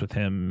interacts with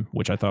him,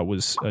 which I thought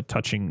was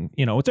touching.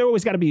 It's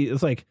always got to be.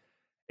 It's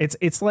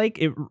like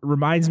it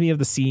reminds me of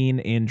the scene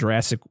in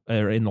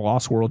in the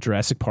Lost World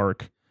Jurassic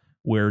Park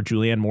where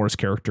Julianne Moore's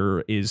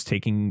character is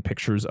taking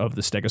pictures of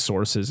the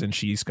Stegosauruses, and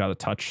she's got to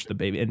touch the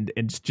baby,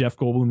 and Jeff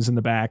Goldblum's in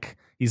the back.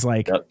 He's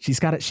like, yep.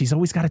 She's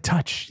always got to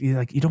touch. He's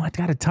like, you don't have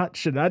to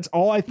touch. And that's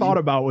all I thought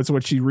about was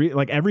what she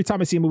like every time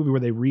I see a movie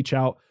where they reach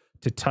out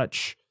to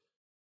touch,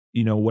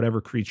 whatever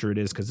creature it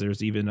is. Cause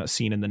there's even a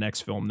scene in the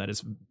next film that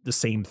is the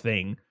same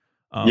thing.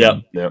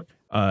 Yeah.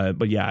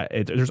 But yeah,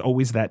 there's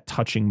always that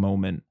touching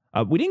moment.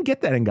 We didn't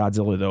get that in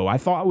Godzilla though. I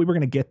thought we were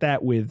going to get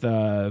that with,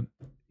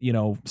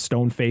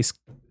 stone face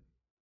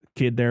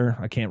kid there.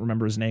 I can't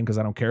remember his name cause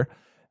I don't care.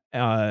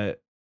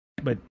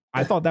 But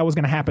I thought that was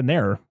going to happen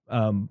there,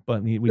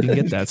 but we didn't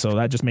get that, so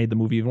that just made the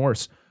movie even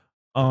worse.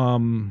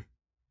 But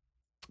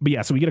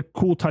yeah, so we get a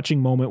cool, touching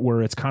moment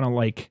where it's kind of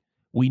like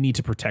we need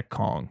to protect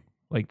Kong.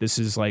 Like this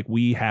is like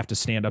we have to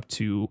stand up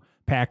to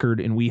Packard,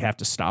 and we have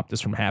to stop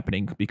this from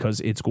happening because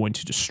it's going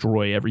to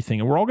destroy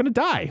everything, and we're all going to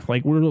die.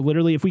 Like we're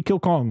literally, if we kill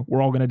Kong,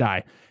 we're all going to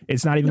die.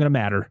 It's not even going to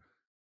matter.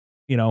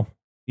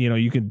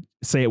 You could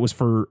say it was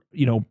for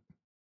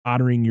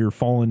honoring your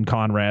fallen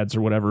comrades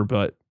or whatever,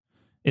 but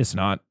it's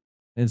not.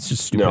 It's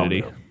just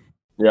stupidity. No.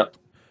 Yep.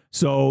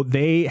 So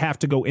they have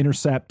to go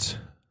intercept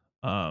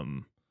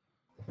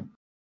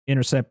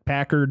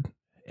Packard,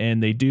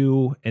 and they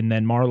do. And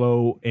then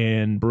Marlo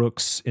and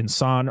Brooks and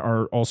San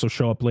are also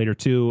show up later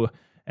too,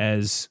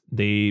 as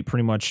they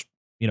pretty much,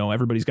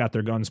 everybody's got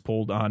their guns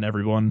pulled on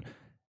everyone.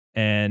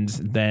 And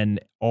then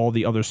all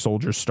the other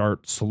soldiers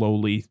start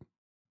slowly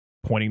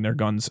pointing their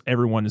guns.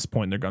 Everyone is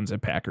pointing their guns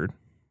at Packard.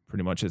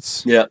 Pretty much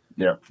it's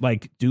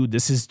like, dude,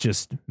 this is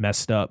just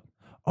messed up.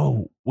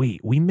 Oh,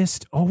 wait, we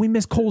missed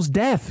Cole's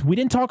death. We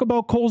didn't talk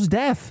about Cole's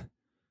death.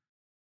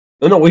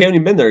 No, we haven't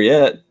even been there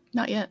yet.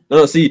 Not yet.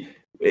 No, see,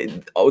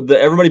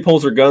 everybody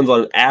pulls their guns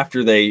on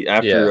after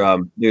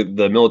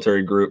the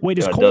military group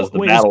does the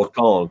Battle of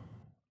Kong.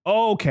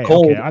 Oh, okay. I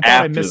thought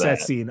I missed that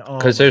scene.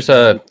 Because there's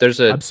a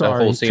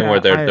whole scene where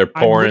they're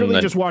pouring. I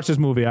literally just watched this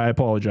movie. I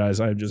apologize.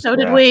 So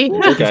did we.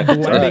 Okay.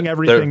 Blending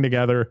everything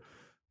together.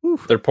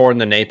 They're pouring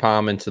the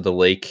napalm into the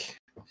lake,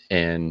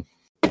 and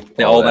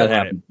all that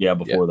happened. Yeah,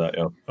 before that.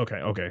 Yeah.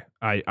 Okay.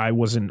 I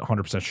wasn't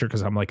 100% sure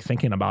because I'm like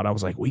thinking about it. I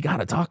was like, we got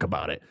to talk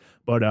about it.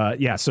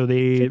 But yeah, so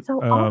they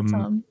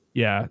awesome.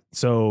 Yeah,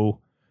 so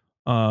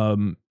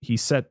he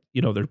set,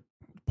 they're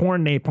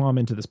pouring napalm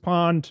into this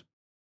pond,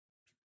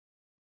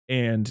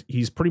 and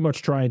he's pretty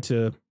much trying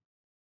to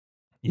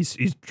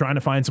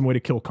find some way to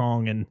kill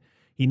Kong, and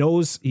he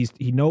knows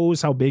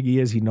how big he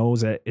is. He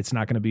knows that it's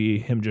not going to be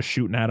him just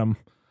shooting at him.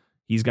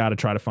 He's got to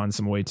try to find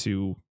some way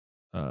to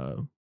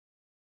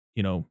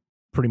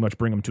pretty much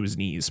bring him to his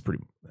knees.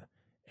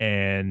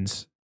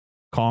 And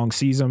Kong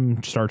sees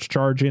him, starts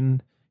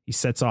charging. He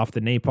sets off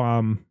the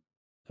napalm.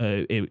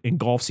 It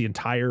engulfs the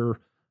entire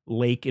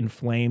lake in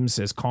flames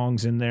as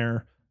Kong's in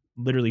there,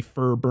 literally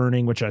fur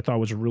burning, which I thought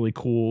was really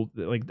cool.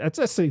 Like that's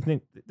the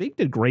thing. They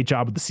did a great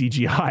job with the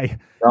CGI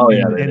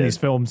in these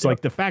films.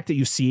 Like the fact that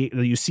you see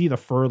the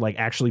fur like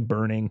actually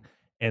burning,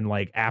 and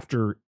like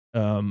after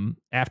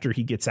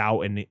he gets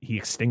out and he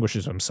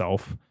extinguishes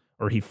himself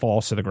or he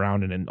falls to the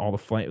ground, and then all the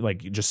flame, like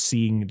just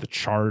seeing the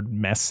charred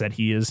mess that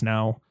he is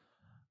now.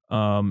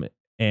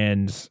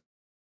 And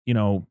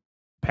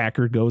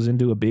Packard goes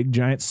into a big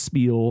giant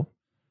spiel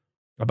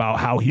about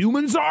how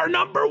humans are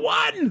number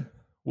one,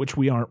 which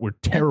we aren't. We're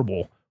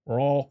terrible.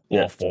 We're all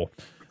awful.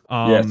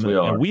 Yes, we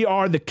are. And we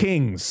are the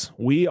kings.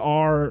 We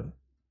are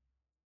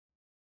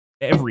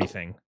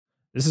everything.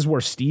 This is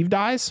where Steve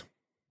dies.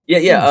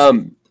 Yeah.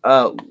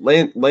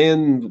 Landsat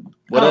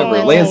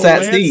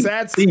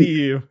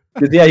Steve.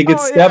 Yeah, he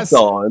gets stepped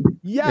on.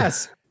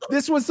 Yes.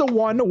 This was the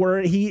one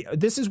where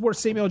this is where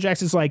Samuel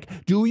Jackson's like,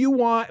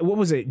 what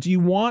was it? Do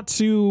you want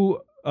to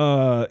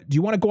go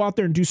out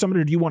there and do something,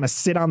 or do you want to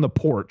sit on the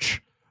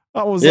porch?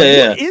 I was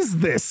what is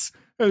this?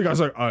 And the guy's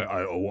like,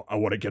 I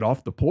want to get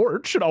off the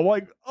porch. And I'm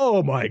like,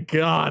 oh my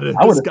God.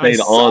 I would have stayed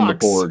on the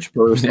porch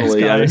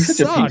personally. It's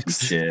such a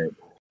piece of shit.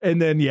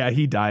 And then,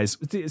 he dies.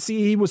 See,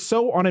 he was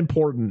so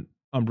unimportant,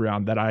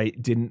 Umbreon, that I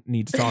didn't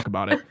need to talk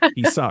about it.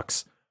 He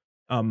sucks.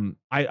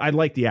 I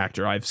like the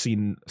actor. I've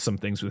seen some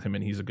things with him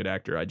and he's a good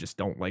actor. I just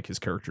don't like his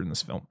character in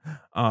this film.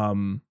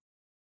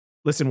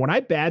 Listen, when I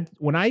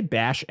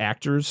bash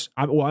actors,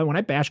 when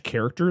I bash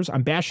characters,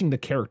 I'm bashing the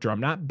character. I'm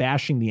not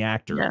bashing the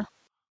actor. Yeah.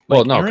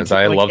 Well, no, because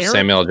I love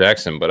Samuel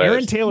Jackson, but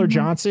Aaron Taylor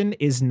Johnson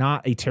is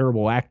not a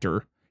terrible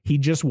actor. He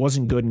just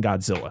wasn't good in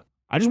Godzilla.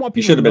 I just want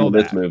people to know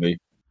that. He should have been in this movie.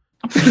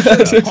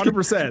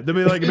 100%. They'll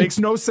be like, it makes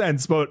no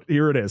sense, but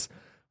here it is.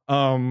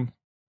 Oh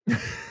my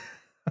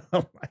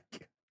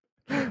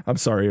God. I'm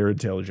sorry, Aaron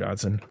Taylor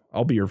Johnson.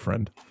 I'll be your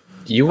friend.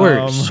 You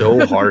were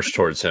so harsh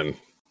towards him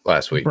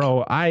last week,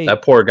 bro.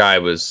 That poor guy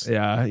was.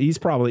 Yeah, he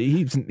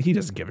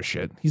doesn't give a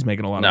shit. He's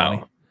making a lot of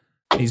money.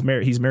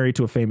 He's married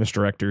to a famous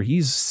director.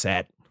 He's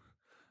set.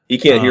 He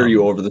can't hear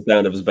you over the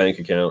sound of his bank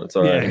account. It's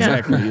all right. Yeah,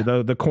 exactly.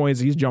 the coins,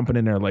 he's jumping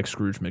in there like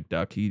Scrooge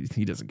McDuck. He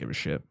doesn't give a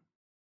shit.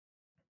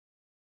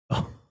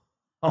 Oh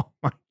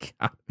my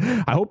God.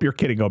 I hope you're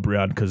kidding,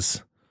 O'Brien,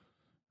 because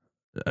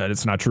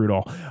it's not true at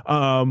all.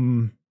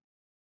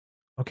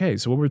 Okay,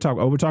 so what were we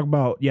talking? Oh, we're talking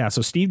about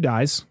so Steve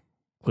dies.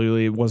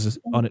 Clearly, it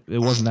wasn't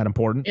that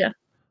important. Yeah,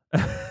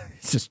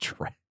 it's just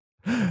trash.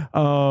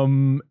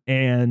 And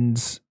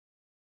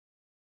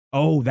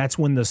that's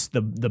when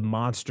the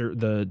monster,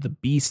 the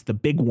beast, the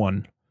big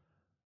one.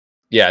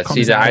 Yeah,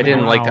 see, I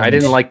didn't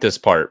like this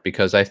part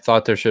because I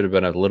thought there should have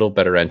been a little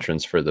better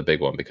entrance for the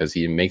big one because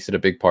he makes it a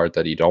big part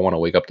that you don't want to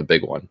wake up the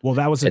big one. Well,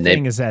 that was the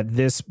thing is that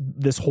this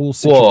whole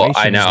situation. Well,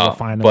 I know,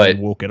 but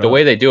the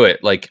way they do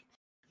it, like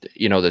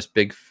this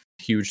big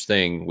huge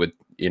thing with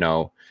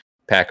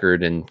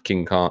Packard and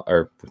King Kong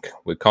or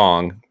with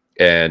Kong,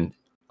 and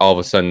all of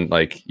a sudden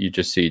like you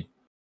just see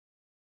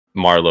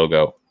Marlowe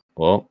go,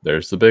 well,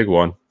 there's the big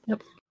one.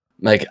 Yep.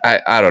 Like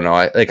I don't know,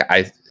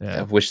 I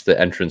wish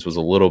the entrance was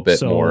a little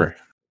bit more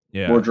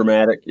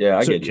dramatic.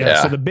 I get you.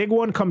 So the big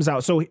one comes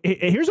out. So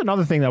here's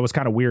another thing that was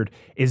kind of weird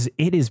is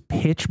it is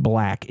pitch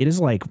black. It is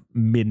like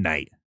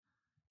midnight,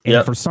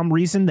 and for some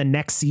reason the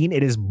next scene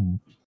it is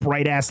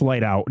bright ass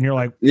light out, and you're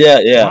like,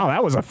 wow,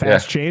 that was a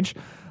fast change.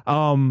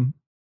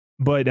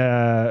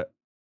 But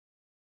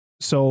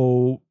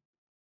so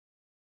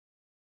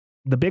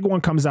the big one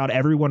comes out,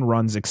 everyone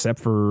runs except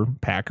for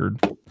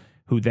Packard,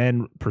 who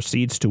then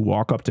proceeds to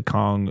walk up to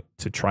Kong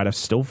to try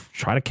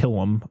to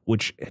kill him,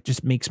 which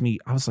just makes me,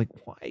 I was like,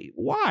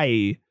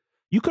 why?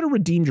 You could have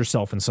redeemed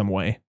yourself in some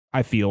way,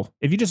 I feel.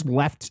 If you just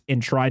left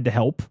and tried to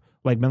help,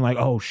 like been like,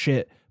 oh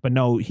shit. But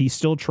no, he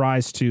still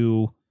tries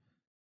to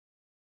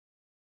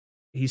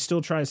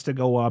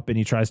go up and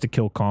he tries to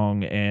kill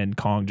Kong, and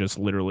Kong just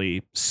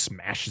literally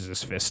smashes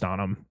his fist on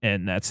him,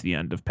 and that's the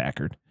end of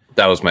Packard.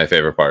 That was my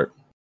favorite part.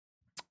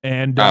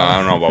 And I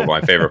don't know about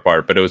my favorite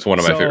part, but it was one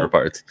of my favorite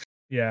parts.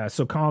 Yeah,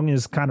 so Kong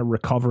is kind of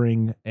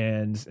recovering,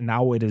 and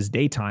now it is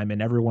daytime,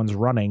 and everyone's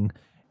running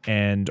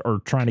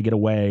or trying to get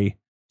away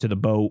to the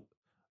boat.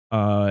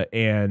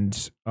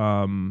 And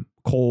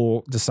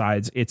Cole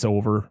decides it's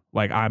over.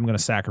 Like, I'm going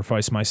to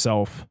sacrifice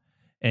myself,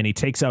 and he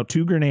takes out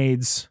 2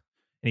 grenades.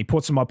 And he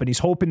puts them up, and he's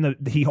hoping that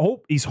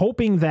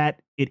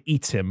it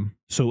eats him,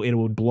 so it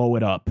would blow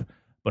it up.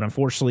 But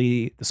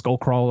unfortunately, the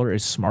Skullcrawler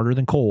is smarter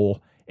than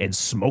Cole and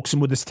smokes him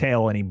with his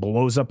tail, and he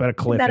blows up at a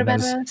cliff. And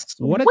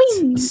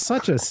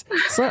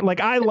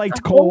I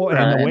liked Cole,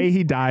 and the way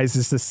he dies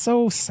is just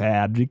so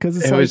sad because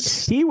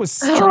he was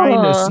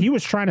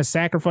trying to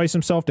sacrifice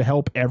himself to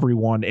help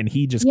everyone, and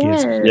he just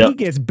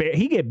gets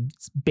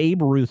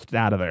Babe Ruthed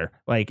out of there.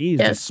 Like he's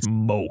just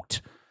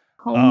smoked.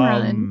 Home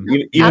run.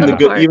 Even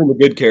the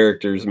good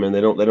characters, man, they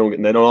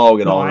don't all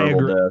get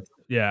honorable death.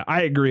 Yeah,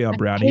 I agree on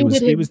Brown. He was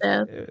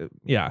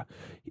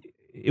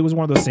it was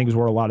one of those things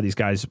where a lot of these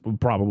guys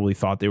probably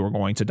thought they were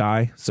going to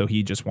die, so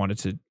he just wanted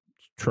to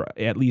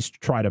at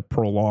least try to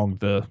prolong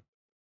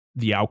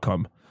the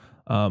outcome.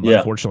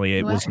 Unfortunately,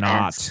 it was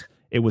not.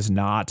 It was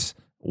not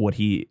what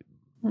he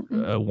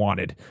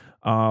wanted.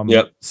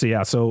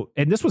 So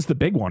and this was the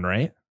big one,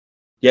 right?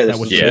 Yeah, that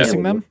was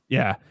chasing them.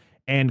 Yeah,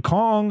 and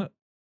Kong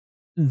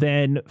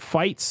then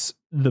fights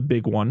the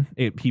big one.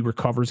 He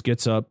recovers,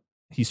 gets up,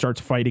 he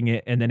starts fighting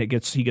it, and then he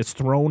gets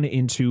thrown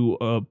into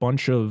a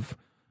bunch of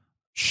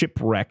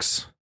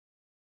shipwrecks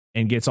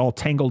and gets all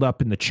tangled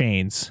up in the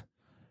chains.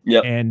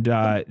 Yep. And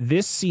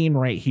this scene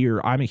right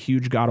here, I'm a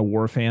huge God of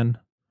War fan,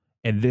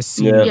 and this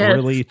scene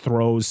really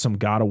throws some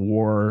God of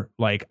War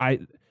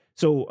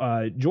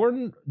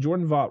Jordan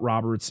Vogt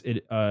Roberts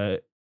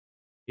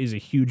is a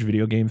huge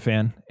video game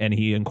fan, and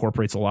he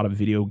incorporates a lot of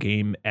video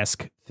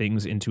game-esque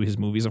things into his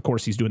movies. Of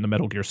course, he's doing the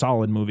Metal Gear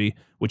Solid movie,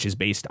 which is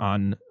based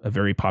on a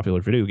very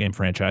popular video game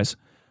franchise.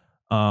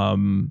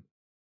 And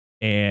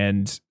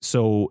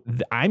so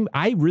I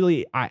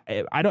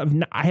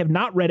have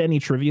not read any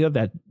trivia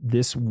that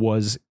this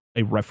was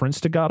a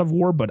reference to God of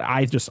War, but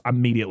I just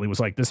immediately was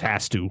like, this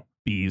has to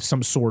be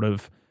some sort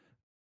of,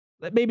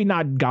 maybe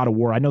not God of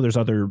War. I know there's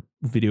other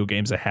video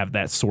games that have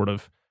that sort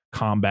of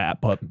combat,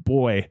 but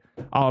boy,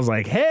 I was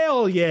like,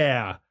 hell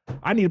yeah,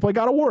 I need to play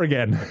God of War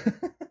again.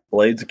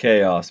 Blades of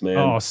Chaos, man.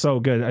 Oh, so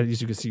good.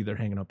 As you can see, they're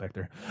hanging up back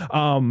there.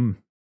 I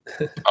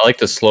like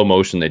the slow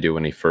motion they do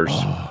when he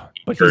first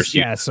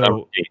he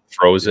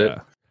throws it.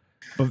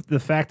 But the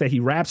fact that he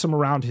wraps him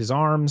around his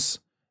arms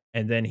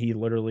and then he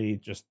literally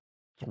just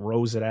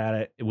throws it at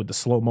it with the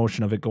slow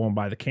motion of it going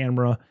by the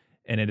camera,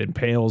 and it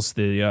impales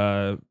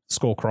the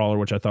skull crawler,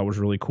 which I thought was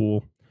really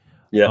cool.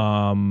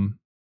 Yeah.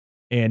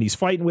 And he's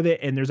fighting with it,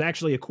 and there's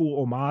actually a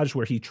cool homage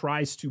where he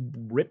tries to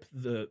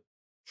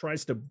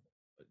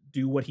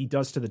do what he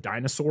does to the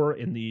dinosaur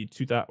in the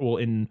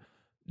in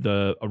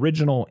the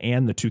original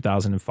and the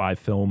 2005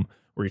 film,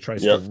 where he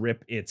tries to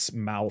rip its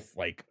mouth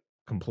like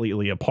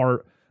completely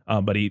apart,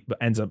 but he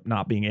ends up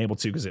not being able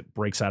to because it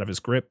breaks out of his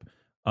grip,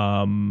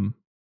 and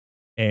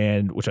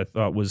which I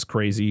thought was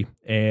crazy.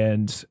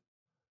 And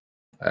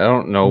I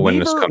don't know when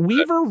this comes.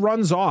 Weaver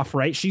runs off,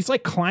 right? She's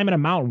like climbing a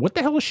mountain. What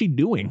the hell is she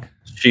doing?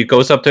 She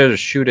goes up there to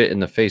shoot it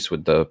in the face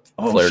with the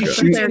flare gun. She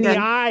shoots in the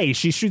eye.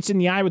 She shoots in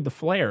the eye with the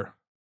flare.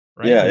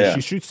 Right? Yeah. She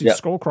shoots the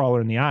skull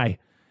crawler in the eye.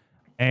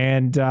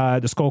 And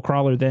the skull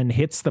crawler then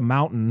hits the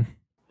mountain.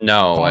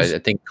 No, I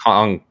think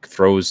Kong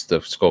throws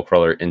the skull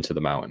crawler into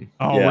the mountain.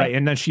 Oh, right.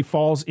 And then she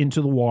falls into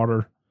the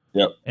water.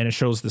 Yep. And it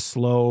shows the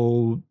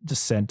slow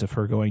descent of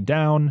her going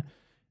down.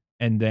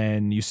 And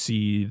then you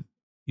see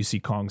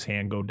Kong's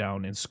hand go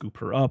down and scoop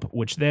her up,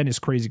 which then is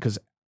crazy because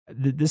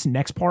this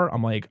next part,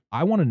 I'm like,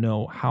 I want to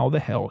know how the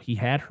hell he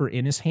had her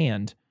in his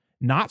hand,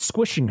 not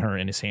squishing her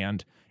in his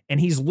hand, and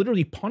he's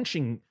literally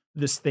punching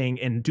this thing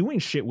and doing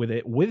shit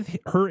with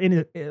her in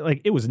it.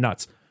 Like, it was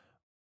nuts.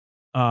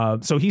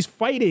 So he's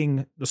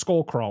fighting the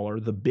skull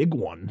crawler, the big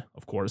one,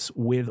 of course,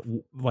 with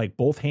like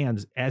both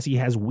hands as he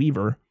has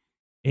Weaver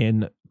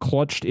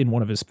clutched in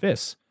one of his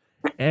fists,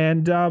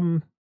 and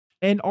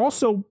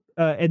also.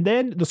 And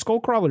then the skull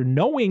crawler,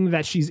 knowing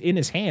that she's in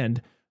his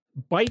hand,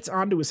 bites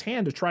onto his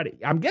hand to try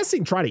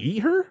to eat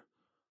her,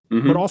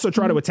 but also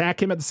try to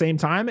attack him at the same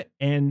time.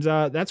 And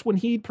that's when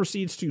he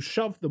proceeds to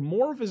shove the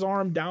more of his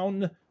arm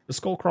down the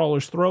skull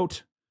crawler's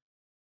throat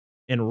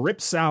and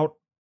rips out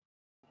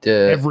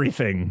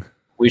everything.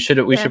 We should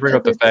bring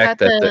up the fact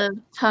that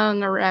the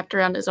tongue are wrapped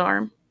around his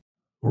arm.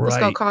 Right. The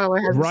skull crawler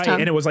has his tongue.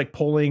 And it was like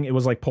pulling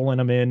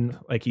him in.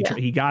 Like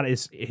he got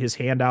his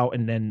hand out,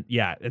 and then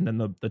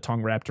the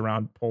tongue wrapped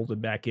around, pulled it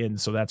back in.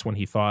 So that's when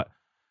he thought,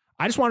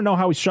 I just want to know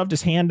how he shoved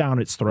his hand down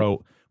its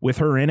throat with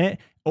her in it,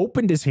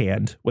 opened his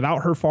hand without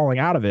her falling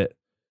out of it,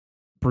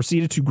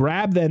 proceeded to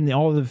grab then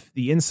all of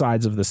the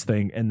insides of this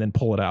thing and then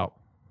pull it out.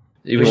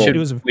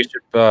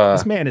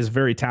 This man is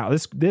very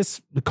talented.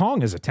 The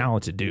Kong is a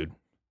talented dude.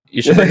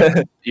 You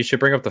should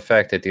bring up the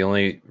fact that the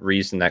only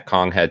reason that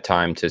Kong had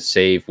time to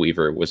save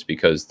Weaver was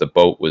because the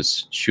boat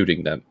was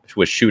shooting them.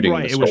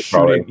 Right, it was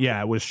shooting.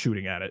 Yeah, it was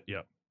shooting at it.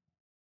 Yeah,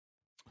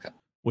 okay.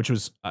 Which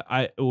was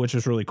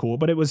really cool.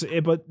 But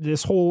but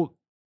this whole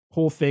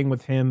thing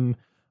with him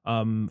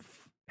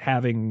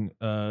having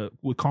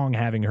with Kong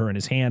having her in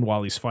his hand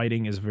while he's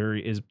fighting is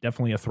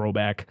definitely a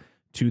throwback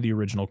to the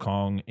original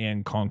Kong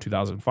and Kong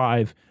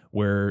 2005,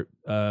 where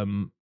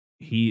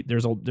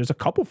there's a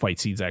couple fight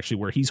scenes actually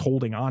where he's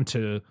holding on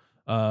to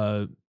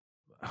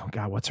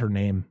what's her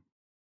name?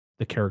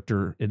 The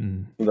character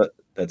in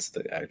that's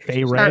the actress.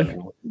 Fay Wray.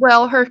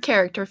 Well, her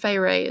character Fay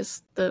Wray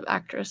is the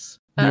actress.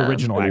 The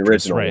original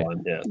actress, right?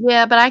 One, yeah.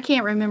 Yeah, but I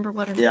can't remember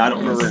what her name is. I don't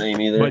remember her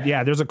name either. But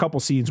yeah, there's a couple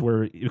scenes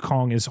where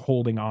Kong is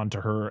holding on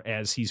to her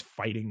as he's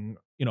fighting,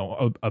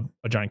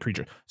 a giant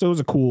creature. So it was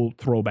a cool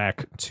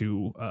throwback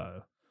to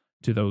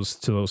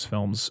those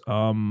films.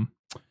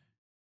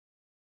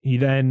 He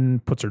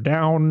then puts her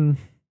down.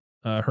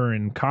 Her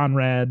and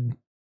Conrad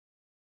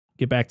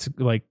get back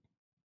to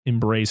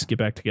embrace, get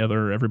back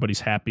together. Everybody's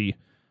happy.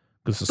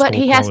 But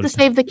he has to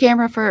save the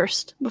camera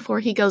first before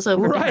he goes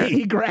over there.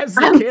 He grabs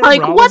the camera.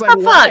 Like, what the fuck?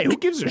 Why? Who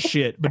gives a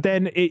shit? But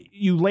then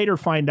you later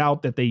find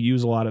out that they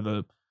use a lot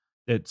of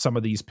that some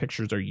of these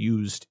pictures are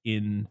used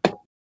in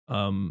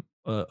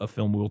a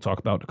film we'll talk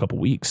about in a couple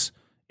weeks.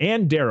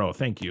 And Darrow,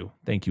 thank you,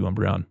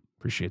 Umbreon,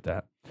 appreciate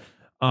that.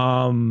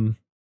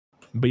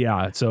 But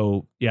yeah,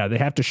 so yeah, they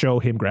have to show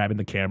him grabbing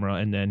the camera,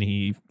 and then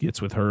he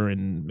gets with her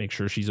and make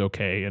sure she's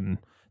okay, and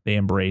they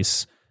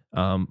embrace.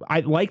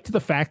 I liked the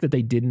fact that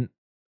they didn't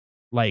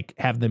like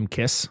have them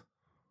kiss.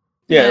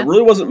 Yeah, it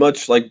really wasn't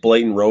much like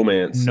blatant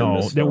romance.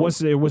 No, there was.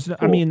 Cool.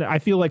 I mean, I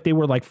feel like they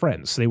were like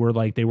friends. They were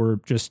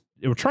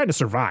trying to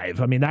survive.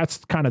 I mean,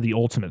 that's kind of the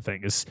ultimate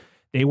thing is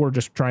they were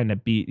just trying to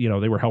be,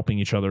 they were helping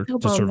each other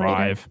to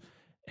survive. Later.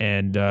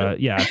 And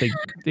yeah, I think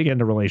they get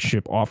in a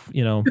relationship off,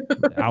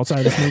 outside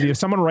of this movie. If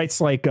someone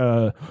writes like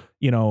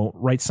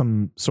writes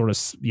some sort of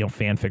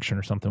fan fiction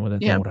or something with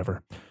it, then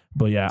whatever.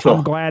 But yeah,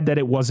 I'm glad that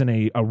it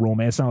wasn't a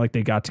romance. It's not like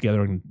they got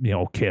together and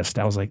kissed.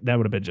 I was like, that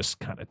would have been just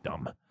kind of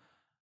dumb.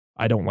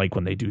 I don't like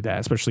when they do that,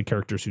 especially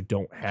characters who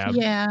don't have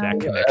that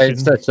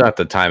connection. That's not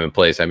the time and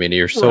place. I mean,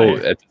 you're so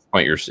at this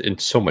point, you're in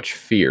so much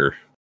fear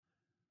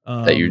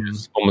that you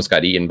just almost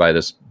got eaten by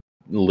this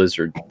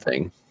lizard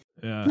thing.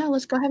 Yeah. No,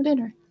 let's go have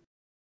dinner.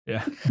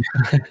 Yeah.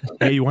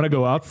 Hey, you want to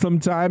go out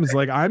sometime? It's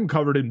like I'm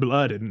covered in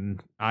blood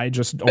and I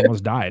just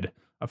almost died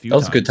a few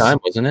times. That was a good time,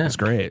 wasn't it? It's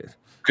great.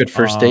 Good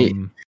first date.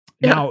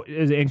 Now,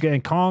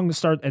 and Kong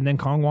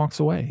Kong walks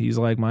away. He's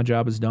like, my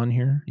job is done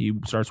here. He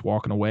starts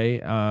walking away.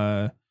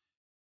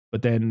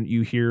 But then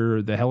you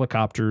hear the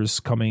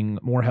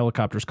more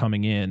helicopters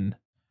coming in,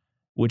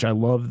 which I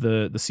love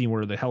the scene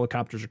where the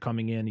helicopters are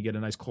coming in. You get a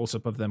nice close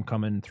up of them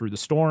coming through the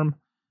storm.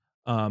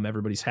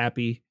 Everybody's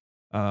happy.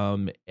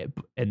 And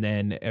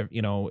then,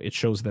 it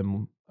shows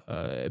them,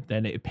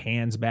 then it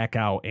pans back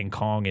out and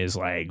Kong is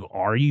like,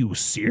 are you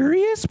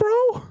serious,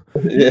 bro?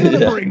 You're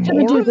gonna bring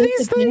more of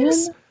these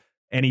things?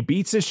 And he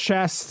beats his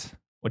chest,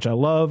 which I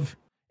love.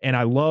 And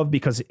I love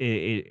because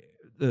the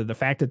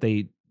fact that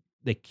they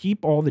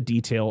keep all the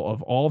detail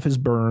of all of his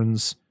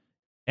burns,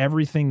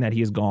 everything that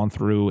he has gone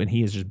through, and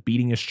he is just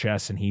beating his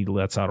chest and he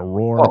lets out a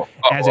roar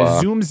as it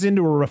zooms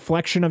into a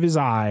reflection of his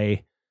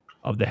eye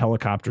of the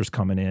helicopters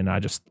coming in.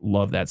 I just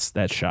love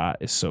that shot.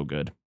 It's so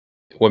good.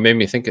 What made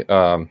me think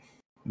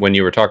when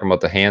you were talking about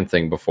the hand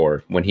thing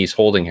before, when he's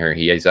holding her,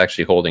 he is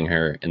actually holding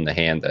her in the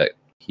hand that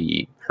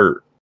he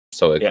hurt.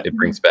 So it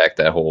brings back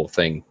that whole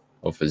thing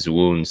of his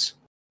wounds.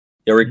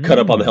 Yeah, we cut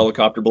up on the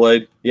helicopter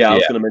blade. Yeah, I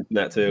was going to mention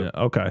that too.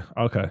 Yeah, okay.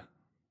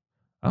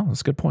 Oh,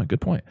 that's a good point.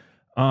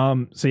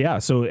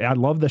 So I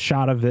love the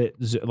shot of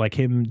it, like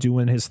him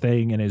doing his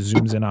thing, and it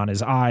zooms in on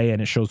his eye,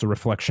 and it shows the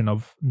reflection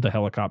of the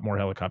more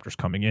helicopters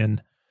coming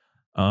in.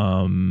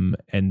 And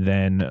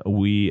then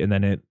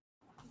it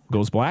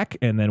goes black,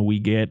 and then we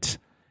get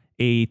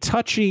a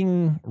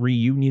touching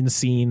reunion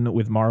scene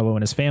with Marlowe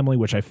and his family,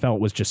 which I felt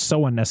was just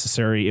so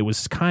unnecessary. It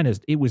was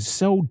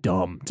so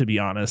dumb, to be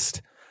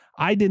honest.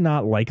 I did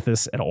not like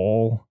this at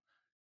all.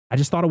 I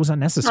just thought it was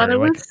unnecessary.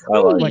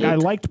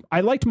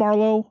 I liked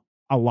Marlowe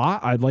a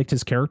lot. I liked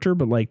his character,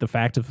 but like the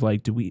fact of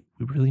like, do we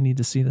really need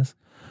to see this?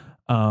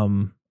 I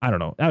don't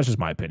know. That was just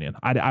my opinion.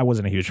 I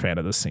wasn't a huge fan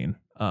of this scene.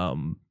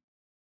 You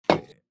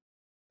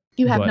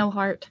have no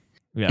heart.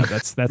 Yeah,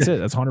 that's it.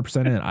 That's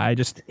 100% it. I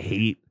just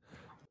hate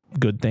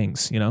good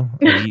things, I'm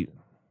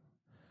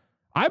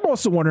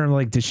also wondering,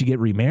 like, did she get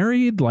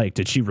remarried? Like,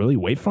 did she really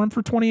wait for him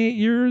for 28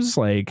 years?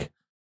 Like,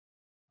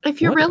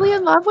 if you're really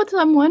in love with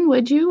someone,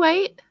 would you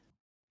wait?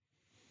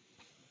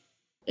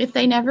 If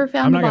they never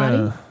found the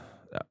body?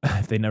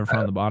 If they never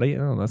found the body?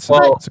 Oh, that's a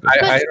good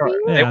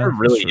they were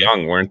really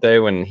young, weren't they,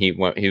 when he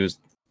was...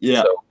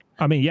 Yeah. So.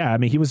 I mean,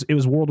 it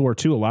was World War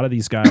II. A lot of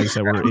these guys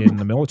that were in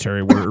the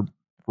military were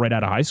right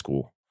out of high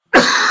school.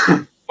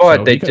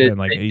 But they did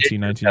like 18,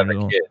 19 years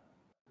old.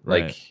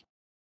 Like, right.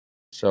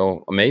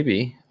 So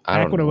maybe I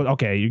don't know.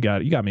 Okay, you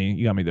got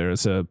me there.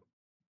 It's a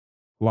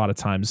lot of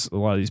times, a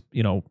lot of these,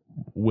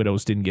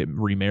 widows didn't get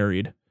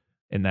remarried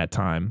in that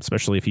time,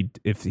 especially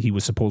if he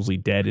was supposedly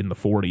dead in the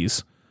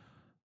 40s.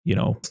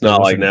 It's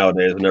not like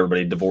nowadays when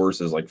everybody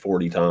divorces like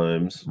 40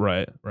 times.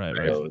 Right.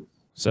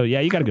 So yeah,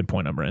 you got a good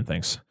point, Brandon.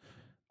 Thanks.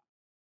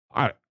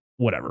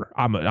 Whatever.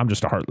 I'm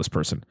just a heartless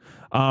person.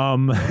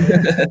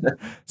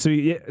 So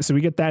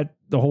we get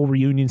the whole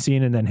reunion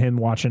scene, and then him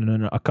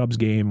watching a Cubs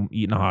game,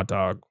 eating a hot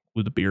dog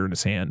with a beer in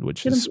his hand,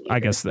 which is, I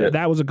guess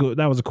that was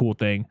a cool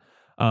thing.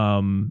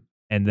 And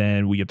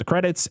then we get the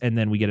credits, and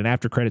then we get an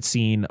after credit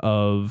scene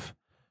of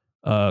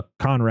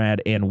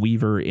Conrad and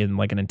Weaver in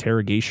like an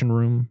interrogation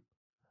room.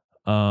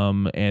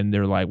 And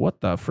they're like,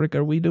 what the frick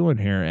are we doing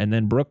here? And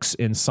then Brooks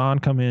and San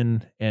come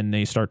in, and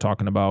they start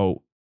talking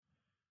about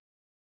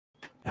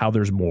how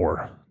there's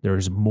more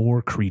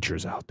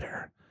creatures out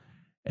there.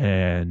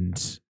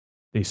 And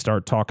they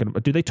start talking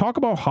about, do they talk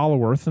about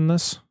Hollow Earth in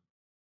this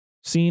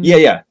scene?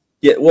 Yeah.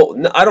 Yeah, well,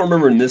 no, I don't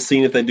remember in this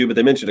scene if they do, but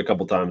they mentioned a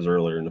couple times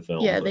earlier in the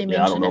film. Yeah, they I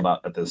mentioned don't know it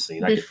about at this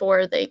scene.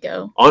 before they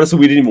go. Honestly,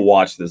 we didn't even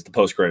watch the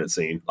post-credit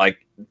scene. Like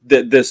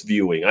this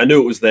viewing, I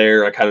knew it was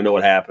there. I kind of know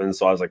what happened,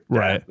 so I was like,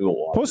 right, we won't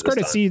watch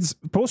post-credit scenes.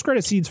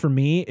 Post-credit scenes for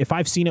me, if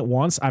I've seen it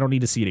once, I don't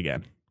need to see it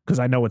again because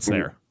I know it's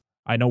there.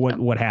 I know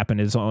what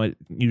happened is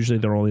usually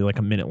they're only like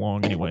a minute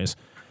long, anyways.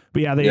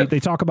 But yeah, they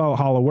talk about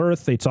Hollow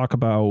Earth. They talk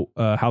about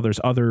how there's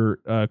other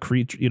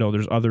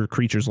there's other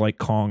creatures like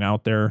Kong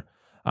out there.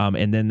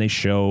 And then they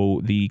show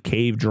the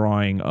cave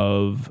drawing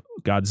of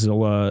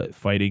Godzilla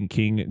fighting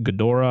King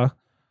Ghidorah,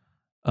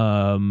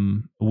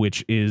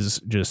 which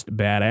is just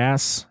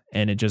badass,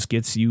 and it just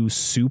gets you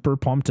super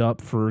pumped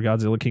up for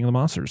Godzilla King of the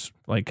Monsters.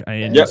 Like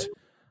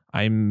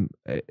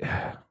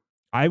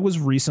I was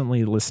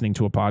recently listening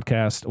to a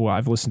podcast. Well, I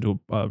listened to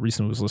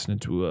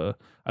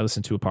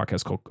a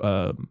podcast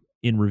called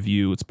In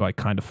Review. It's by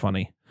Kind of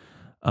Funny.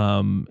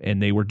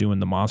 And they were doing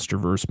the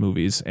MonsterVerse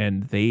movies,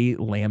 and they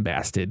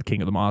lambasted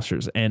King of the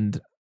Monsters, and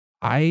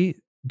I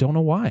don't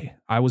know why.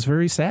 I was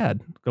very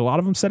sad. A lot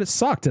of them said it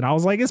sucked, and I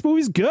was like, this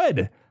movie's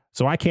good.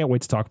 So I can't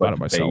wait to talk about it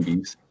myself.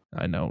 Babies.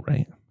 I know,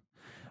 right?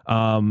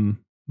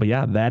 But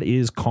yeah, that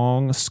is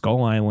Kong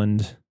Skull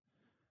Island.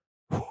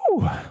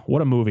 Whew,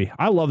 what a movie.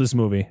 I love this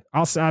movie.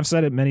 I've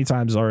said it many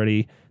times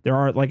already. There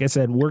are, like I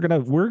said, we're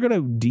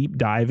gonna deep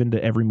dive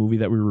into every movie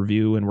that we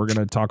review, and we're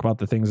gonna talk about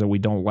the things that we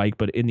don't like,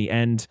 but in the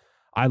end,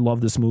 I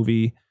love this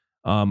movie.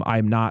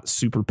 I'm not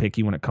super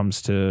picky when it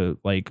comes to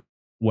like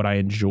what I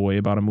enjoy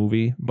about a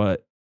movie,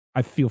 but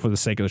I feel for the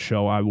sake of the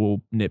show, I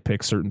will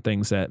nitpick certain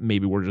things that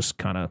maybe were just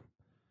kind of,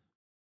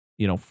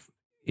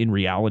 in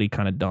reality,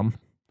 kind of dumb.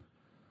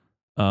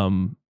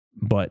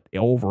 But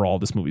overall,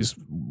 this movie's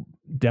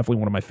definitely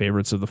one of my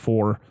favorites of the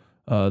four,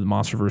 the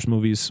MonsterVerse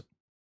movies.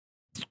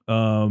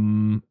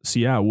 So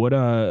yeah, what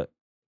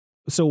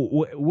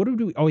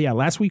did we? Oh yeah,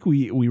 last week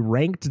we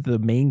ranked the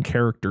main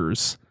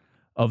characters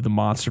of the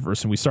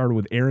MonsterVerse, and we started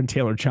with Aaron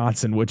Taylor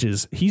Johnson,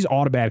 he's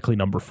automatically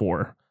number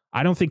 4.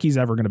 I don't think he's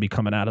ever going to be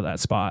coming out of that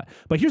spot.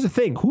 But here's the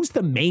thing: who's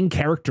the main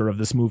character of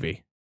this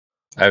movie?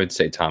 I would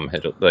say Tom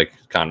Hiddleston, like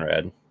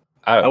Conrad.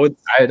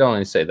 I'd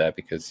only say that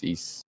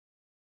because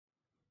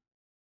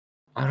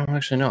I don't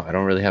actually know. I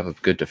don't really have a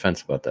good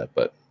defense about that,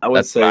 but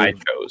that's what I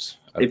chose.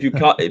 If you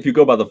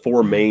go by the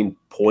 4 main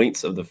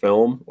points of the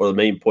film, or the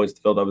main points of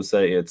the film, I would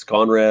say it's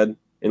Conrad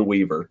and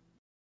Weaver.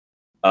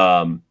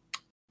 Was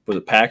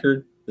it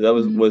Packard? That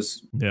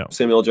was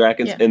Samuel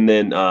Jackson, and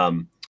then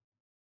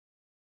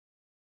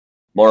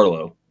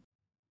Marlowe,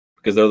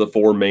 because they're the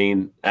 4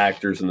 main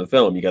actors in the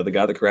film. You got the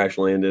guy that crash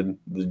landed,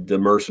 the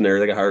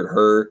mercenary that hired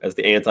her as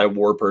the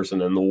anti-war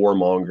person, and the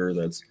warmonger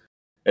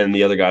and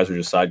the other guys are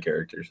just side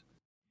characters.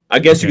 I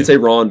guess you could say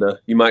Rhonda.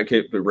 You might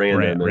keep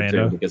Randa in there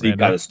too, because he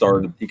kind of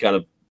started. He kind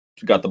of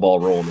got the ball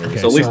rolling. Okay,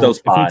 so at least those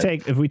 5.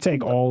 If we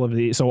take all of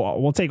these, so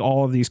we'll take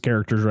all of these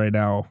characters right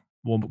now.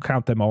 We'll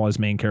count them all as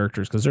main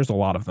characters because there's a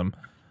lot of them.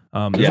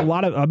 There's a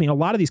lot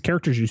of these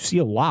characters you see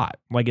a lot.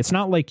 Like, it's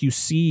not like you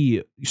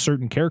see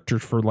certain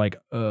characters for like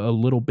a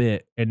little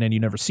bit and then you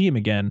never see them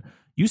again.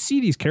 You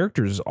see these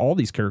characters, all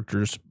these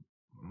characters,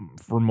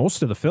 for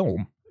most of the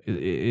film.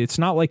 It's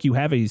not like you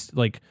have it's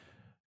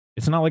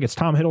not like it's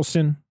Tom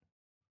Hiddleston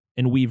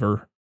and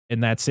Weaver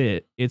and that's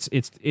it.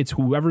 It's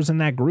whoever's in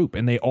that group,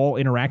 and they all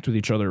interact with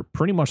each other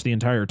pretty much the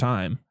entire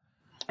time.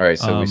 All right,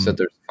 so we said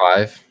there's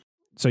 5.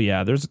 So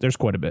yeah, there's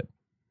quite a bit.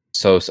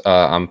 So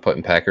I'm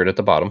putting Packard at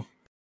the bottom.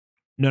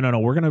 No.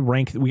 We got to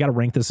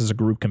rank this as a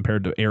group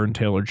compared to Aaron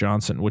Taylor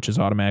Johnson, which is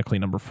automatically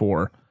number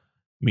 4.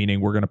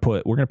 Meaning we're gonna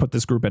put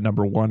this group at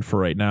number 1 for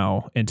right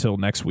now until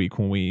next week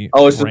when we.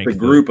 Oh, it's just a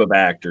group of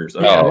actors.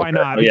 Okay. Yeah, why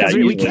not? Because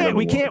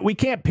we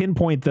can't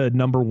pinpoint the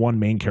number 1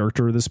 main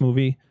character of this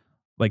movie,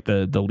 like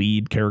the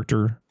lead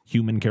character,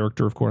 human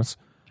character, of course.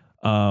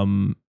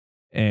 I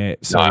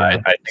think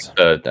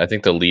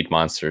the lead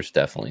monster is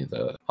definitely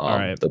the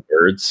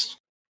birds.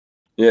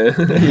 Yeah,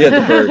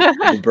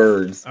 the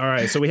birds. All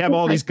right, so we have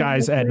all these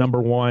guys at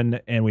number 1,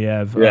 and we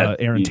have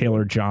Aaron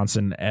Taylor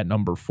Johnson at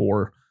number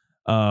 4.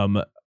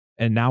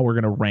 And now we're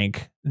gonna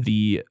rank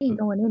the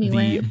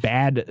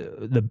bad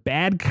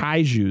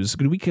kaijus.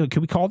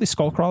 Can we call these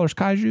skull crawlers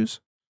kaijus?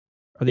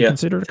 Are they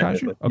considered a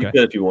kaiju? Okay, you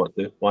could if you want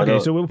to. Why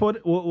not? So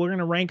we're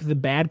gonna rank the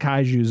bad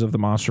kaijus of the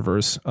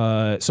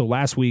MonsterVerse. So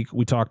last week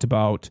we talked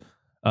about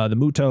the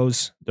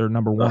Mutos. They're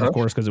number 1, of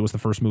course, because it was the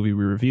first movie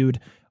we reviewed.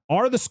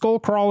 Are the skull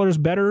crawlers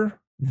better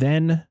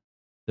than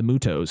the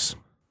Mutos?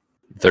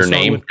 Their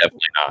name definitely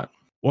not.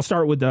 We'll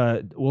start with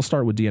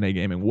DNA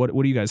Gaming. What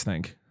do you guys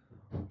think?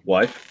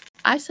 What?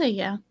 I say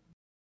yeah,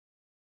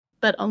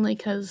 but only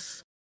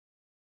because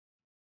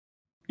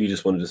you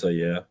just wanted to say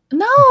yeah.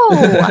 No,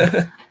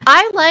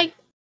 I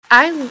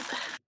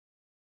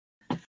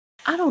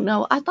don't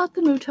know. I thought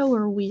the Muto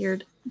were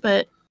weird,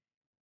 but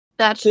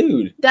that's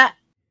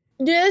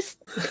just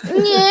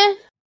yeah.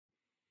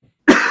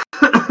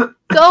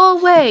 Go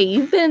away.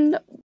 You've been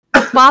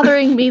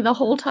bothering me the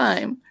whole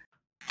time.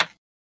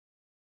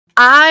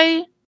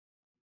 I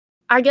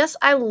guess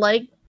I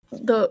like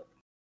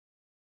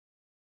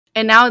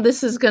And now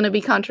this is going to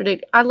be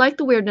contradicted. I like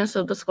the weirdness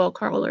of the skull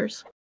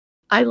crawlers.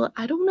 I don't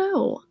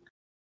know.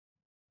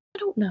 I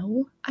don't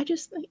know. I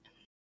just think.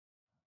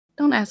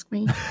 Don't ask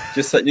me.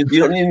 Just say, you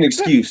don't need an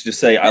excuse. Just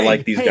say I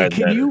like these guys.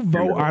 Can better. you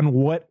vote on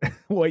what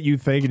you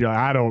think? You're like,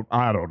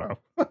 I don't know.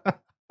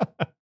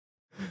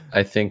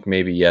 I think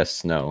maybe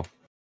yes, no.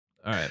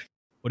 All right.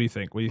 What do you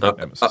think? What do you think,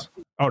 Nemesis?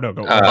 Oh no,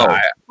 go.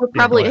 We're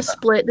probably a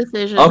split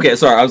decision. Okay,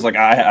 sorry. I was like,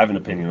 I have an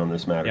opinion on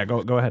this matter. Yeah,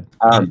 go ahead.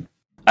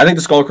 I think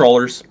the skull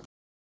crawlers,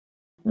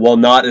 while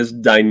not as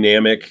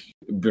dynamic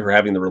for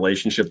having the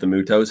relationship the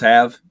Mutos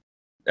have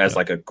as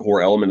like a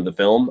core element of the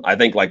film, I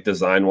think like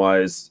design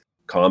wise,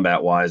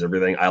 combat wise,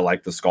 everything, I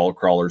like the skull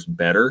crawlers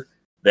better.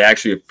 They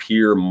actually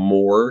appear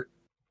more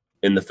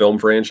in the film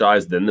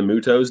franchise than the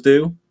Mutos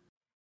do.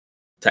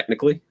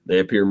 Technically, they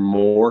appear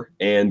more.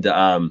 And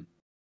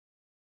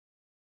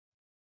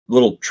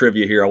little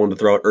trivia here I wanted to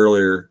throw out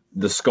earlier.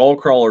 The skull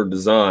crawler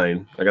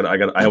design,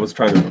 I was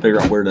trying to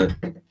figure out where to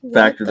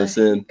factor this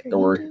in.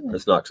 Don't worry,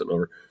 let's knock something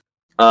over.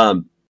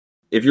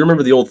 If you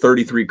remember the old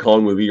 33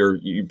 Kong movie, or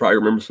you probably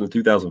remember from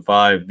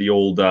 2005, the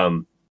old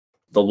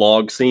the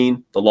log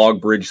scene, the log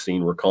bridge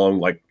scene where Kong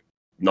like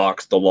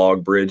knocks the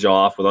log bridge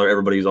off with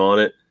everybody's on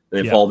it,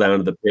 and they fall down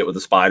into the pit with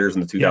the spiders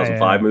in the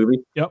 2005 movie.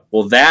 Yep.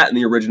 Well, that in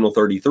the original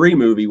 33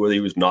 movie where he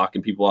was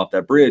knocking people off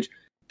that bridge,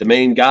 the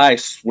main guy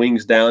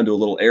swings down to a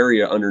little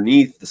area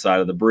underneath the side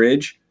of the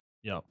bridge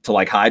to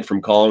like hide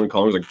from Kong, and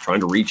Kong's like trying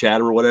to reach at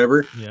him or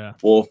whatever. Yeah.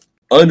 Well,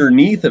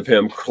 underneath of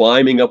him,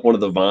 climbing up one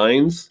of the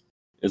vines,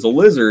 is a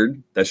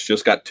lizard that's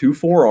just got 2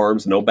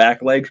 forearms, no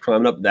back legs,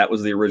 climbing up. That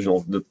was the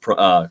original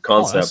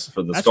concept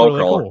for the skull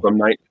crawler from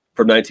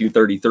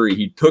 1933.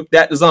 He took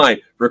that design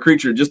for a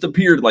creature that just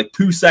appeared like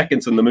 2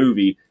 seconds in the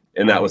movie,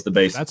 and that was the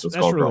basis of the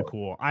skull crawler. That's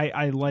really cool.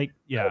 I like,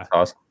 yeah. That's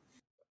awesome.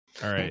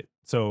 All right.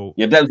 So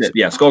yeah, that's it.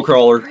 Yeah, skull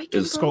crawler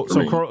is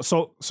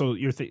so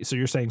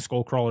you're saying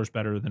skull crawler's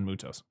better than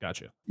Mutos.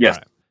 Gotcha. Yes.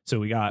 Right. So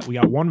we got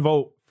 1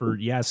 vote for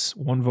yes,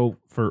 1 vote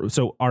for.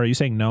 So are you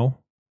saying no?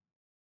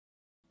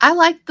 I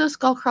like the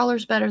skull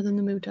crawlers better than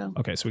the Muto.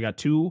 Okay, so we got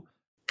 2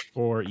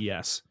 for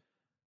yes.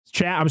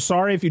 Chat, I'm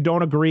sorry if you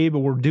don't agree, but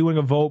we're doing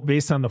a vote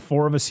based on the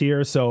 4 of us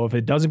here. So if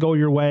it doesn't go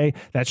your way,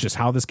 that's just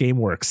how this game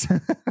works.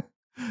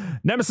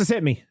 Nemesis,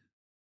 hit me.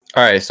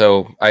 All right,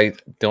 so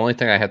the only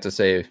thing I have to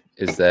say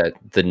is that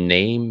the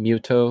name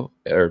Muto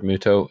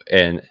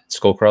and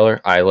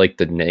Skullcrawler, I like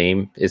the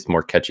name is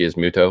more catchy as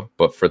Muto,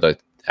 but for the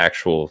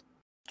actual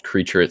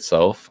creature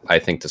itself, I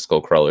think the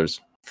Skullcrawlers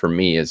for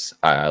me is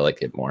I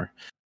like it more.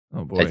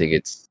 Oh boy. I think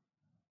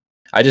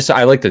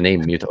I like the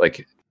name Muto,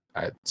 like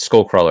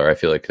Skullcrawler. I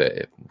feel like that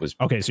it was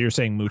okay. So you're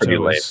saying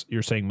Muto?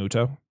 You're saying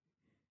Muto?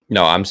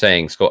 No, I'm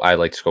saying I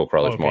like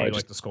Skullcrawlers more. I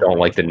just don't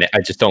like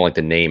I just don't like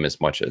the name as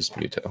much as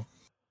Muto.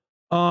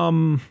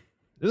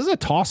 This is a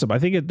toss-up. I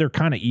think they're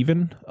kind of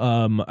even.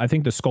 I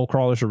think the skull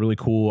crawlers are really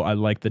cool. I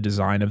like the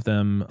design of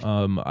them.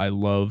 I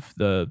love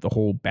the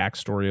whole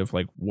backstory of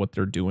like what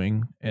they're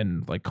doing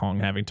and like Kong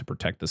having to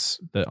protect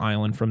the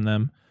island from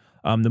them.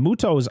 The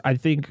Mutos, I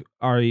think,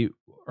 are a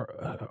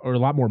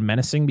lot more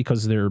menacing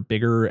because they're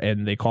bigger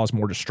and they cause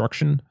more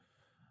destruction.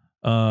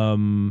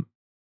 And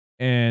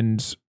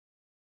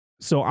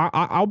so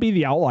I'll be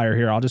the outlier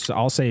here.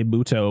 I'll say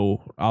Muto.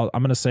 I'm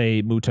going to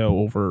say Muto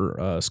over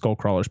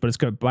Skullcrawlers, but it's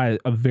going by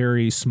a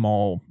very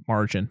small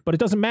margin. But it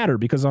doesn't matter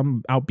because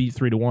I'm outbeat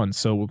 3-1.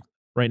 So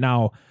right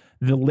now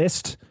the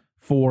list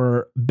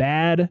for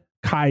bad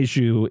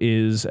kaiju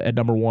is at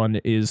number 1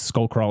 is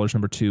Skullcrawlers,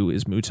 number 2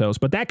 is Mutos.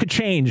 But that could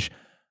change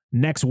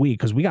next week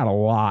because we got a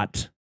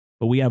lot.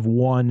 But we have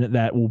one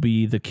that will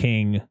be the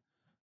king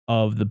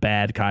of the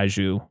bad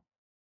kaiju.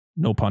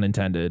 No pun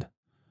intended.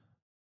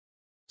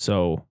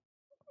 So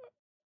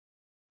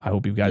I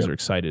hope you guys are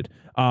excited.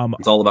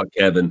 It's all about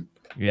Kevin.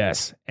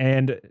 Yes.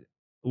 And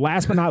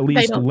last but not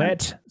least,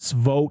 let's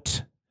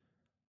vote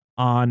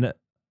on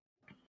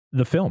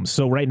the films.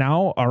 So right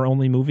now, our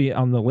only movie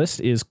on the list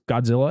is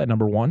Godzilla at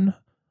number 1.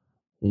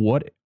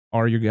 What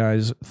are your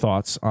guys'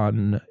 thoughts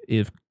on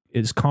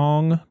is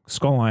Kong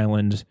Skull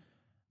Island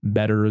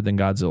better than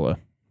Godzilla?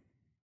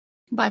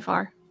 By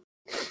far.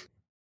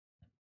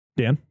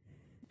 Dan?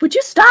 Would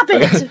you stop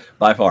it?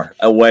 By far.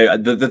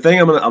 The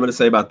thing I'm gonna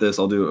say about this,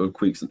 I'll do a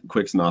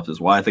quick synopsis.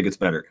 Why I think it's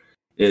better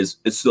is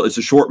it's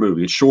a short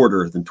movie. It's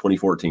shorter than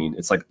 2014.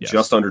 It's like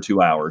just under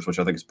 2 hours, which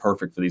I think is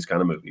perfect for these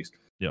kind of movies.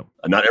 Yep.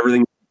 Not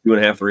everything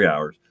 2.5, 3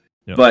 hours.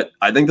 Yep. But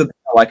I think the thing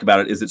I like about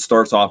it is it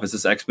starts off as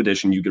this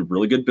expedition. You get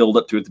really good build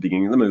up to at the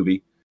beginning of the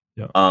movie.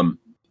 Yep.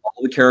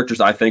 All the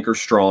characters I think are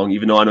strong,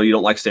 even though I know you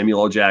don't like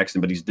Samuel L.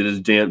 Jackson, but he did his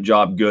damn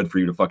job good for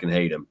you to fucking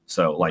hate him.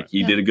 So like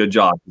he did a good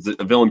job.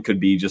 The villain could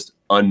be just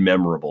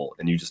unmemorable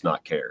and you just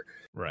not care.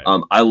 Right.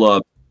 I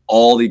love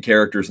all the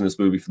characters in this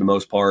movie for the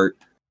most part.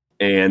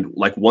 And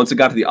like once it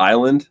got to the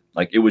island,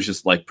 like it was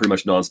just like pretty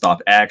much nonstop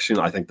action.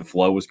 I think the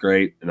flow was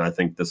great, and I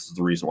think this is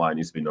the reason why it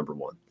needs to be number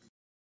 1.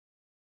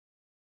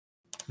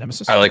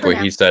 Nemesis? I like what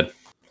he said.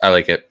 I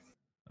like it.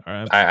 All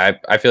right.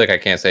 I feel like I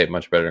can't say it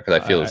much better because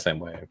I feel the same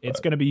way. But. It's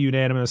going to be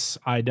unanimous.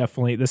 At the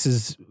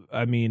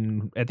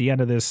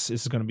end of this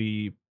is going to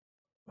be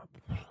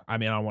I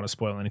mean, I don't want to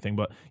spoil anything,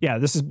 but yeah,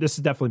 this is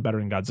definitely better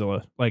than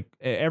Godzilla. Like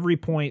every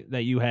point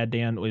that you had,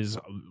 Dan, was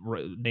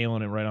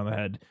nailing it right on the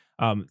head.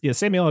 Yeah,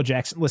 Samuel L.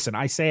 Jackson. Listen,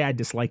 I say I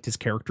disliked his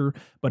character,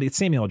 but it's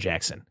Samuel L.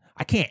 Jackson.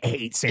 I can't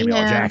hate Samuel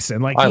L.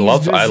 Jackson. Like I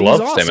love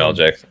awesome. Samuel L.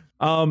 Jackson.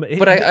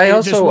 But I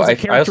also was a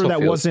character that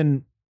feel...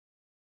 wasn't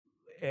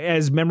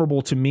as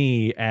memorable to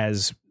me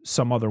as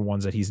some other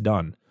ones that he's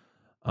done.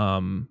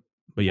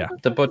 But yeah,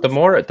 the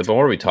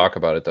more we talk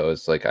about it, though,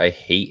 it's like I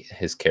hate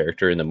his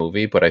character in the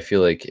movie, but I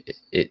feel like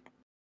it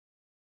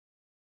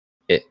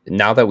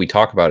now that we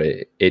talk about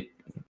it,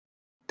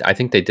 I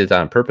think they did that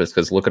on purpose,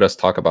 because look at us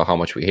talk about how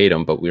much we hate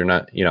him, but we're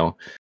not,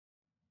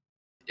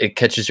 it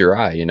catches your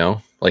eye,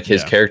 like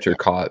his character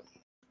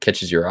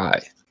catches your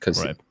eye,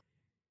 because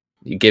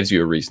it gives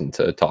you a reason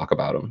to talk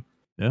about him.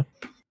 Yeah,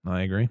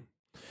 I agree.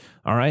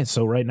 All right,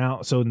 so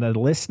the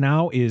list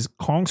now is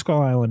Kong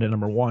Skull Island at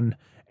number 1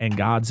 and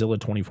Godzilla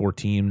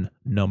 2014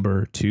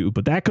 number 2.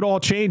 But that could all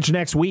change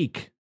next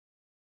week,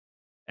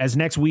 as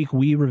next week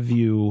we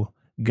review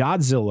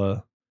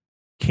Godzilla,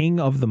 King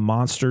of the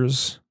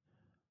Monsters.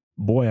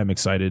 Boy, I'm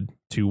excited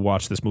to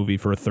watch this movie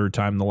for a third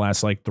time in the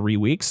last 3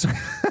 weeks.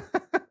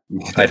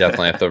 I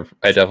definitely have to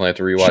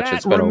rewatch it.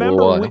 It's been a little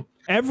while.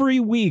 Every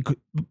week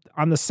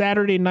on the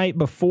Saturday night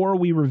before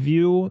we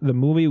review the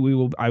movie,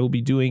 I will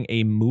be doing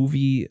a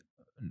movie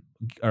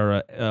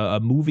or a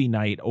movie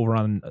night over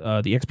on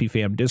the XP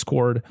Fam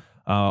Discord.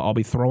 I'll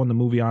be throwing the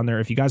movie on there.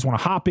 If you guys want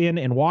to hop in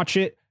and watch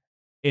it,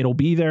 it'll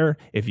be there.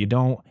 If you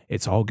don't,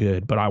 it's all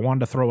good. But I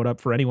wanted to throw it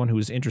up for anyone who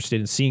is interested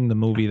in seeing the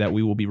movie that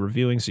we will be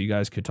reviewing, so you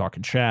guys could talk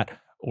and chat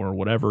or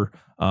whatever.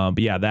 But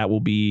yeah, that will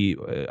be,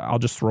 I'll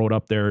just throw it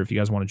up there. If you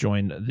guys want to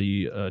join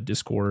the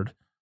Discord,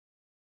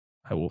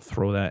 I will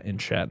throw that in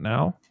chat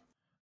now.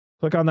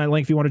 Click on that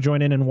link if you want to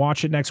join in and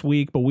watch it next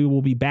week. But we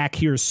will be back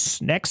here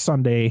next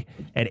Sunday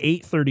at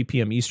 8:30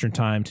 p.m. Eastern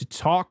time to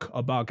talk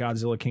about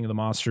Godzilla, King of the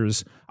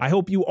Monsters. I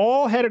hope you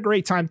all had a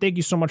great time. Thank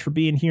you so much for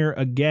being here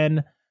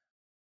again.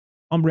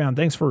 Umbreon,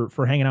 thanks for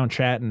hanging out and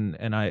chatting.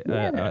 And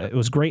it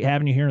was great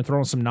having you here and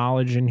throwing some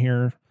knowledge in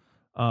here.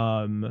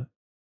 Thunder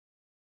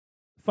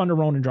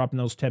Ronin dropping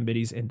those 10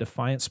 biddies, and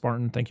Defiant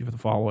Spartan, thank you for the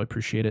follow. I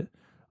appreciate it.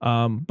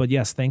 But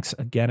yes, thanks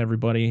again,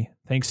 everybody.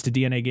 Thanks to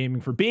DNA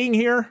Gaming for being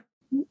here.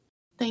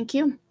 Thank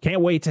you.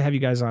 Can't wait to have you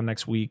guys on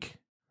next week.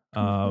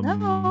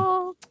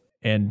 No.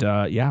 And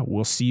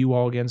we'll see you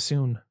all again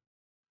soon.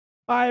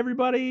 Bye,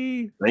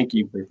 everybody. Thank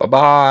you.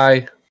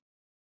 Bye-bye.